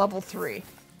 is at level 3.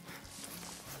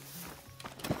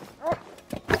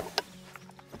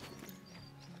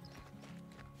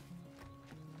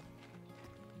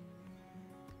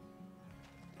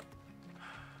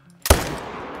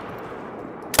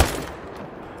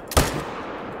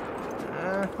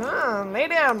 Lay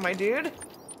down, my dude.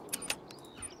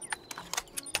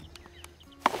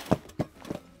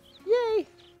 Yay.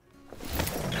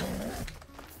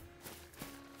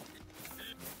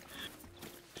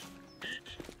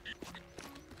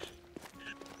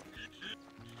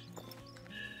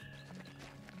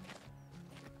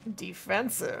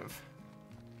 Defensive.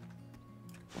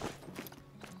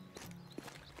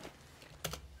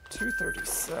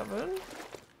 237.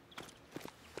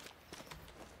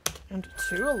 And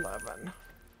 211.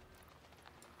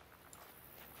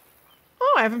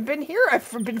 Oh, I haven't been here. I've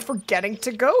been forgetting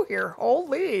to go here.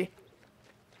 Holy.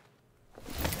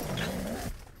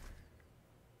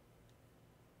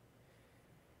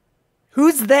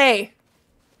 Who's they?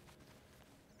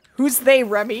 Who's they,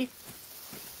 Remy?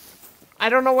 I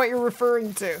don't know what you're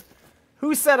referring to.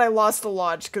 Who said I lost a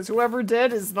lodge? Because whoever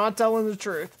did is not telling the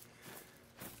truth.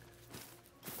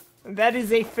 That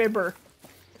is a fibber.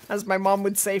 As my mom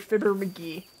would say, Fibber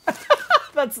McGee.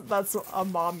 That's a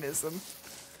momism.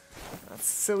 That's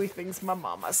silly things my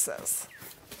mama says.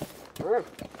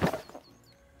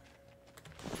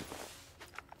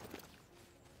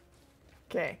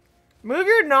 Okay. Move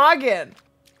your noggin!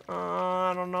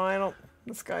 I don't know,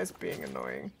 this guy's being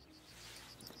annoying.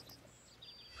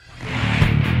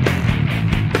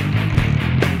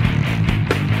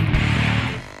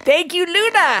 Thank you,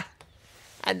 Luna!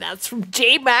 And that's from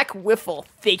J-Mac Wiffle.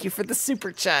 Thank you for the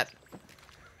super chat.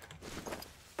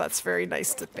 That's very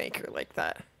nice to thank her like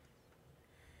that.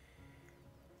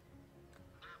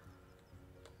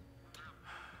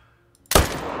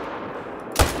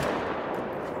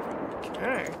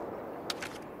 Okay.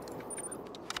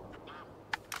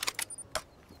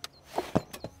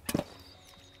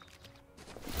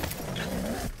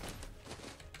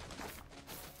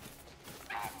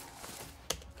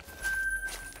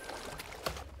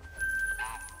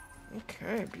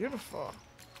 Okay, beautiful.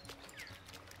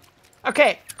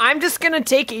 Okay, I'm just gonna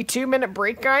take a 2-minute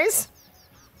break, guys.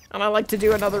 And I like to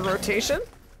do another rotation.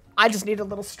 I just need a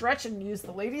little stretch and use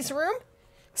the ladies' room.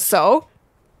 So,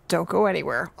 don't go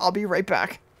anywhere. I'll be right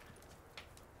back.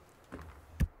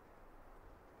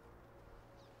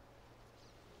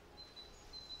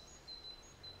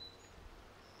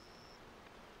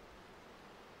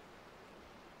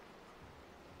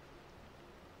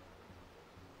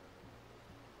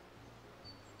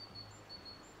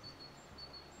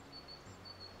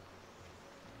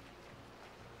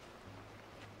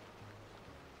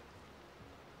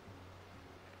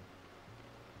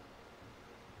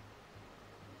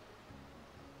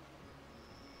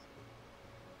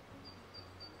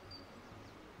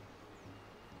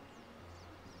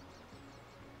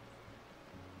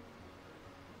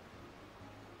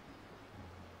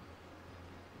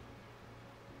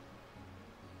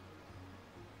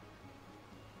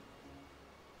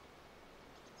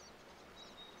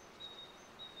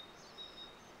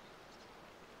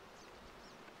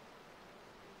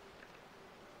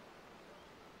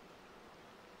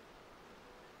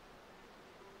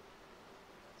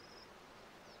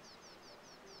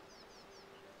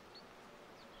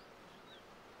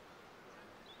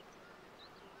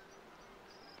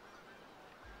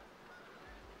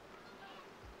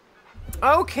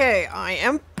 Okay, I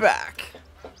am back.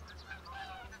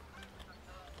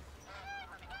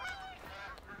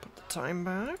 Put the time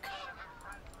back.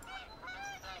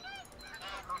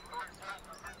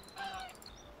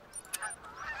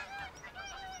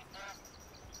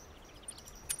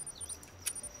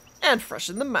 And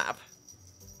freshen the map.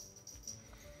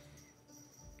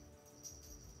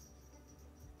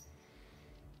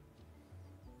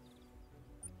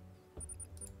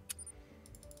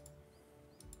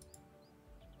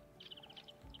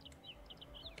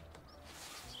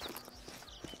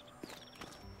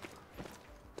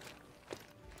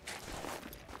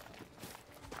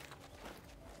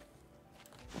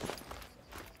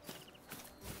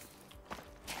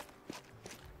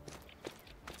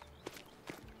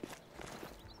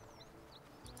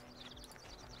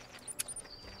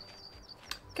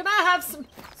 Can I have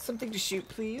something to shoot,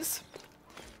 please?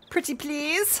 Pretty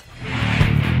please?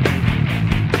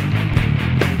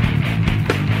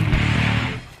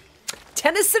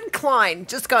 Tennyson Klein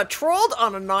just got trolled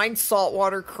on a 9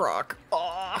 saltwater croc.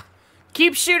 Aw.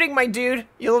 Keep shooting, my dude.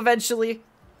 You'll eventually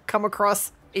come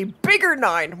across a bigger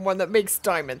 9, one that makes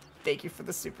diamond. Thank you for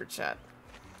the super chat.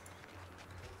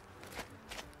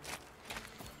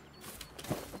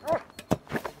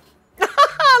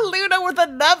 Luna with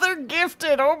another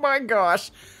gifted. Oh my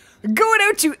gosh. Going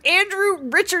out to Andrew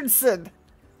Richardson.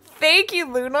 Thank you,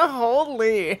 Luna.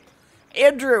 Holy.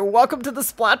 Andrew, welcome to the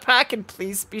Splat Pack, and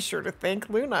please be sure to thank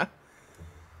Luna.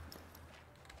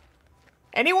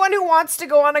 Anyone who wants to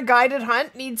go on a guided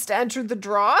hunt needs to enter the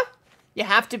draw. You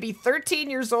have to be 13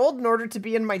 years old in order to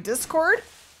be in my Discord.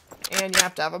 And you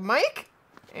have to have a mic.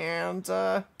 And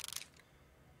you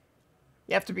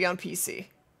have to be on PC.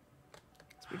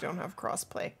 We don't have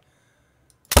crossplay.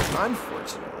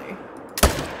 Unfortunately.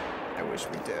 I wish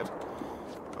we did.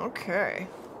 Okay.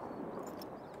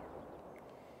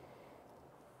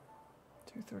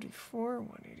 234,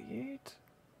 188.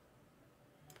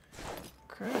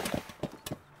 Okay.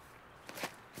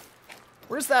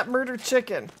 Where's that murdered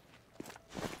chicken?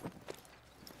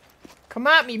 Come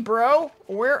at me, bro.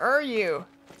 Where are you?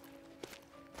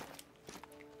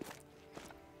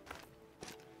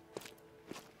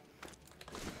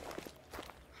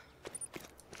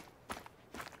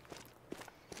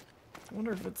 I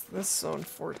wonder if it's this zone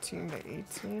 14 to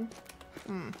 18.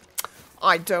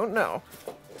 I don't know.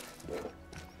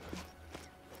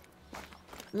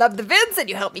 Love the vids, and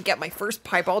you helped me get my first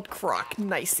piebald croc.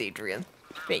 Nice, Adrian.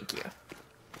 Thank you.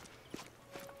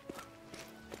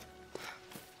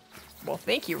 Well,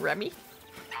 thank you, Remy.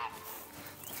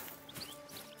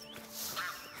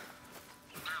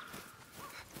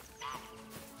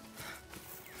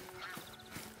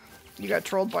 You got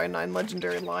trolled by a 9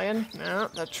 legendary lion? No,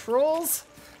 the trolls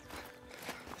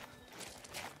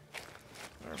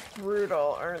are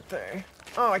brutal, aren't they?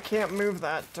 Oh, I can't move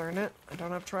that, darn it. I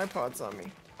don't have tripods on me.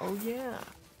 Oh, yeah.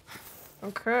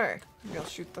 Okay. Maybe I'll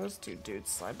shoot those two dudes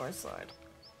side by side.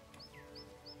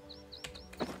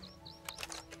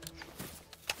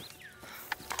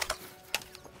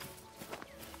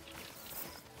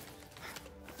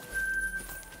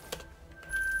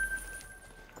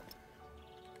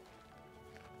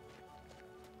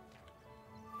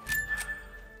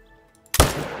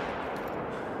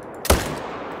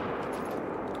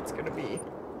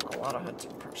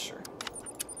 Pressure.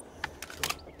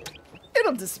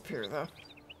 It'll disappear though.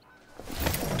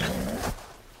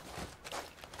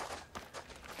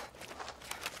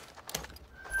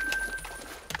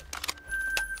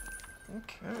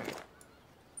 Okay.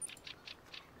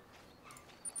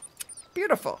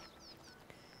 Beautiful.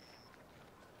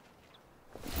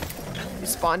 You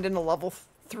spawned in a level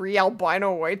 3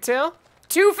 albino whitetail?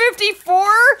 254?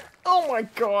 Oh my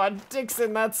god,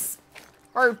 Dixon, that's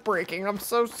heartbreaking. I'm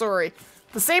so sorry.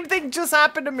 The same thing just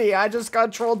happened to me. I just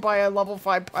got trolled by a level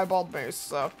 5 piebald moose,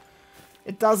 so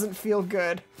it doesn't feel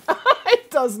good. It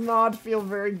does not feel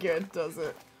very good, does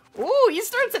it? Ooh, he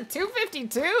starts at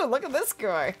 252. Look at this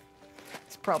guy.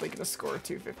 He's probably gonna score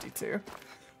 252.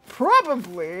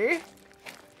 Probably.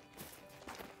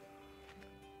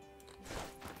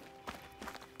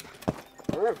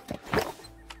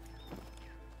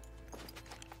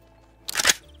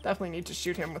 Definitely need to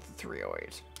shoot him with the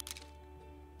 308.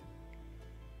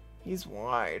 He's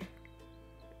wide.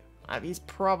 He's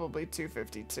probably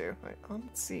 252.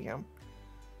 Let's see him.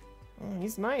 Oh,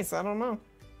 he's nice. I don't know.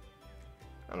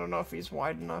 I don't know if he's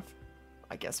wide enough.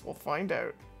 I guess we'll find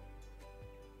out.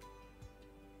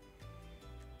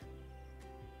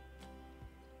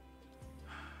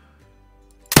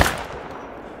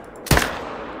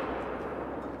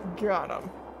 Got him.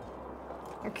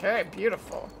 Okay,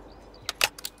 beautiful.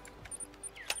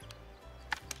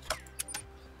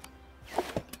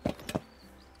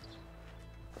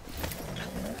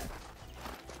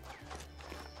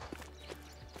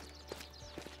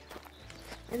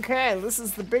 Okay, this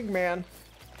is the big man.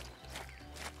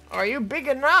 Are you big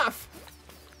enough?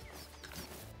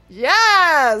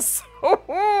 Yes!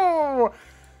 Ho-ho!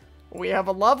 We have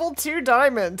a level 2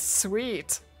 diamond.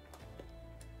 Sweet.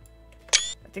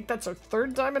 I think that's our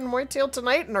 3rd diamond in Whitetail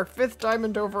tonight and our 5th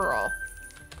diamond overall.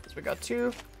 So we got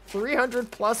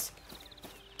 300 plus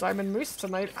diamond moose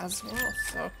tonight as well.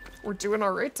 So we're doing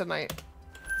alright tonight.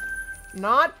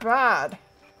 Not bad.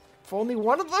 If only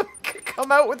one of them could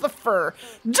come out with a fur.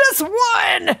 Just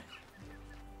one!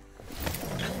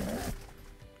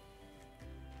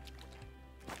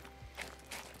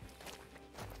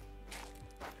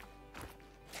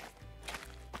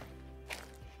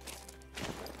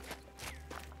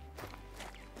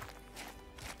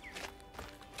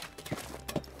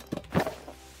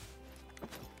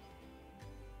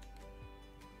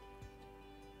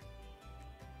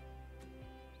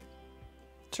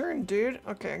 Turn, dude.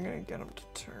 Okay, I'm gonna get him to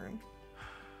turn.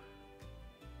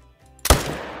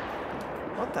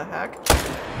 What the heck?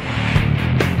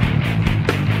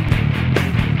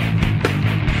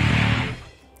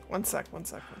 One sec.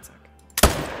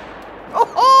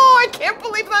 Oh, I can't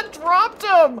believe that dropped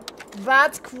him!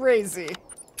 That's crazy.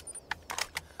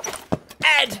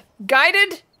 Ed,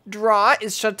 guided draw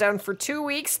is shut down for 2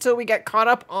 weeks till we get caught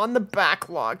up on the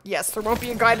backlog. Yes, there won't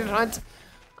be a guided hunt.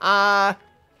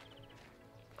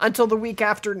 Until the week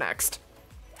after next.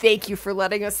 Thank you for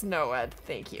letting us know, Ed.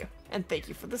 Thank you. And thank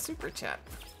you for the super chat.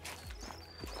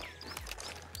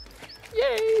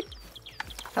 Yay!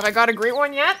 Have I got a great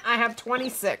one yet? I have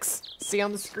 26. See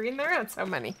on the screen there? That's how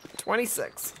many.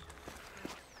 26.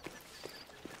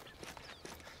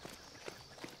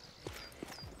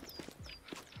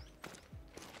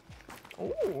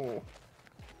 Ooh.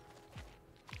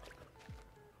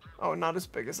 Oh, not as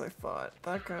big as I thought.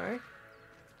 That guy.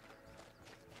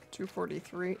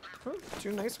 243. Oh,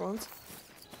 2 nice ones.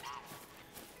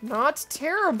 Not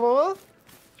terrible.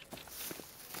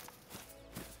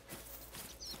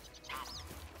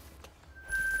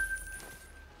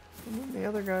 And then the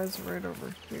other guy's right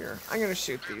over here. I'm gonna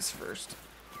shoot these first.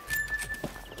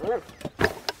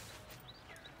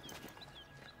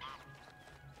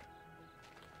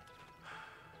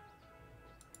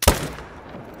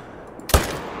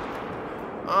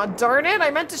 Aw, darn it!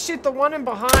 I meant to shoot the one in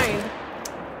behind.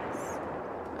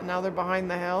 And now they're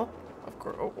behind the hill. Of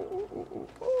course.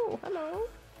 Oh, hello.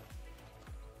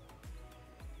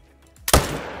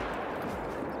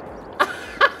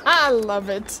 I love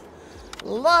it.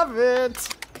 Love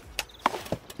it.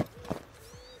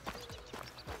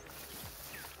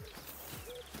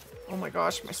 Oh my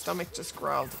gosh, my stomach just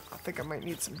growled. I think I might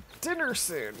need some dinner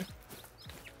soon.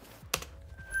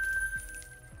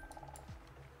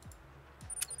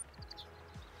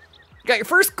 Got your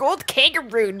first gold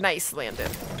kangaroo. Nice,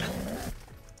 Landon.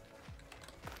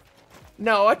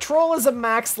 No, a troll is a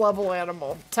max level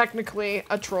animal. Technically,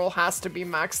 a troll has to be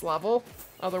max level.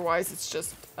 Otherwise, it's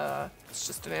just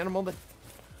an animal that...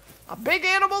 A big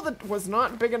animal that was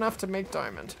not big enough to make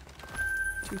diamond.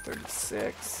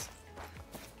 236.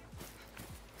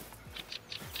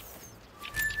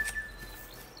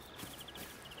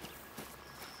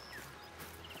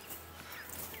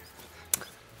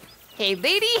 Hey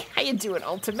lady, how you doing,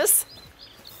 Ultimus?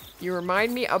 You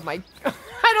remind me of my...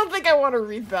 I don't think I want to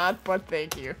read that, but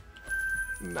thank you.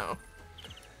 No.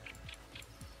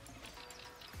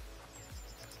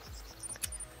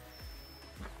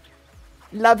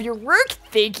 Love your work,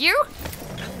 thank you.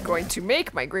 Going to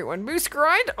make my Great One Moose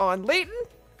grind on Layton.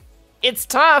 It's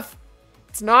tough.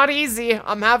 It's not easy.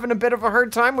 I'm having a bit of a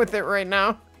hard time with it right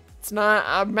now. It's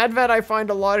not... Medved I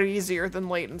find a lot easier than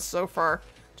Layton so far.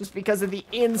 Just because of the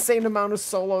insane amount of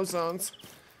solo zones.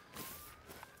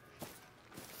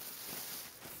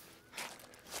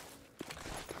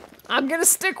 I'm gonna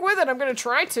stick with it. I'm gonna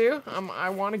try to. I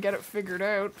want to get it figured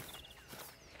out.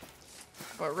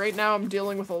 But right now I'm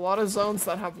dealing with a lot of zones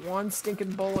that have one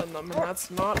stinking bull in them, and that's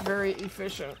not very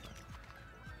efficient.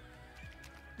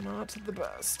 Not the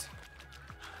best.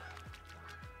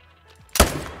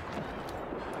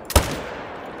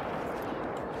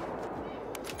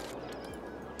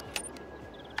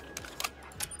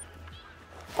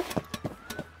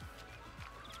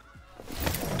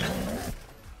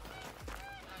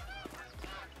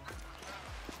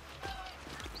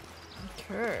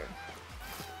 Okay.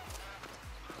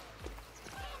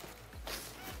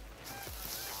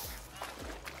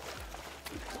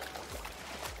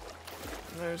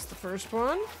 There's the first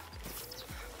one.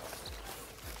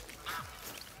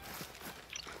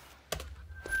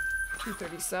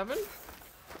 $237.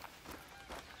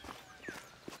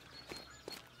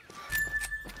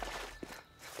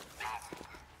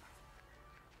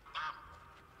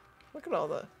 Look at all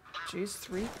the... Jeez,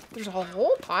 3. There's a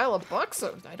whole pile of bucks.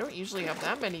 I don't usually have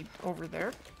that many over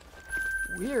there.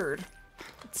 Weird.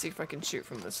 Let's see if I can shoot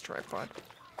from this tripod.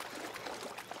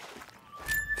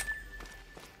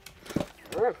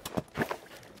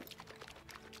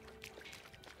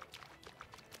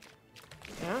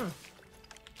 Yeah.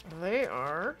 They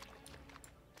are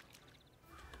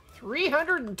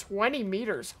 320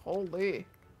 meters. Holy.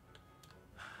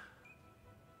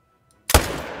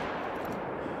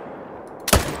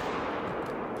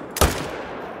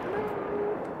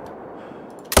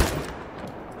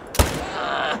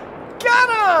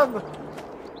 Got him!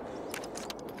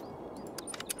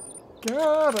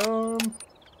 Got him!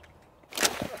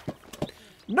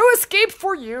 No escape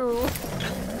for you!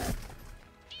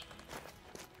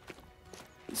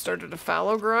 You started a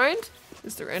fallow grind?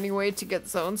 Is there any way to get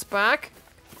zones back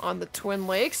on the Twin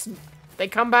Lakes? They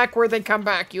come back where they come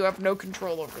back. You have no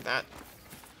control over that.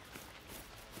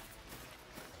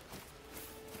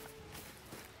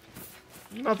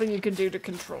 Nothing you can do to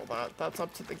control that. That's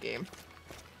up to the game.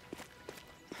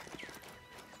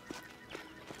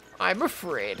 I'm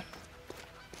afraid.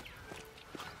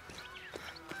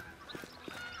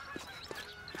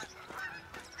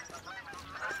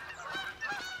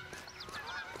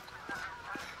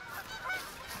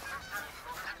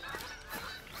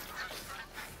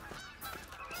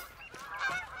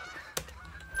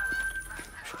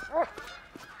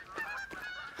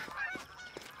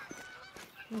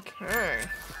 Okay.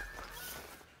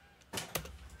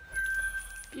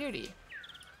 Beauty.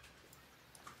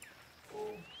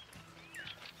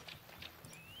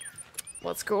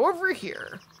 Let's go over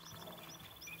here.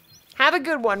 Have a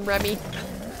good one, Remy.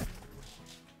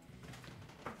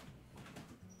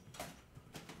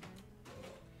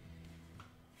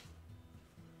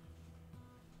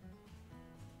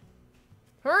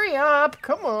 Hurry up,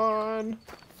 come on.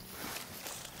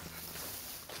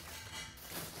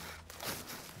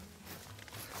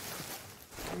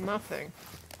 Nothing.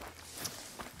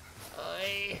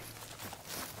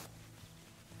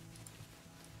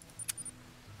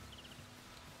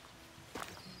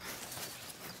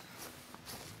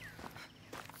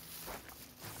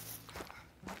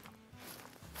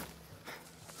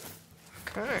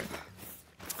 Okay.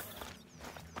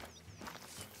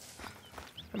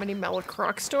 How many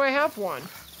Malacrocs do I have? 1.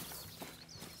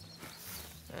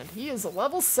 And he is a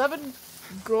level 7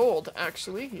 gold,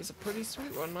 actually. He's a pretty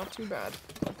sweet one, not too bad.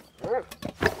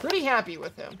 Pretty happy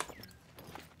with him.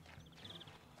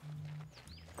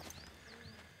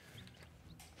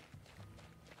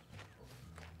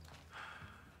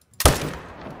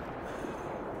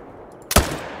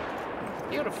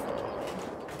 Beautiful.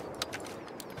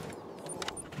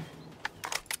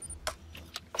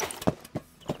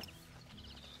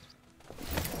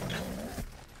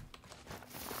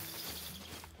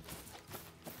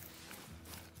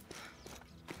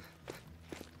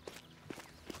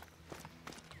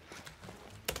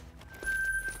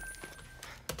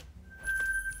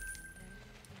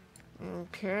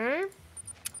 Okay.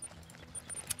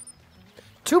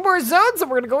 2 more zones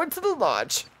and we're gonna go into the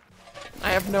lodge.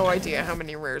 I have no idea how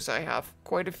many rares I have.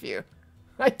 Quite a few.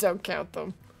 I don't count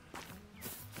them.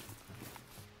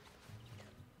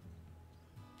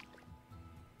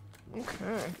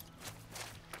 Okay.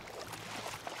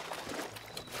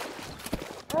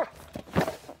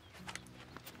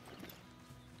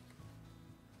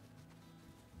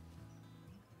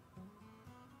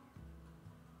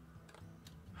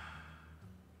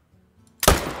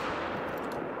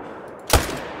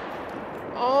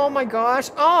 Oh my gosh.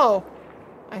 Oh!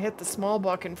 I hit the small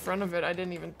buck in front of it. I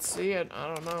didn't even see it. I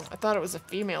don't know. I thought it was a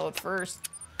female at first.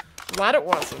 Glad it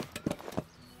wasn't.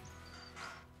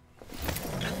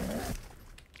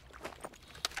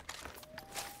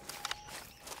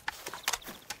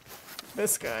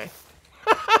 This guy.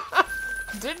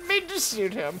 Didn't mean to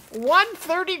shoot him.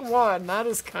 131. That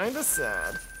is kind of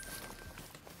sad.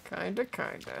 Kinda.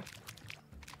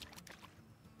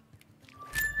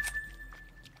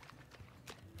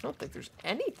 I don't think there's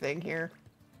anything here.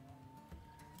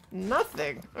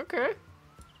 Nothing. Okay.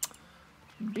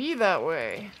 Be that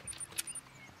way.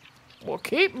 We'll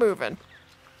keep moving.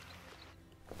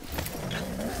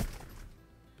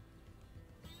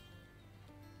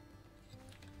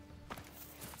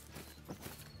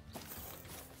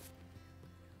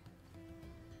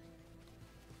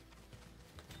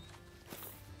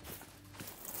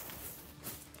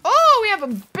 Oh, we have a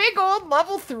big old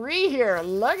level 3 here.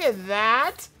 Look at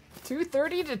that.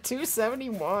 230 to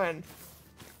 271.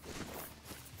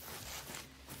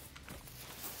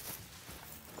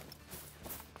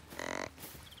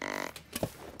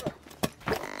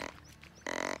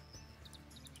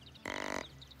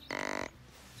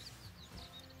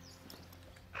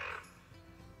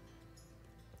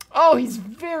 Oh, he's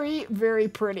very, very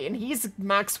pretty. And he's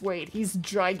max weight. He's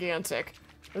gigantic.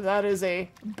 That is a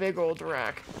big old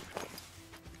rack.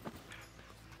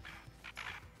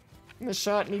 The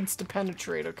shot needs to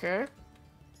penetrate, okay?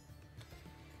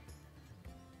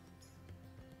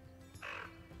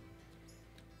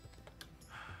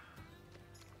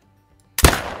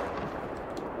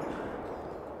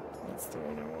 That's the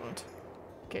one I want.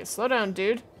 Okay, slow down,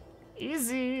 dude.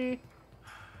 Easy.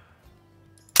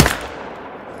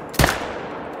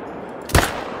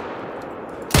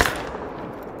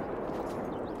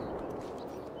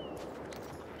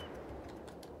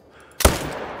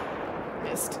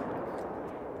 Missed.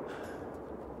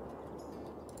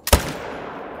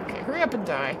 Okay, hurry up and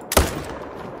die.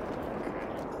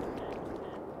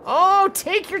 Oh,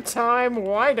 take your time.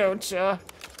 Why don't ya?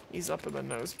 He's up in the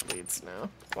nosebleeds now.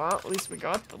 Well, at least we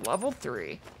got the level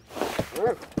 3.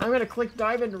 I'm gonna click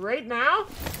diamond right now.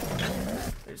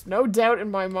 There's no doubt in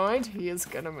my mind he is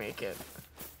gonna make it.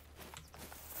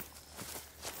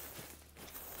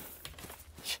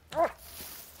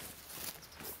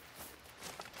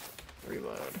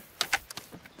 Reload.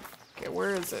 Okay,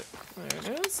 where is it?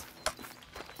 There it is.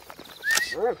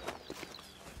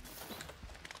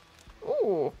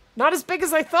 Ooh, not as big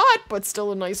as I thought, but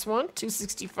still a nice one.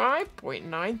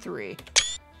 265.93.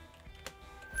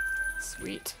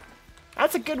 Sweet.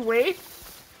 That's a good weight.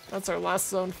 That's our last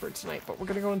zone for tonight, but we're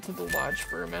gonna go into the lodge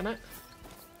for a minute.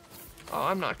 Oh,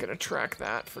 I'm not gonna track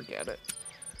that. Forget it.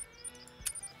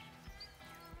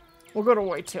 We'll go to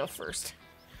Whitetail first.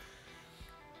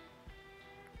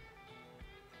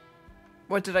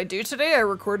 What did I do today? I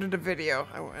recorded a video.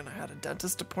 I went and I had a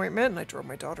dentist appointment, and I drove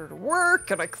my daughter to work,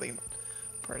 and I cleaned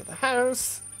part of the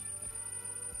house.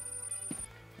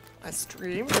 I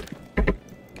streamed.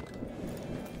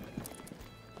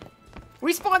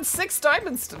 We spawned 6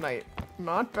 diamonds tonight.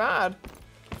 Not bad.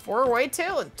 4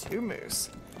 whitetail and 2 moose.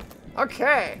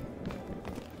 Okay.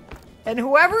 And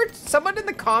someone in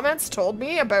the comments told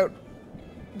me about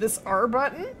this R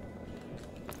button.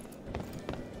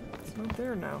 It's not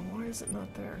there now. Why is it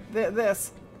not there?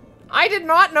 This. I did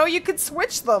not know you could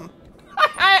switch them.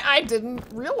 I didn't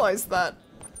realize that.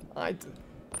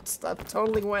 That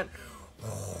totally went.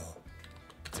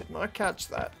 Did not catch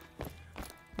that.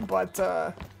 But,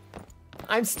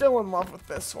 I'm still in love with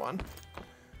this one.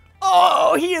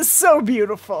 Oh, he is so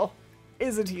beautiful.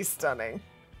 Isn't he stunning?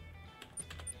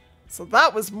 So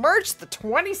that was March the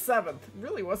 27th. It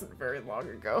really wasn't very long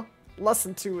ago. Less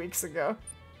than 2 weeks ago.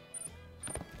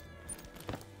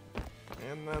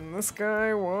 And then this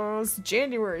guy was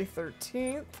January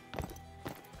 13th.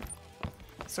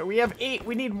 So we have 8.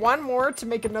 We need 1 more to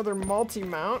make another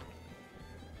multi-mount.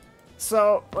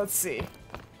 So, let's see.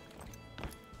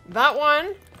 That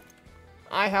one,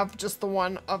 I have just the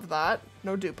one of that.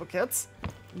 No duplicates.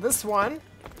 This one,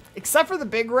 except for the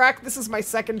big rack, this is my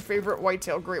second favorite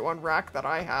Whitetail Great One rack that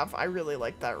I have. I really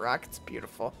like that rack. It's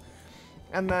beautiful.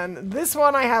 And then this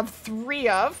one I have 3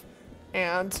 of.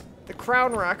 And the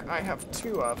crown rack I have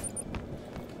 2 of.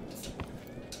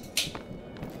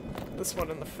 This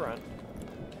one in the front.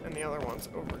 And the other one's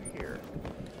over here.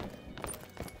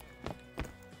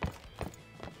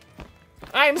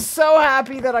 I'm so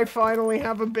happy that I finally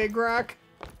have a big rack.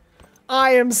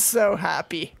 I am so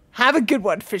happy. Have a good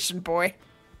one, fishing boy.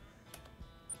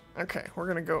 Okay, we're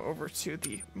gonna go over to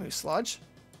the Moose Lodge.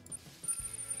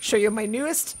 Show you my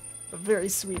newest, very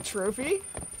sweet trophy.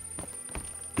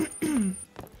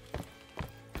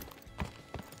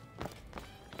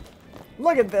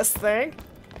 Look at this thing.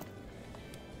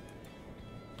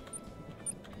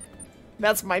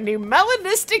 That's my new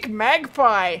melanistic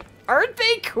magpie. Aren't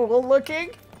they cool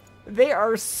looking? They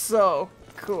are so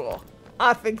cool.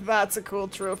 I think that's a cool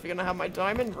trophy, and I have my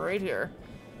diamond right here.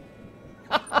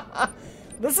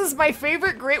 This is my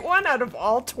favorite great one out of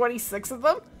all 26 of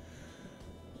them.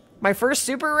 My first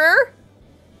super rare?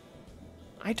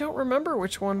 I don't remember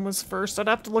which one was first. I'd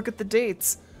have to look at the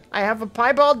dates. I have a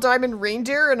piebald diamond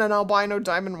reindeer and an albino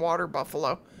diamond water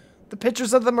buffalo. The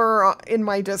pictures of them are in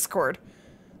my Discord.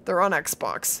 They're on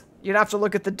Xbox. You'd have to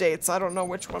look at the dates. I don't know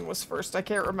which one was first. I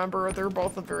can't remember. They're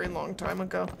both a very long time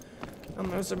ago.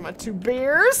 And those are my 2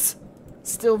 bears.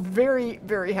 Still very,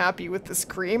 very happy with this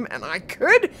cream. And I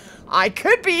could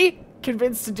be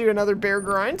convinced to do another bear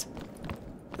grind.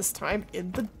 This time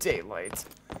in the daylight.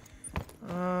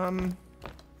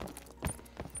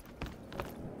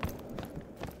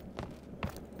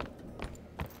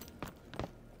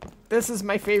 This is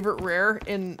my favorite rare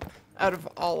out of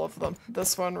all of them.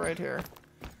 This one right here.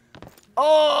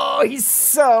 Oh, he's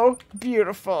so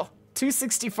beautiful.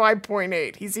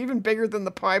 265.8. He's even bigger than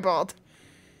the piebald.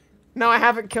 No, I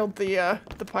haven't killed the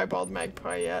piebald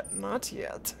magpie yet. Not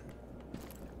yet.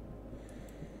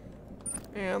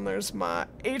 And there's my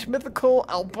 8 mythical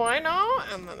albino.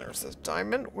 And then there's this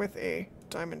diamond with a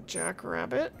diamond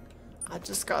jackrabbit. I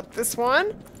just got this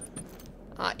one.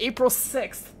 April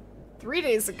 6th. 3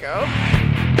 days ago.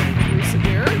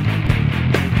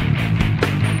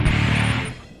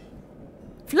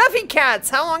 Fluffy cats!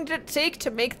 How long did it take to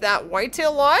make that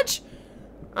Whitetail Lodge?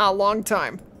 A long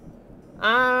time.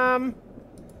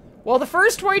 Well, the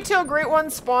first Whitetail Great One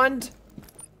spawned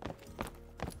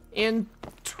in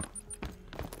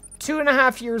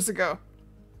 2.5 years ago.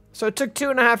 So it took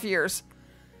 2.5 years.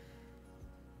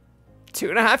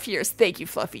 2.5 years. Thank you,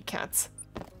 Fluffy cats.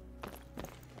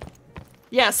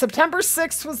 Yeah, September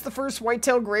 6th was the first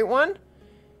Whitetail Great One.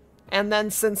 And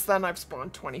then since then, I've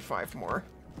spawned 25 more.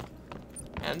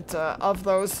 And of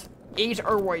those, 8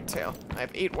 are Whitetail. I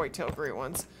have 8 Whitetail Great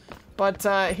Ones. But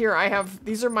here, I have,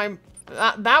 these are my,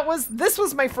 this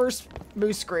was my first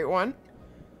Moose Great One.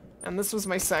 And this was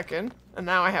my second. And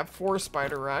now I have 4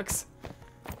 Spider Rex.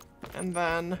 And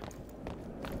then,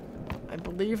 I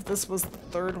believe this was the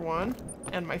 3rd one.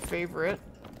 And my favorite.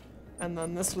 And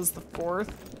then this was the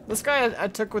 4th. This guy I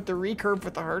took with the recurve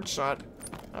with the heart shot.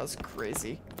 That was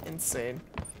crazy. Insane.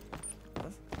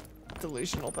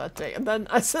 Delusional that day. And then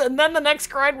the next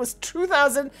grind was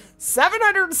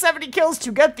 2,770 kills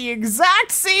to get the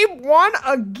exact same one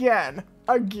again.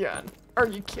 Again. Are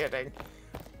you kidding?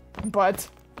 But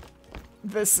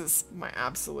this is my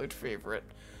absolute favorite.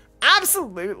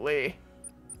 Absolutely.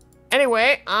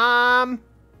 Anyway,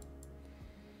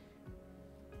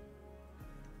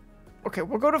 okay,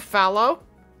 we'll go to fallow.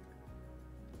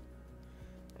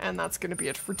 And that's gonna be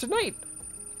it for tonight.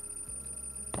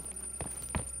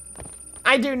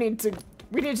 We need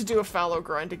to do a fallow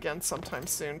grind again sometime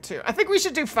soon, too. I think we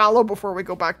should do fallow before we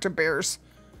go back to bears.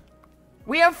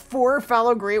 We have 4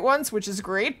 fallow great ones, which is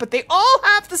great, but they all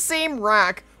have the same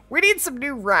rack. We need some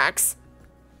new racks.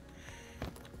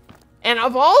 And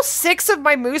of all 6 of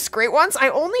my moose great ones, I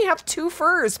only have 2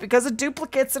 furs because of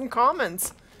duplicates and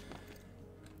commons.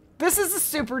 This is a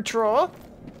super troll.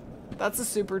 That's a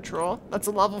super troll. That's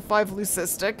a level 5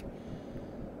 leucistic.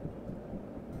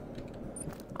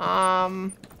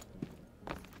 I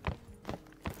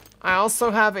also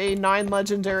have a 9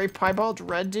 legendary piebald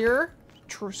red deer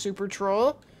super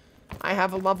troll. I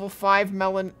have a level 5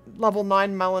 level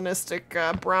 9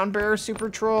 melanistic brown bear super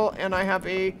troll, and I have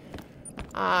a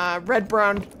red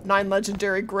brown 9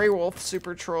 legendary gray wolf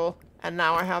super troll, and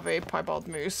now I have a piebald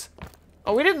moose.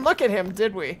 Oh, we didn't look at him,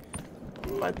 did we?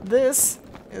 But this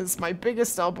is my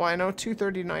biggest albino,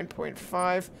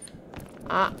 239.5.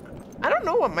 I don't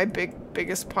know what my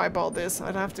biggest piebald is.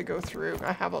 I'd have to go through.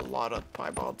 I have a lot of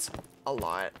piebalds. A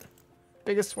lot.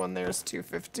 Biggest one there is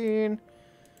 215.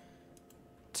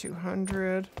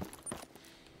 200.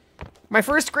 My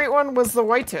first great one was the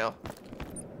whitetail.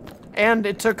 And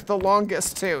it took the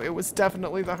longest too. It was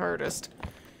definitely the hardest.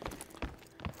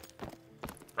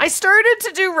 I started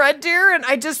to do red deer and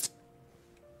a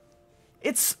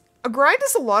grind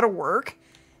is a lot of work.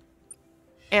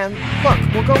 And look,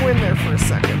 we'll go in there for a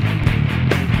second.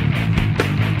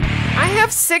 I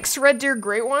have 6 red deer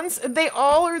great ones, and they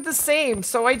all are the same,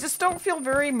 so I just don't feel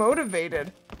very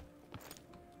motivated.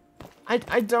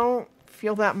 I don't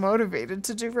feel that motivated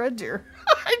to do red deer.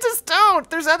 I just don't.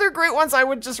 There's other great ones I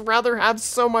would just rather have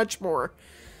so much more.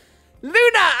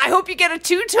 Luna, I hope you get a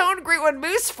 2-tone great one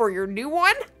moose for your new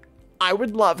one. I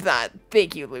would love that.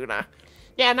 Thank you, Luna.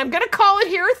 Yeah, and I'm gonna call it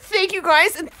here. Thank you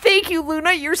guys, and thank you,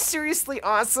 Luna. You're seriously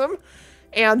awesome.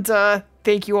 And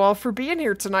thank you all for being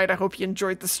here tonight. I hope you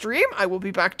enjoyed the stream. I will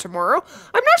be back tomorrow.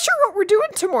 I'm not sure what we're doing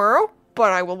tomorrow,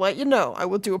 but I will let you know. I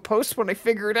will do a post when I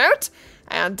figure it out.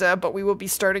 And but we will be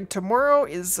starting tomorrow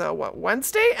is what,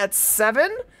 Wednesday at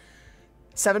 7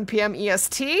 p.m.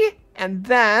 EST, and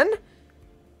then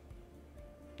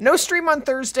no stream on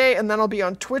Thursday, and then I'll be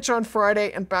on Twitch on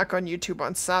Friday and back on YouTube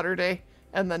on Saturday,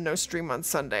 and then no stream on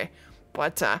Sunday.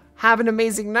 But have an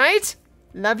amazing night.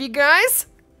 Love you guys.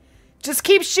 Just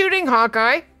keep shooting,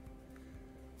 Hawkeye.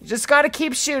 You just gotta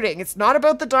keep shooting. It's not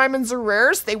about the diamonds or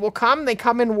rares. They will come. They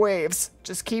come in waves.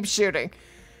 Just keep shooting.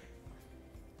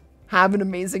 Have an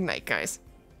amazing night, guys.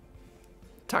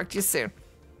 Talk to you soon.